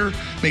Christmas is here,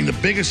 being the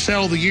biggest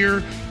sale of the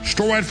year,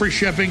 store-wide free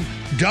shipping,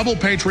 double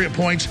Patriot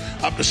points,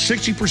 up to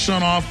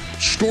 60%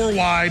 off,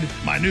 store-wide,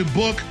 my new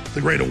book,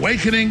 The Great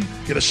Awakening,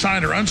 get a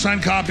signed or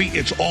unsigned copy,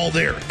 it's all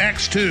there.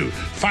 X2,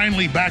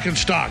 finally back in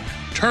stock.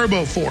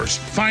 Turbo Force,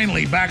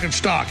 finally back in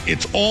stock.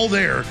 It's all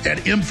there at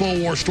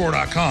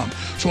InfoWarsStore.com.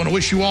 So I want to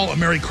wish you all a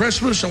Merry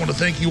Christmas. I want to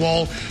thank you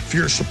all for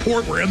your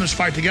support. We're in this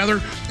fight together.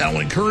 And I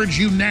will encourage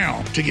you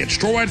now to get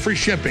store-wide free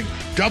shipping,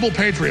 double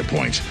Patriot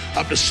points,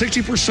 up to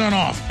 60%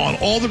 off on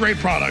all the great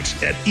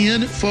products at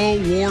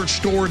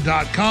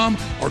InfoWarsStore.com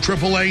or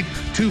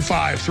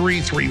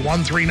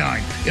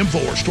 888-253-3139.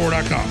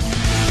 InfoWarsStore.com.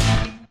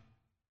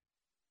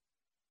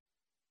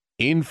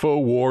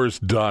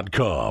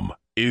 InfoWars.com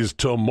is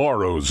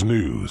tomorrow's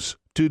news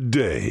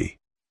today.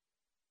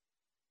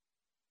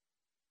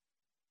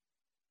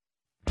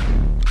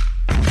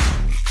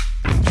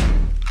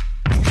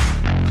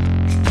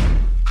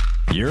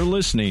 You're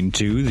listening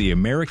to The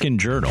American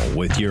Journal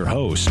with your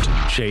host,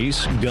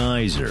 Chase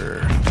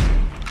Geiser.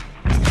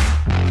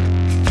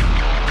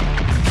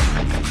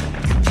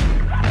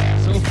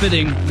 So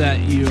fitting that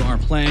you are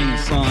playing the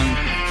song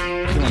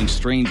Killing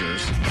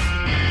Strangers.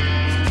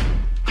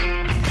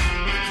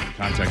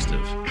 Context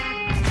of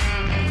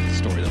the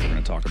story that we're going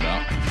to talk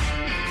about.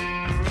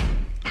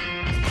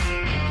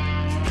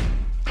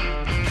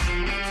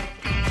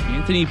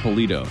 Anthony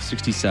Polito,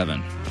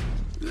 67,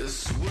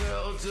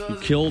 who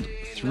killed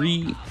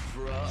 3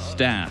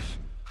 staff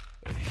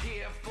at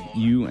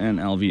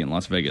UNLV in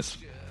Las Vegas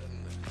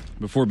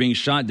before being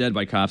shot dead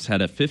by cops,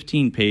 had a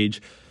 15-page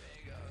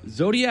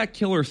Zodiac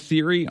Killer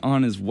theory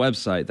on his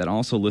website that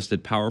also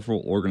listed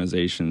powerful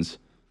organizations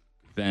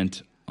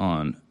bent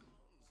on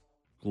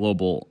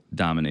global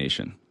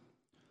domination.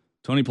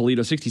 Tony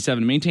Polito,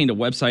 67, maintained a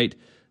website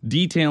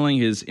detailing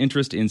his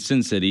interest in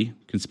Sin City,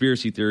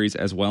 conspiracy theories,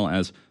 as well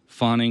as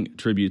fawning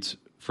tributes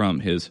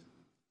from his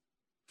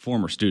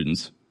former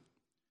students.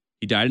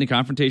 He died in a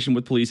confrontation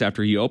with police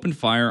after he opened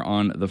fire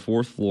on the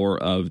 4th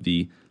floor of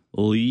the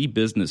Lee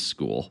Business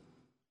School.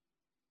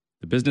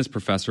 The business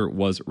professor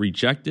was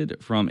rejected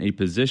from a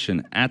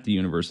position at the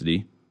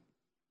university.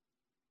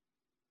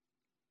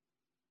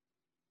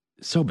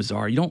 So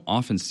bizarre. You don't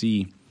often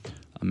see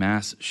a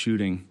mass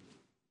shooting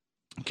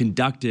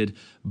conducted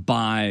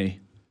by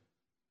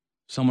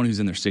someone who's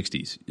in their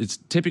 60s. It's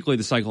typically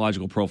the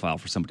psychological profile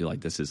for somebody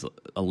like this is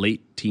a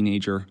late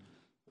teenager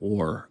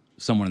or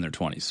someone in their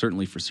 20s.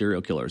 Certainly for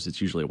serial killers,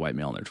 it's usually a white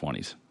male in their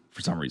 20s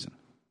for some reason.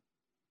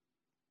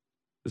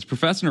 This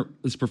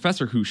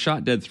professor who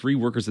shot dead 3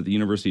 workers at the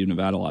University of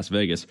Nevada, Las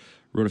Vegas,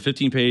 wrote a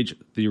 15-page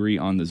theory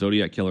on the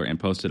Zodiac Killer and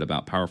posted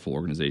about powerful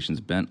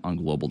organizations bent on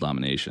global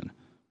domination.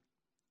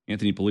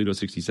 Anthony Polito,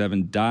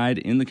 67, died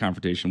in the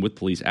confrontation with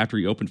police after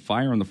he opened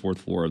fire on the 4th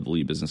floor of the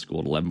Lee Business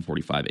School at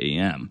 11:45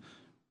 a.m.,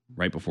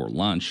 right before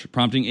lunch,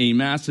 prompting a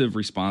massive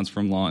response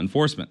from law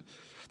enforcement.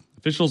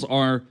 Officials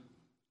are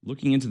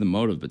looking into the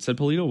motive, but said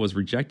Polito was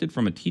rejected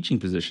from a teaching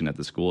position at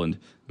the school and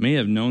may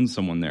have known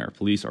someone there.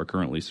 Police are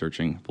currently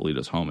searching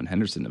Polito's home in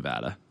Henderson,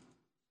 Nevada.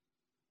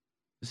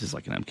 This is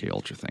like an MK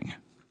Ultra thing.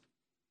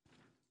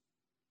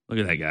 Look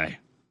at that guy.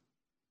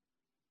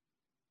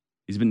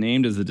 He's been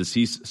named as the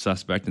deceased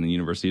suspect in the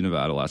University of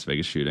Nevada, Las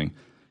Vegas shooting.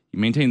 He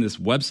maintained this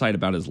website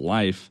about his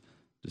life,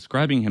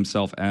 describing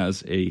himself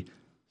as a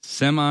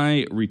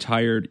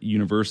semi-retired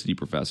university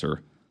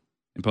professor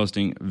and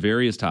posting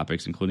various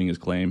topics, including his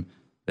claim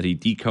that he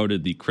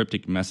decoded the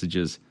cryptic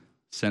messages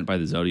sent by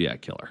the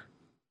Zodiac Killer.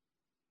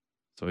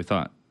 So he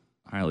thought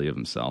highly of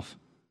himself.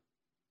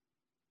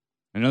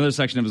 In another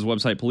section of his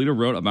website, Polito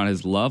wrote about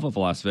his love of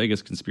Las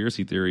Vegas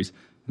conspiracy theories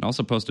and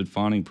also posted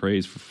fawning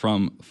praise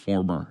from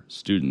former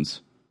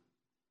students.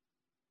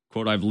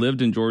 Quote, I've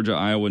lived in Georgia,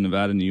 Iowa,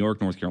 Nevada, New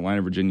York, North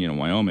Carolina, Virginia, and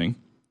Wyoming.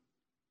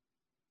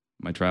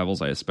 My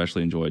travels, I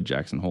especially enjoyed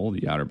Jackson Hole,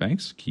 the Outer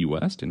Banks, Key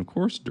West, and of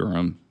course,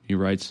 Durham. He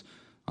writes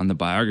on the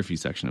biography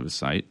section of his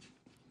site.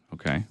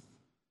 Okay.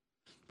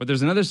 But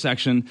there's another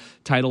section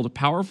titled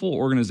Powerful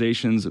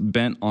Organizations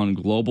Bent on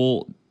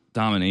Global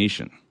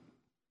Domination.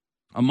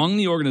 Among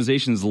the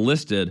organizations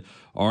listed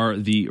are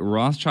the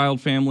Rothschild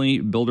Family,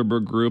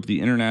 Bilderberg Group,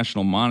 the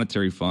International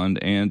Monetary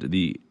Fund, and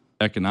the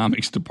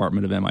Economics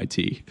Department of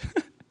MIT.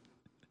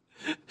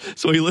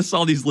 So he lists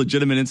all these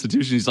legitimate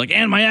institutions. He's like,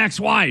 and my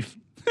ex-wife.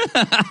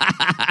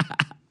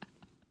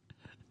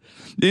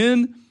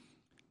 In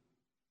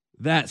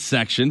that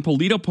section,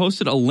 Polito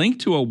posted a link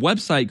to a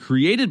website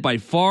created by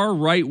far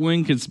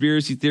right-wing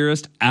conspiracy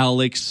theorist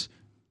Alex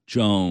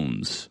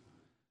Jones.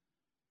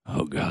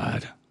 Oh,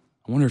 God.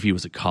 I wonder if he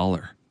was a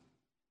caller.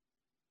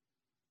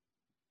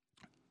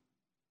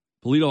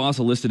 Polito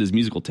also listed his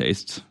musical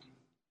tastes.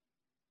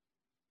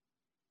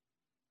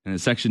 In a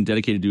section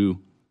dedicated to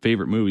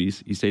favorite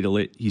movies, he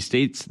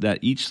states that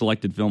each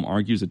selected film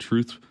argues a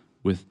truth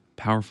with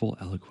powerful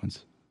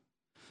eloquence.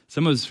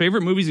 Some of his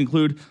favorite movies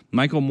include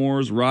Michael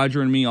Moore's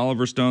Roger and Me,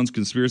 Oliver Stone's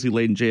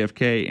conspiracy-laden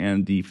JFK,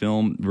 and the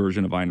film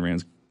version of Ayn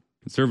Rand's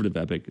conservative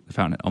epic, The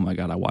Fountain. Oh my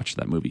God, I watched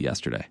that movie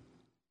yesterday.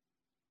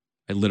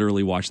 I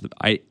literally watched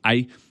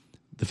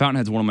The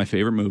Fountainhead's one of my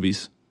favorite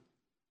movies.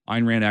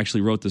 Ayn Rand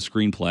actually wrote the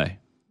screenplay,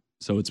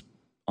 so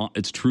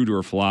it's true to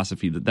her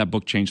philosophy. That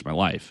book changed my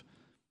life.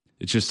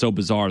 It's just so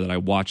bizarre that I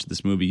watched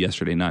this movie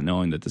yesterday not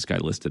knowing that this guy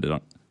listed it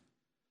on.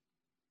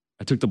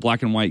 I took the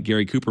black and white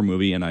Gary Cooper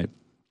movie and I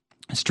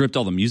stripped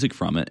all the music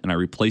from it and I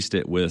replaced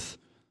it with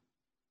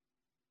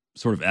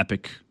sort of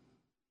epic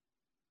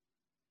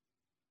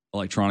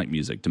electronic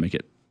music to make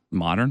it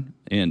modern.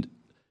 And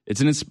it's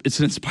an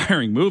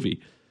inspiring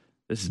movie.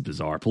 This is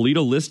bizarre.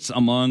 Polito lists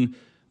among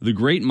the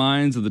great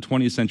minds of the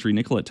 20th century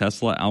Nikola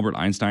Tesla, Albert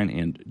Einstein,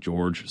 and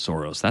George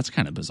Soros. That's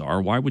kind of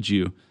bizarre. Why would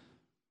you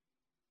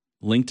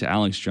link to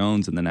Alex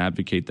Jones and then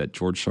advocate that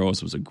George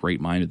Soros was a great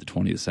mind of the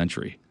 20th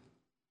century?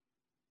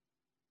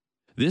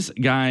 This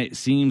guy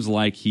seems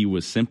like he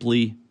was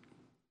simply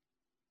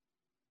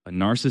a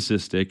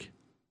narcissistic,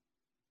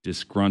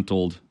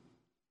 disgruntled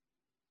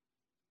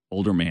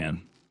older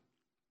man.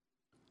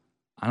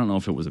 I don't know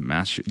if it was a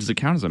mass shooting. Does it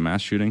count as a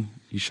mass shooting?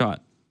 He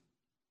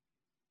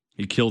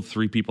killed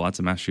 3 people. That's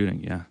a mass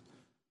shooting, yeah.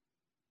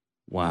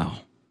 Wow.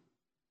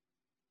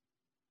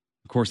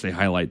 Of course, they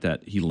highlight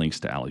that he links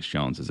to Alex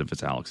Jones as if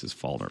it's Alex's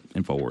fault or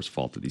InfoWars'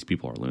 fault that these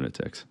people are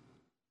lunatics.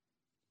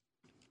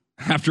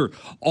 After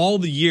all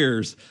the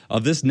years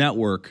of this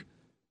network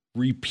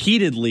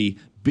repeatedly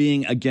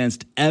being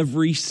against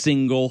every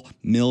single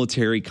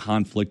military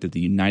conflict that the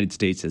United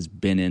States has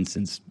been in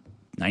since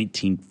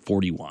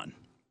 1941.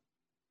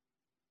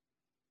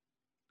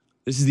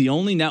 This is the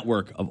only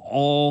network of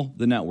all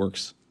the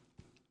networks,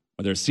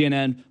 whether it's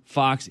CNN,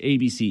 Fox,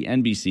 ABC,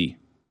 NBC,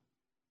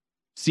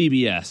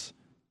 CBS,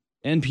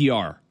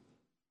 NPR.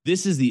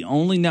 This is the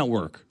only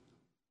network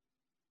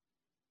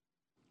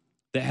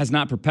that has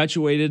not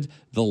perpetuated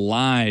the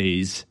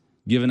lies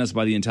given us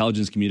by the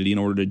intelligence community in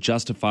order to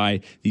justify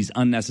these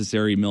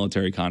unnecessary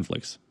military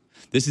conflicts.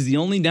 This is the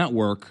only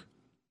network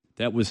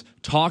that was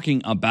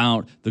talking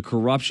about the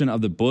corruption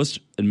of the Bush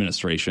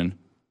administration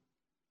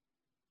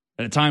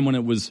at a time when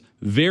it was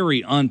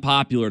very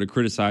unpopular to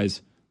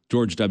criticize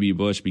George W.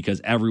 Bush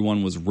because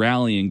everyone was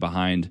rallying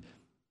behind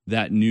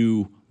that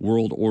new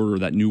world order,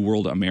 that new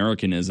world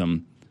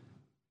Americanism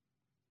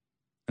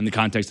in the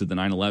context of the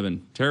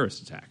 9/11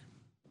 terrorist attack.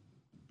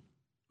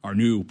 Our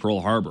new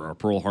Pearl Harbor, our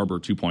Pearl Harbor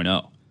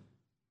 2.0.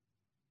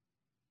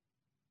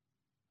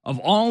 Of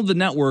all the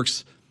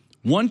networks,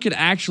 one could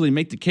actually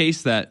make the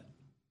case that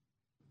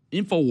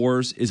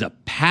InfoWars is a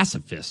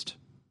pacifist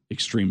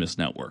extremist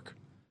network.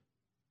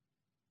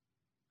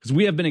 Because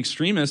we have been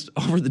extremists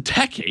over the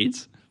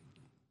decades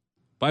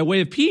by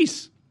way of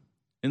peace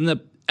in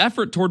the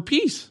effort toward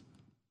peace.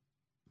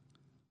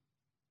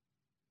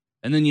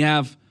 And then you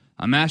have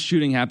a mass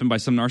shooting happen by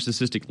some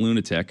narcissistic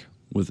lunatic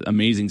with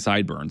amazing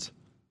sideburns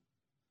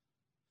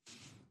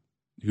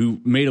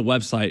who made a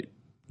website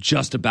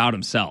just about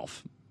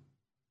himself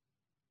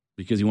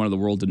because he wanted the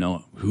world to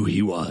know who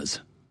he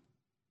was.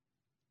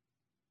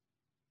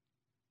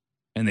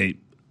 And they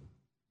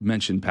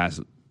mentioned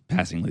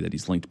passingly that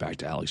he's linked back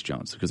to Alex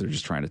Jones because they're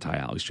just trying to tie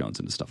Alex Jones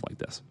into stuff like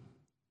this.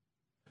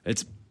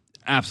 It's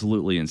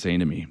absolutely insane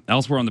to me.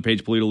 Elsewhere on the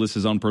page, Polito lists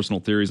his own personal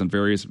theories on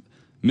various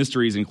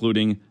mysteries,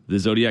 including the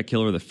Zodiac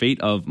Killer, the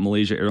fate of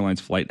Malaysia Airlines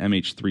Flight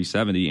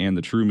MH370, and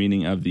the true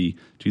meaning of the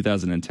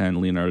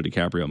 2010 Leonardo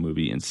DiCaprio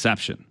movie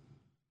Inception.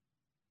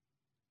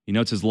 He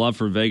notes his love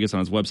for Vegas on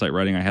his website,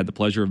 writing, "I had the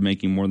pleasure of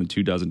making more than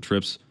 24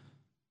 trips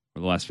for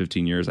the last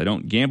 15 years. I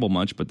don't gamble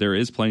much, but there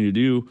is plenty to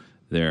do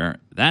there.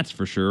 That's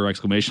for sure!"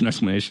 Exclamation,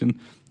 exclamation.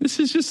 This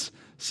is just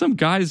some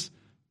guy's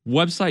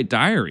website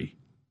diary.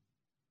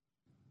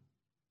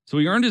 So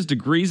he earned his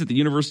degrees at the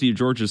University of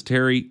Georgia's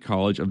Terry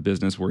College of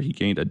Business, where he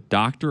gained a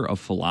Doctor of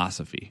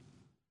Philosophy.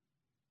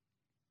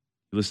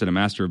 He listed a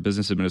Master of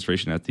Business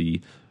Administration at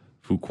the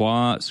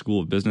Fuqua School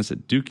of Business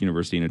at Duke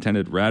University and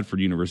attended Radford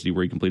University,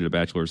 where he completed a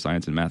Bachelor of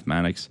Science in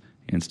Mathematics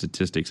and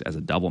Statistics as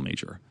a double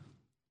major.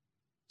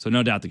 So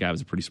no doubt the guy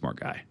was a pretty smart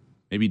guy.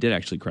 Maybe he did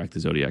actually crack the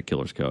Zodiac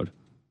Killer's code.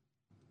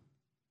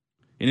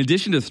 In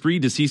addition to 3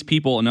 deceased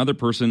people, another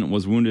person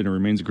was wounded and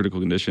remains in critical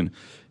condition.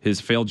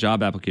 His failed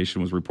job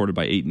application was reported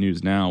by 8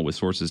 News Now, with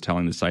sources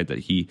telling the site that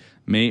he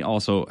may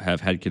also have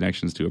had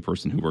connections to a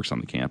person who works on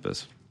the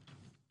campus.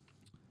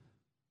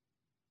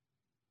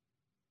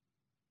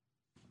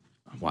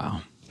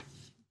 Wow.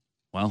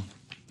 Well,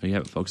 there you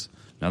have it, folks.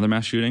 Another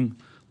mass shooting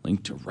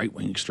linked to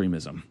right-wing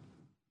extremism.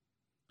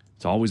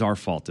 It's always our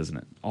fault, isn't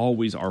it?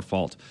 Always our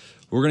fault.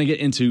 We're going to get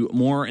into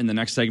more in the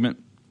next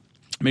segment.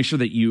 Make sure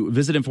that you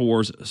visit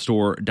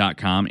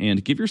InfoWarsStore.com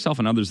and give yourself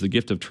and others the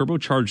gift of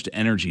turbocharged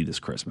energy this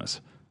Christmas.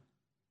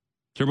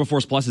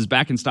 TurboForce Plus is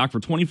back in stock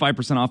for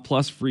 25% off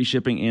plus free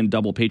shipping and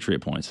double Patriot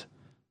points.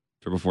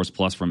 TurboForce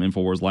Plus from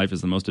InfoWars Life is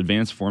the most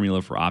advanced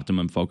formula for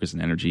optimum focus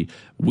and energy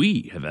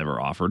we have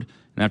ever offered.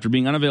 And after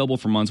being unavailable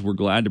for months, we're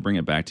glad to bring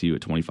it back to you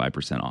at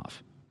 25%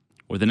 off.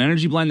 With an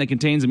energy blend that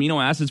contains amino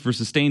acids for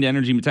sustained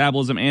energy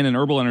metabolism and an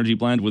herbal energy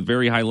blend with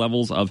very high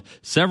levels of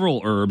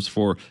several herbs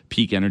for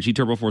peak energy,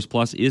 TurboForce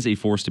Plus is a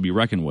force to be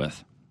reckoned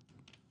with.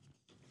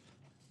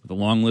 With a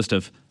long list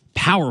of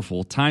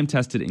powerful,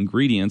 time-tested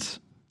ingredients,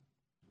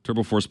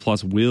 TurboForce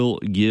Plus will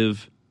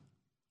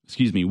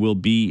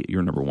be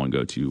your number one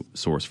go-to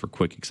source for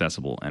quick,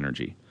 accessible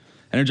energy.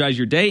 Energize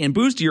your day and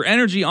boost your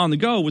energy on the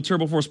go with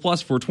TurboForce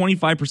Plus for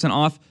 25%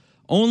 off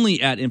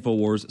only at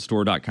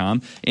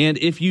InfoWarsStore.com. And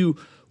if you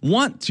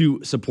want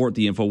to support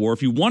the InfoWar,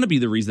 if you want to be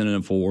the reason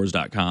at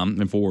InfoWars.com,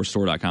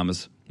 InfoWarsStore.com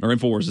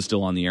InfoWars is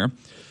still on the air,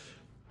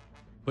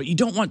 but you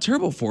don't want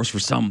TurboForce for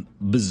some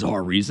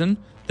bizarre reason,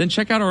 then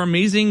check out our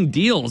amazing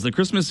deals. The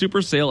Christmas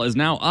Super Sale is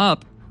now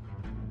up.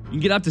 You can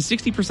get up to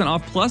 60%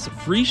 off plus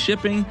free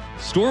shipping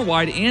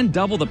store-wide and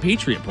double the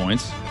Patriot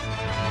points.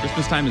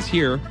 Christmas time is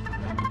here.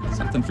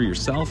 Something for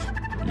yourself,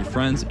 your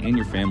friends, and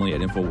your family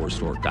at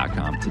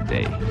InfoWarsStore.com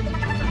today.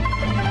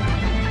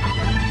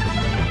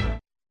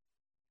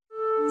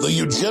 The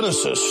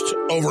eugenicists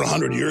over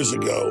 100 years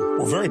ago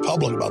were very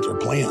public about their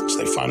plans.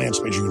 They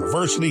financed major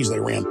universities. They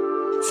ran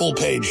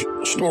full-page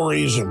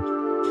stories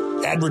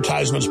and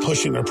advertisements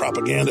pushing their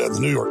propaganda in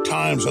the New York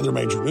Times, other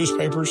major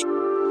newspapers,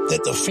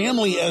 that the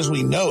family as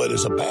we know it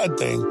is a bad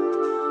thing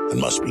and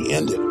must be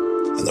ended.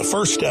 And the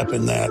first step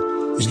in that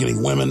is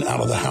getting women out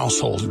of the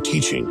household and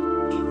teaching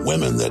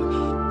women that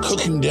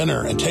cooking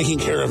dinner and taking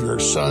care of your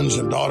sons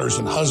and daughters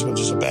and husbands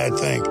is a bad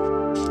thing.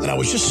 And I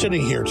was just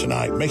sitting here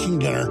tonight making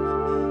dinner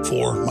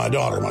for my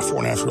daughter, my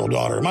 4.5-year-old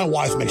daughter. My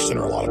wife makes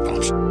dinner a lot of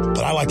times,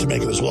 but I like to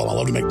make it as well. I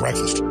love to make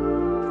breakfast.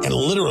 And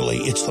literally,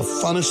 it's the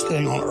funnest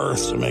thing on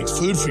earth to make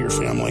food for your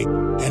family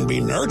and be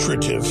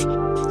nurturative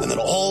and then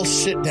all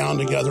sit down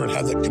together and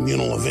have that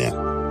communal event.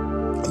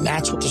 And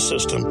that's what the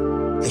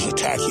system is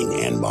attacking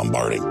and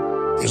bombarding,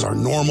 is our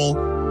normal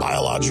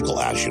biological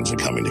actions are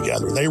coming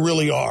together. They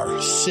really are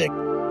sick,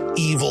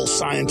 evil,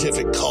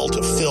 scientific cult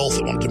of filth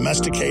that want to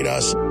domesticate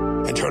us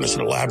and turn us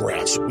into lab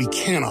rats. We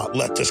cannot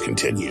let this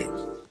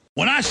continue.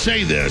 When I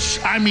say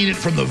this, I mean it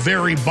from the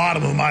very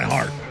bottom of my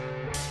heart.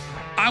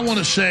 I want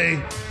to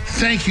say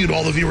thank you to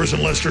all the viewers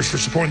and listeners for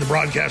supporting the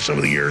broadcast over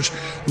the years.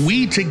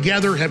 We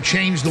together have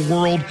changed the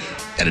world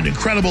at an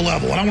incredible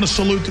level. And I want to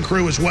salute the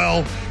crew as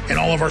well and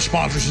all of our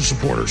sponsors and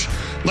supporters.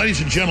 Ladies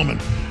and gentlemen,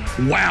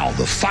 wow,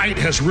 the fight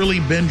has really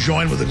been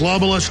joined with the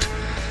globalists.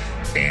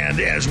 And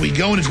as we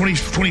go into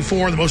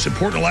 2024, the most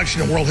important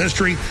election in world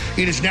history,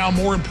 it is now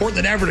more important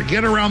than ever to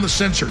get around the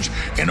censors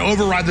and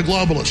override the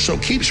globalists. So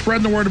keep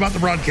spreading the word about the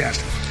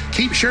broadcast.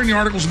 Keep sharing the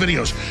articles and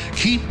videos.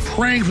 Keep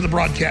praying for the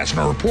broadcast and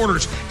our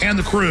reporters and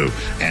the crew.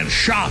 And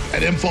shop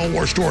at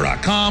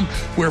InfoWarsStore.com,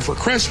 where for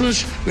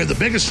Christmas, we have the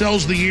biggest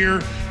sales of the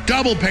year,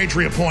 double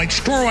Patriot points,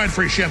 store-wide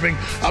free shipping,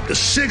 up to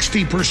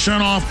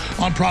 60% off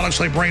on products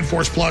like Brain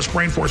Force Plus,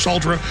 Brain Force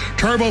Ultra.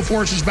 Turbo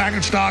Force is back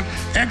in stock.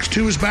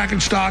 X2 is back in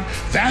stock.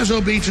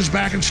 Vaso Beats is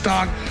back in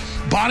stock.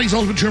 Body's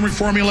Ultimate Turmeric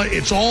Formula,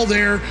 it's all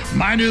there.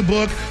 My new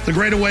book, The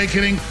Great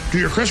Awakening. Do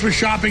your Christmas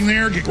shopping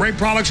there. Get great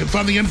products and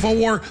fund the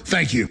InfoWar.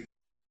 Thank you.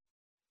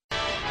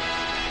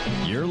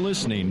 You're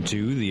listening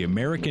to The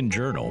American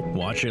Journal.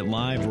 Watch it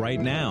live right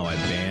now at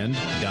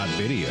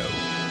band.video.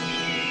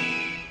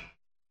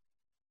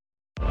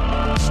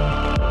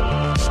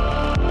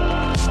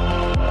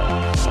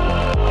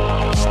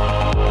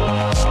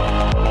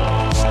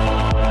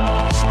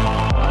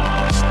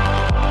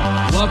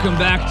 Welcome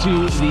back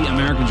to the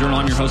American Journal.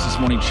 I'm your host this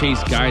morning,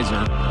 Chase Geiser.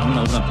 I'm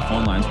going to open up the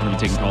phone lines. We're going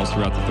to be taking calls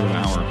throughout the third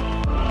hour.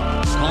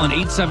 Call in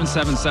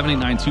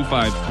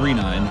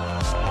 877-789-2539.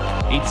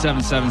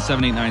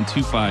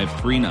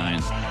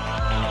 877-789-2539.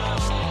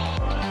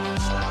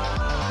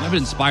 I've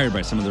been inspired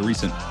by some of the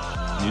recent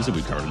news that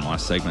we covered in the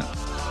last segment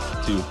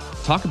to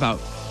talk about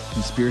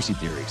conspiracy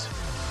theories.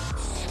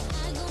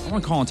 I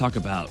want to call and talk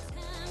about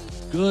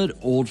good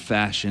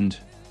old-fashioned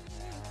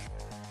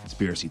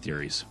conspiracy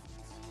theories.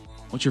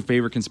 What's your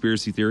favorite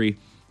conspiracy theory?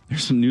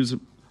 There's some news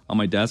on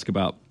my desk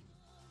about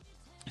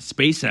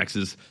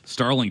SpaceX's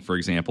Starlink, for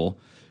example,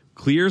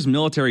 clears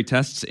military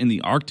tests in the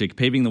Arctic,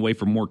 paving the way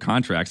for more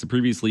contracts. The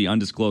previously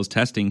undisclosed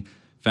testing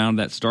found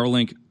that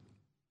Starlink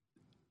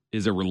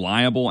is a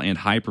reliable and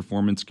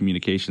high-performance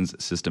communications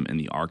system in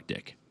the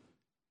Arctic.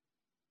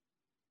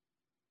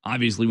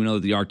 Obviously, we know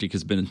that the Arctic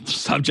has been the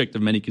subject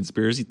of many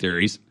conspiracy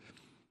theories,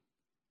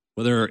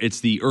 whether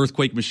it's the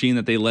earthquake machine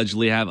that they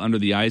allegedly have under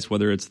the ice,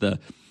 whether it's the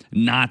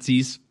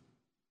Nazis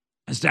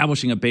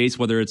establishing a base,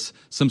 whether it's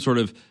some sort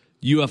of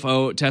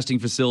UFO testing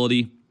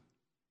facility.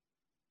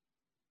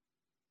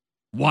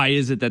 Why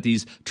is it that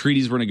these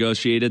treaties were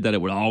negotiated, that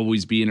it would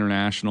always be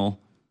international?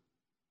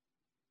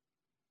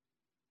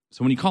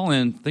 So when you call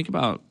in, think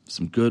about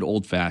some good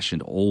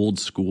old-fashioned,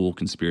 old-school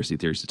conspiracy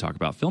theories to talk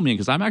about. Fill me in,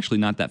 because I'm actually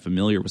not that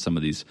familiar with some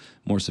of these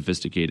more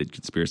sophisticated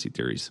conspiracy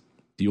theories,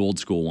 the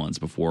old-school ones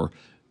before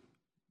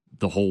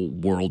the whole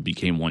world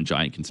became one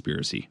giant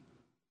conspiracy.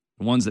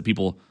 The ones that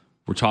people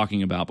were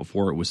talking about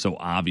before it was so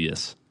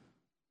obvious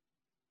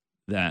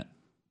that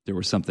there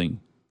was something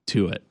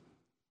to it.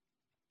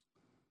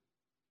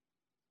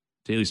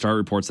 Daily Star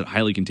reports that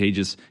highly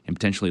contagious and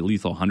potentially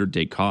lethal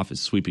 100-day cough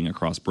is sweeping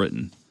across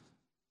Britain.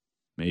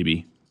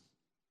 Maybe.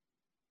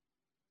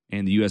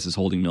 And the U.S. is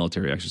holding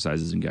military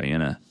exercises in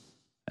Guyana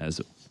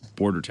as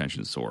border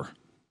tensions soar.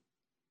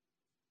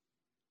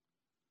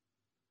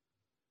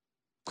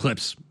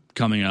 Clips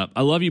coming up.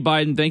 I love you,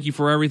 Biden. Thank you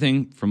for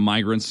everything, from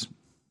migrants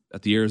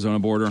at the Arizona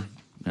border.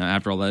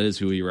 After all, that is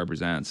who he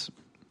represents.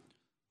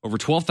 Over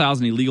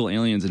 12,000 illegal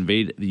aliens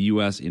invade the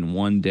U.S. in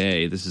one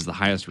day. This is the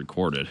highest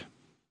recorded.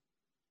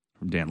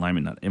 From Dan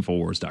Lyman at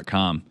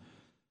Infowars.com.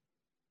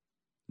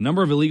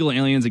 Number of illegal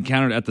aliens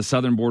encountered at the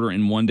southern border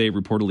in one day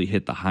reportedly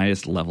hit the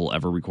highest level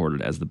ever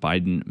recorded as the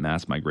Biden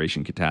mass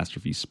migration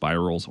catastrophe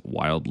spirals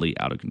wildly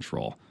out of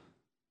control.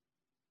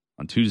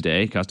 On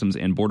Tuesday, Customs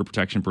and Border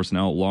Protection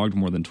personnel logged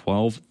more than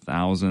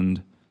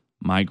 12,000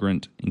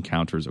 migrant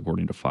encounters,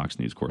 according to Fox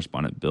News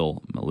correspondent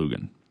Bill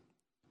Malugan.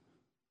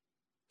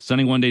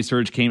 Stunning one-day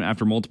surge came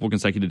after multiple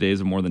consecutive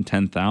days of more than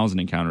 10,000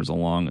 encounters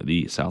along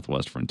the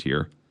southwest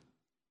frontier.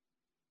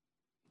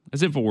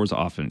 As InfoWars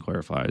often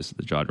clarifies,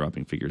 the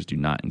jaw-dropping figures do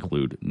not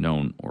include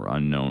known or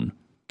unknown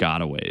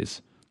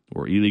gotaways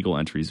or illegal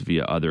entries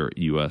via other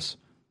U.S.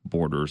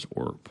 borders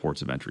or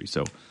ports of entry.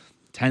 So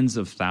tens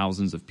of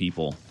thousands of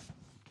people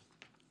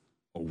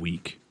a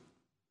week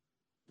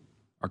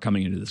are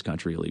coming into this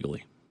country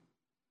illegally.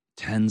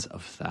 Tens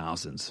of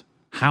thousands.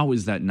 How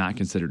is that not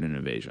considered an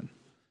invasion?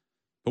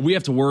 But we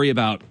have to worry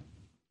about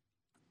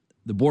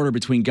the border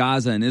between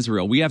Gaza and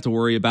Israel. We have to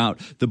worry about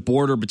the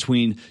border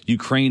between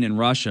Ukraine and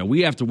Russia.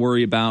 We have to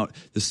worry about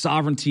the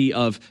sovereignty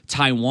of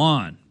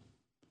Taiwan.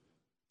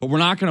 But we're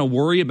not going to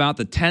worry about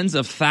the tens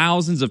of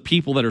thousands of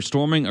people that are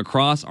storming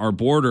across our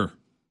border.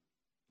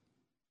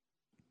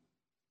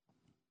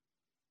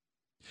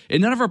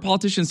 And none of our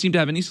politicians seem to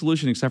have any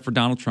solution except for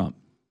Donald Trump.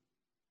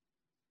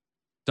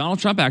 Donald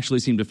Trump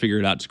actually seemed to figure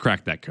it out to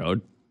crack that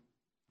code.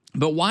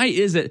 But why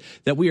is it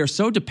that we are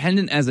so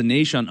dependent as a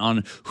nation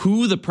on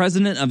who the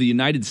president of the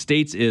United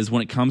States is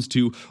when it comes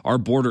to our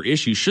border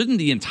issues? Shouldn't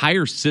the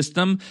entire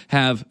system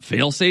have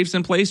fail-safes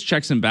in place,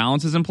 checks and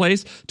balances in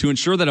place, to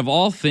ensure that of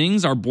all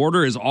things, our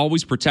border is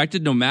always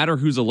protected no matter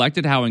who's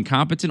elected, how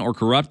incompetent or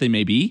corrupt they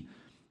may be?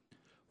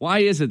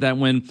 Why is it that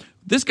when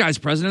this guy's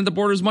president, the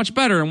border is much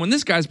better, and when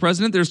this guy's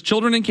president, there's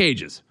children in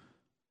cages?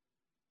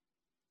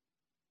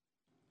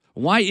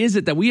 Why is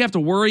it that we have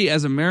to worry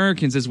as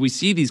Americans as we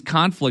see these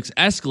conflicts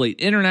escalate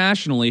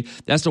internationally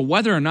as to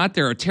whether or not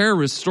there are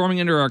terrorists storming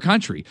into our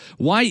country?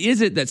 Why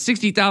is it that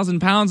 60,000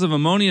 pounds of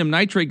ammonium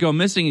nitrate go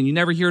missing and you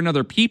never hear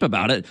another peep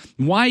about it?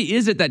 Why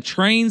is it that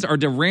trains are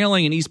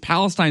derailing in East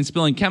Palestine,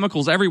 spilling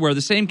chemicals everywhere,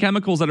 the same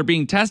chemicals that are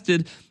being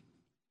tested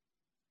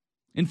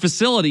in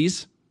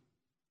facilities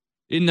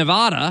in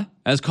Nevada,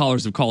 as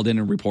callers have called in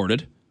and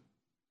reported,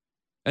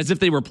 as if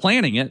they were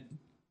planning it?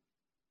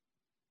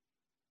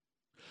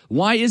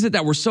 Why is it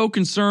that we're so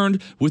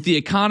concerned with the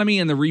economy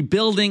and the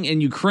rebuilding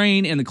in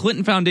Ukraine, and the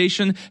Clinton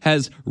Foundation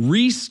has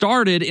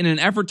restarted in an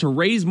effort to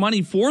raise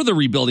money for the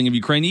rebuilding of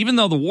Ukraine, even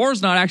though the war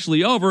is not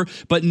actually over,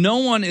 but no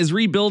one is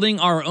rebuilding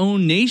our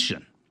own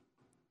nation?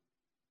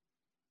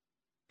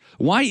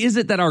 Why is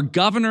it that our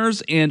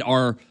governors and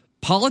our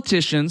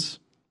politicians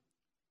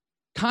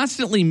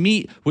constantly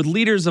meet with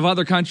leaders of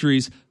other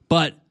countries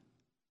but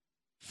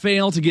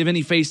fail to give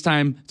any face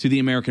time to the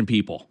American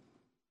people?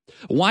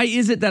 Why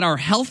is it that our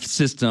health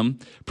system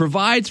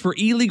provides for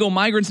illegal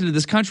migrants into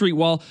this country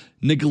while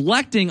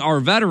neglecting our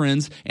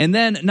veterans? And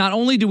then not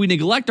only do we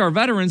neglect our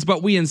veterans,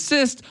 but we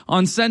insist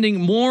on sending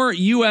more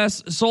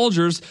U.S.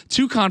 soldiers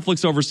to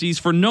conflicts overseas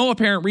for no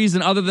apparent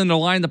reason other than to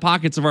line the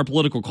pockets of our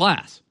political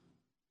class,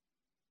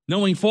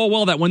 knowing full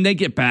well that when they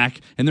get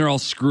back and they're all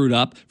screwed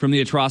up from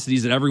the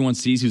atrocities that everyone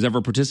sees who's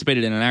ever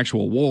participated in an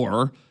actual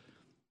war,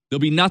 there'll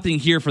be nothing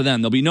here for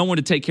them. There'll be no one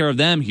to take care of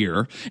them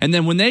here. And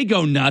then when they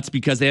go nuts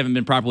because they haven't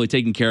been properly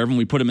taken care of, and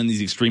we put them in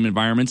these extreme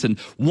environments, and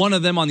one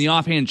of them on the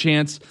offhand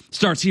chance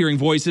starts hearing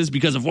voices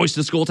because of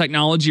voice-to-skull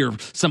technology or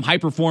some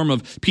hyper form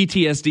of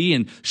PTSD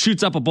and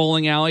shoots up a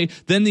bowling alley,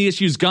 then the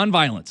issue's gun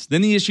violence.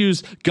 Then the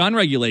issue's gun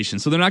regulation.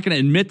 So they're not going to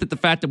admit that the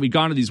fact that we've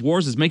gone to these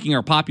wars is making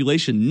our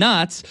population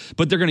nuts,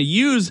 but they're going to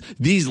use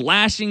these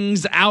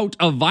lashings out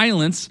of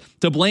violence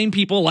to blame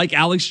people like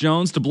Alex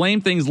Jones, to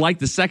blame things like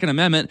the Second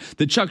Amendment.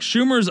 The Chuck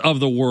Schumers of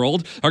the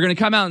world are going to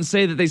come out and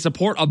say that they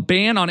support a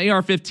ban on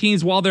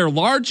AR-15s while their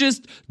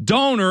largest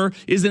donor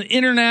is an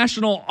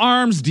international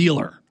arms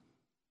dealer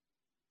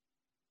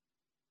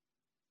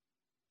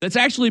that's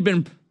actually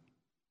been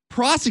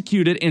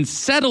prosecuted and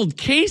settled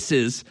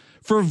cases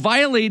for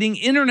violating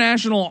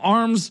international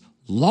arms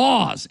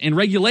laws and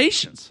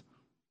regulations.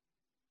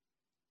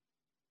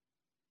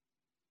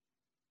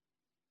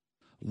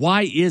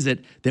 Why is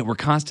it that we're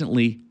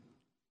constantly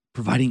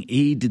providing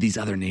aid to these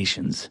other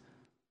nations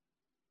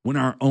when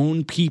our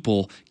own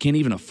people can't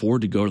even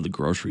afford to go to the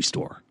grocery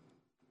store?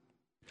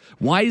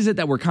 Why is it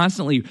that we're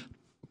constantly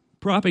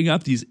propping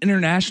up these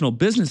international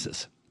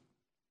businesses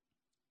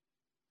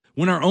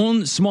when our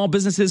own small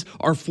businesses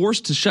are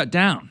forced to shut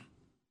down?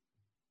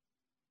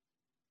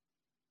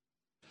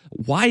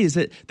 Why is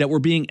it that we're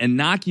being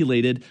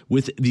inoculated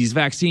with these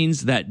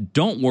vaccines that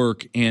don't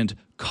work and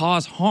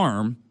cause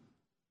harm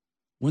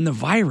when the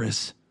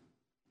virus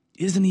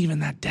isn't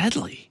even that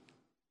deadly?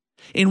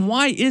 And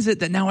why is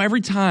it that now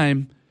every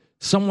time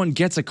someone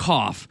gets a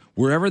cough,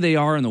 wherever they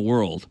are in the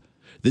world,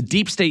 the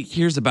deep state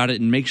hears about it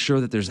and makes sure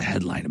that there's a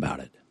headline about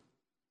it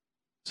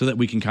so that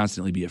we can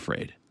constantly be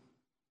afraid?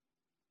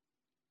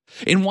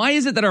 And why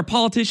is it that our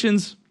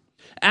politicians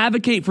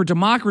advocate for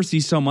democracy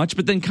so much,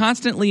 but then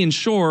constantly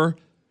ensure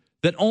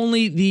that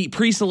only the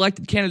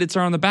pre-selected candidates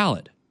are on the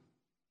ballot?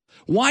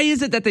 Why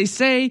is it that they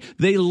say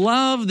they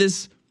love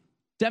this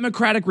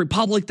democratic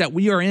republic that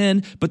we are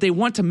in, but they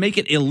want to make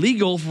it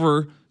illegal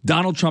for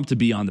Donald Trump to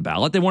be on the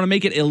ballot? They want to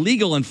make it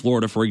illegal in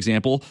Florida, for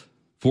example,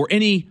 for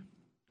any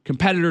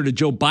competitor to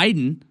Joe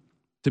Biden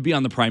to be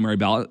on the primary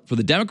ballot for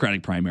the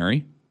Democratic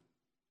primary.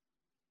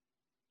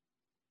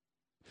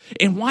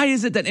 And why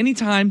is it that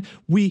anytime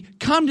we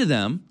come to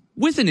them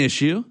with an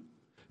issue,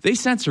 they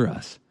censor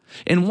us?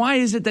 And why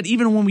is it that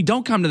even when we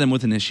don't come to them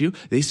with an issue,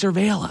 they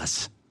surveil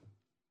us?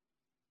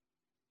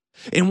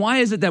 And why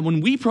is it that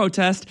when we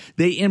protest,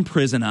 they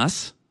imprison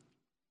us?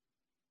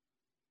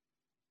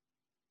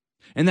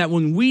 And that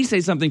when we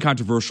say something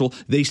controversial,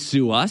 they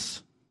sue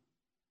us?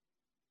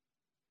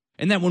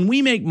 And that when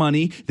we make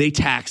money, they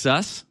tax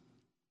us?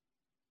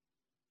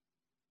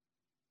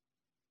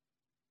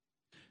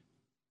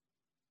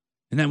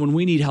 And that when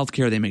we need health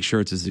care, they make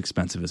sure it's as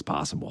expensive as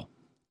possible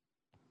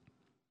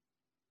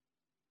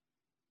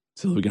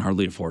so that we can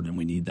hardly afford them.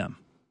 We need them.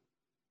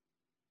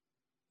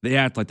 They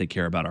act like they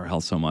care about our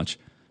health so much,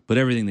 but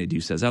everything they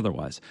do says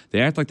otherwise. They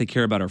act like they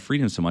care about our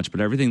freedom so much,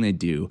 but everything they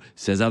do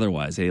says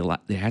otherwise. They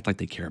act like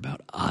they care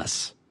about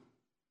us,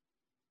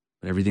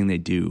 but everything they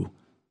do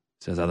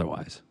says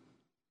otherwise.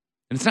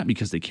 And it's not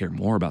because they care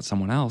more about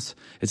someone else.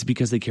 It's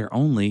because they care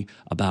only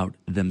about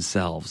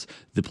themselves.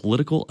 The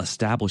political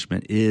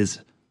establishment is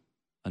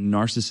a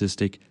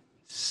narcissistic,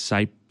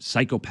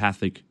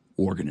 psychopathic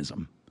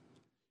organism.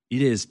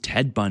 It is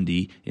Ted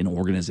Bundy in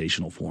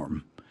organizational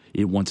form.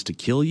 It wants to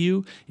kill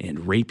you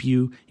and rape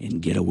you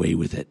and get away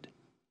with it.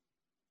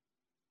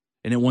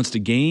 And it wants to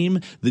game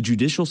the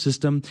judicial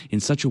system in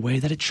such a way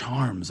that it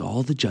charms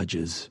all the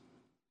judges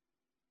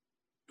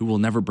who will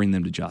never bring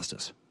them to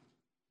justice.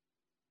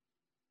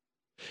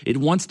 It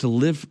wants to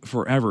live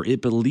forever.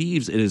 It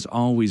believes it is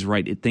always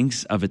right. It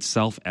thinks of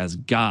itself as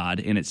God,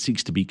 and it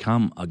seeks to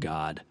become a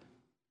God.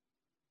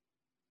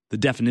 The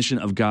definition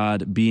of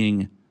God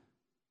being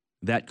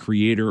that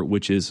creator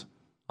which is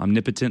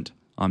omnipotent,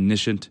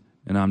 omniscient,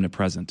 and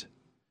omnipresent.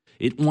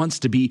 It wants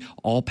to be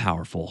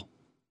all-powerful,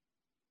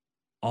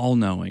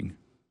 all-knowing,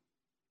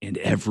 and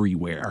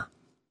everywhere.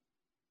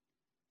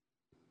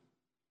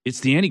 It's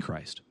the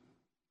Antichrist.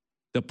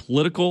 The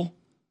political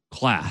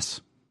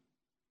class,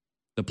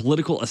 the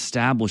political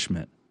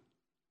establishment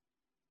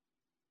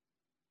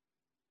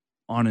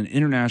on an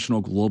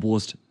international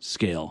globalist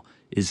scale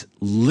is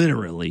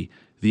literally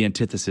the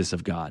antithesis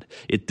of God.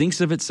 It thinks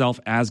of itself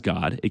as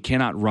God. It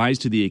cannot rise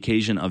to the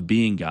occasion of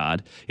being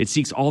God. It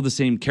seeks all the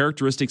same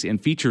characteristics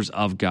and features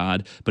of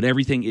God, but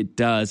everything it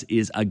does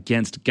is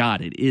against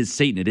God. It is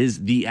Satan. It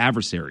is the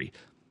adversary.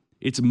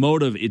 Its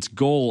motive, its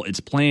goal, its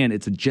plan,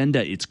 its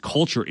agenda, its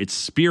culture, its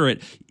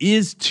spirit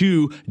is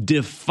to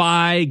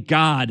defy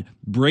God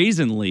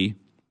brazenly.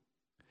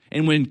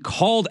 And when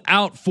called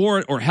out for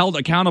it or held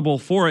accountable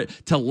for it,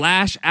 to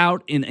lash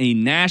out in a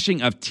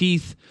gnashing of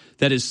teeth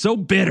that is so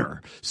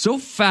bitter, so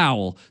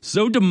foul,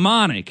 so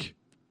demonic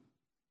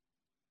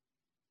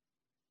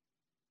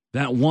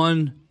that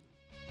one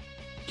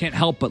can't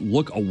help but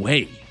look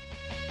away.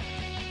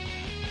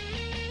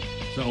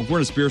 So we're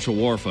in a spiritual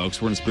war,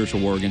 folks. We're in a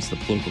spiritual war against the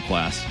political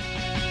class.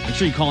 Make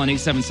sure you call in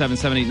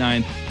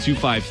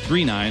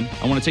 877-789-2539.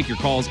 I want to take your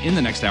calls in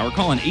the next hour.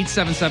 Call in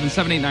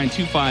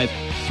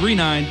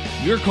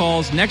 877-789-2539. Your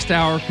calls next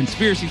hour.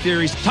 Conspiracy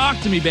theories. Talk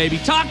to me, baby.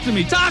 Talk to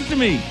me. Talk to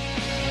me.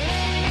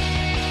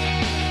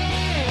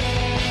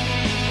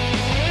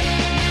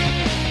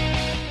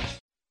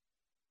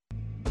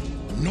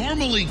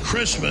 Normally,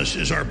 Christmas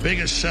is our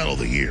biggest sale of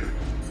the year,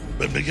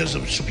 but because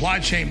of supply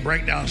chain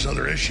breakdowns and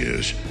other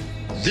issues,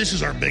 this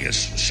is our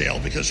biggest sale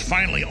because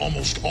finally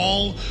almost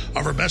all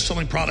of our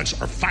best-selling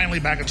products are finally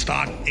back in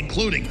stock,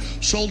 including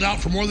sold out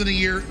for more than a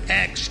year,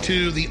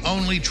 X2, the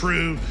only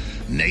true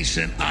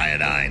nascent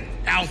iodine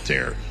out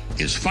there,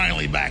 is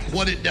finally back.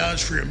 What it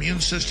does for your immune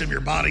system, your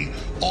body,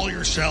 all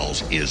your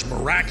cells is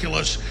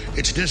miraculous.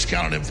 It's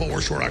discounted at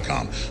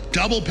InfoWarsStore.com.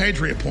 Double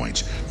Patriot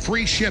points,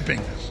 free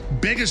shipping.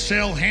 Biggest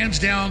sale, hands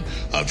down,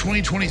 of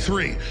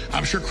 2023.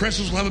 I'm sure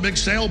Christmas will have a big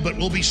sale, but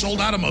we'll be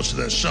sold out of most of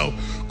this. So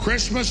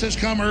Christmas has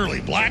come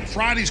early. Black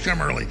Friday's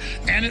come early.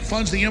 And it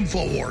funds the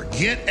InfoWar.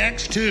 Get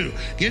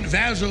X2. Get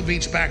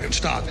Vasobeats back in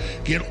stock.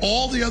 Get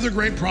all the other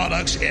great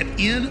products at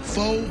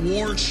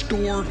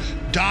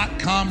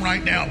InfoWarsStore.com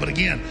right now. But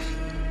again,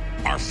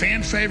 our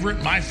fan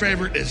favorite, my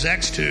favorite, is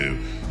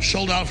X2.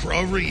 Sold out for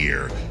over a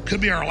year. Could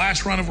be our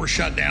last run if we're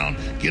shut down.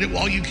 Get it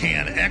while you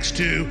can.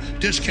 X2,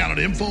 discounted,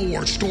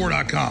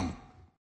 InfoWarsStore.com.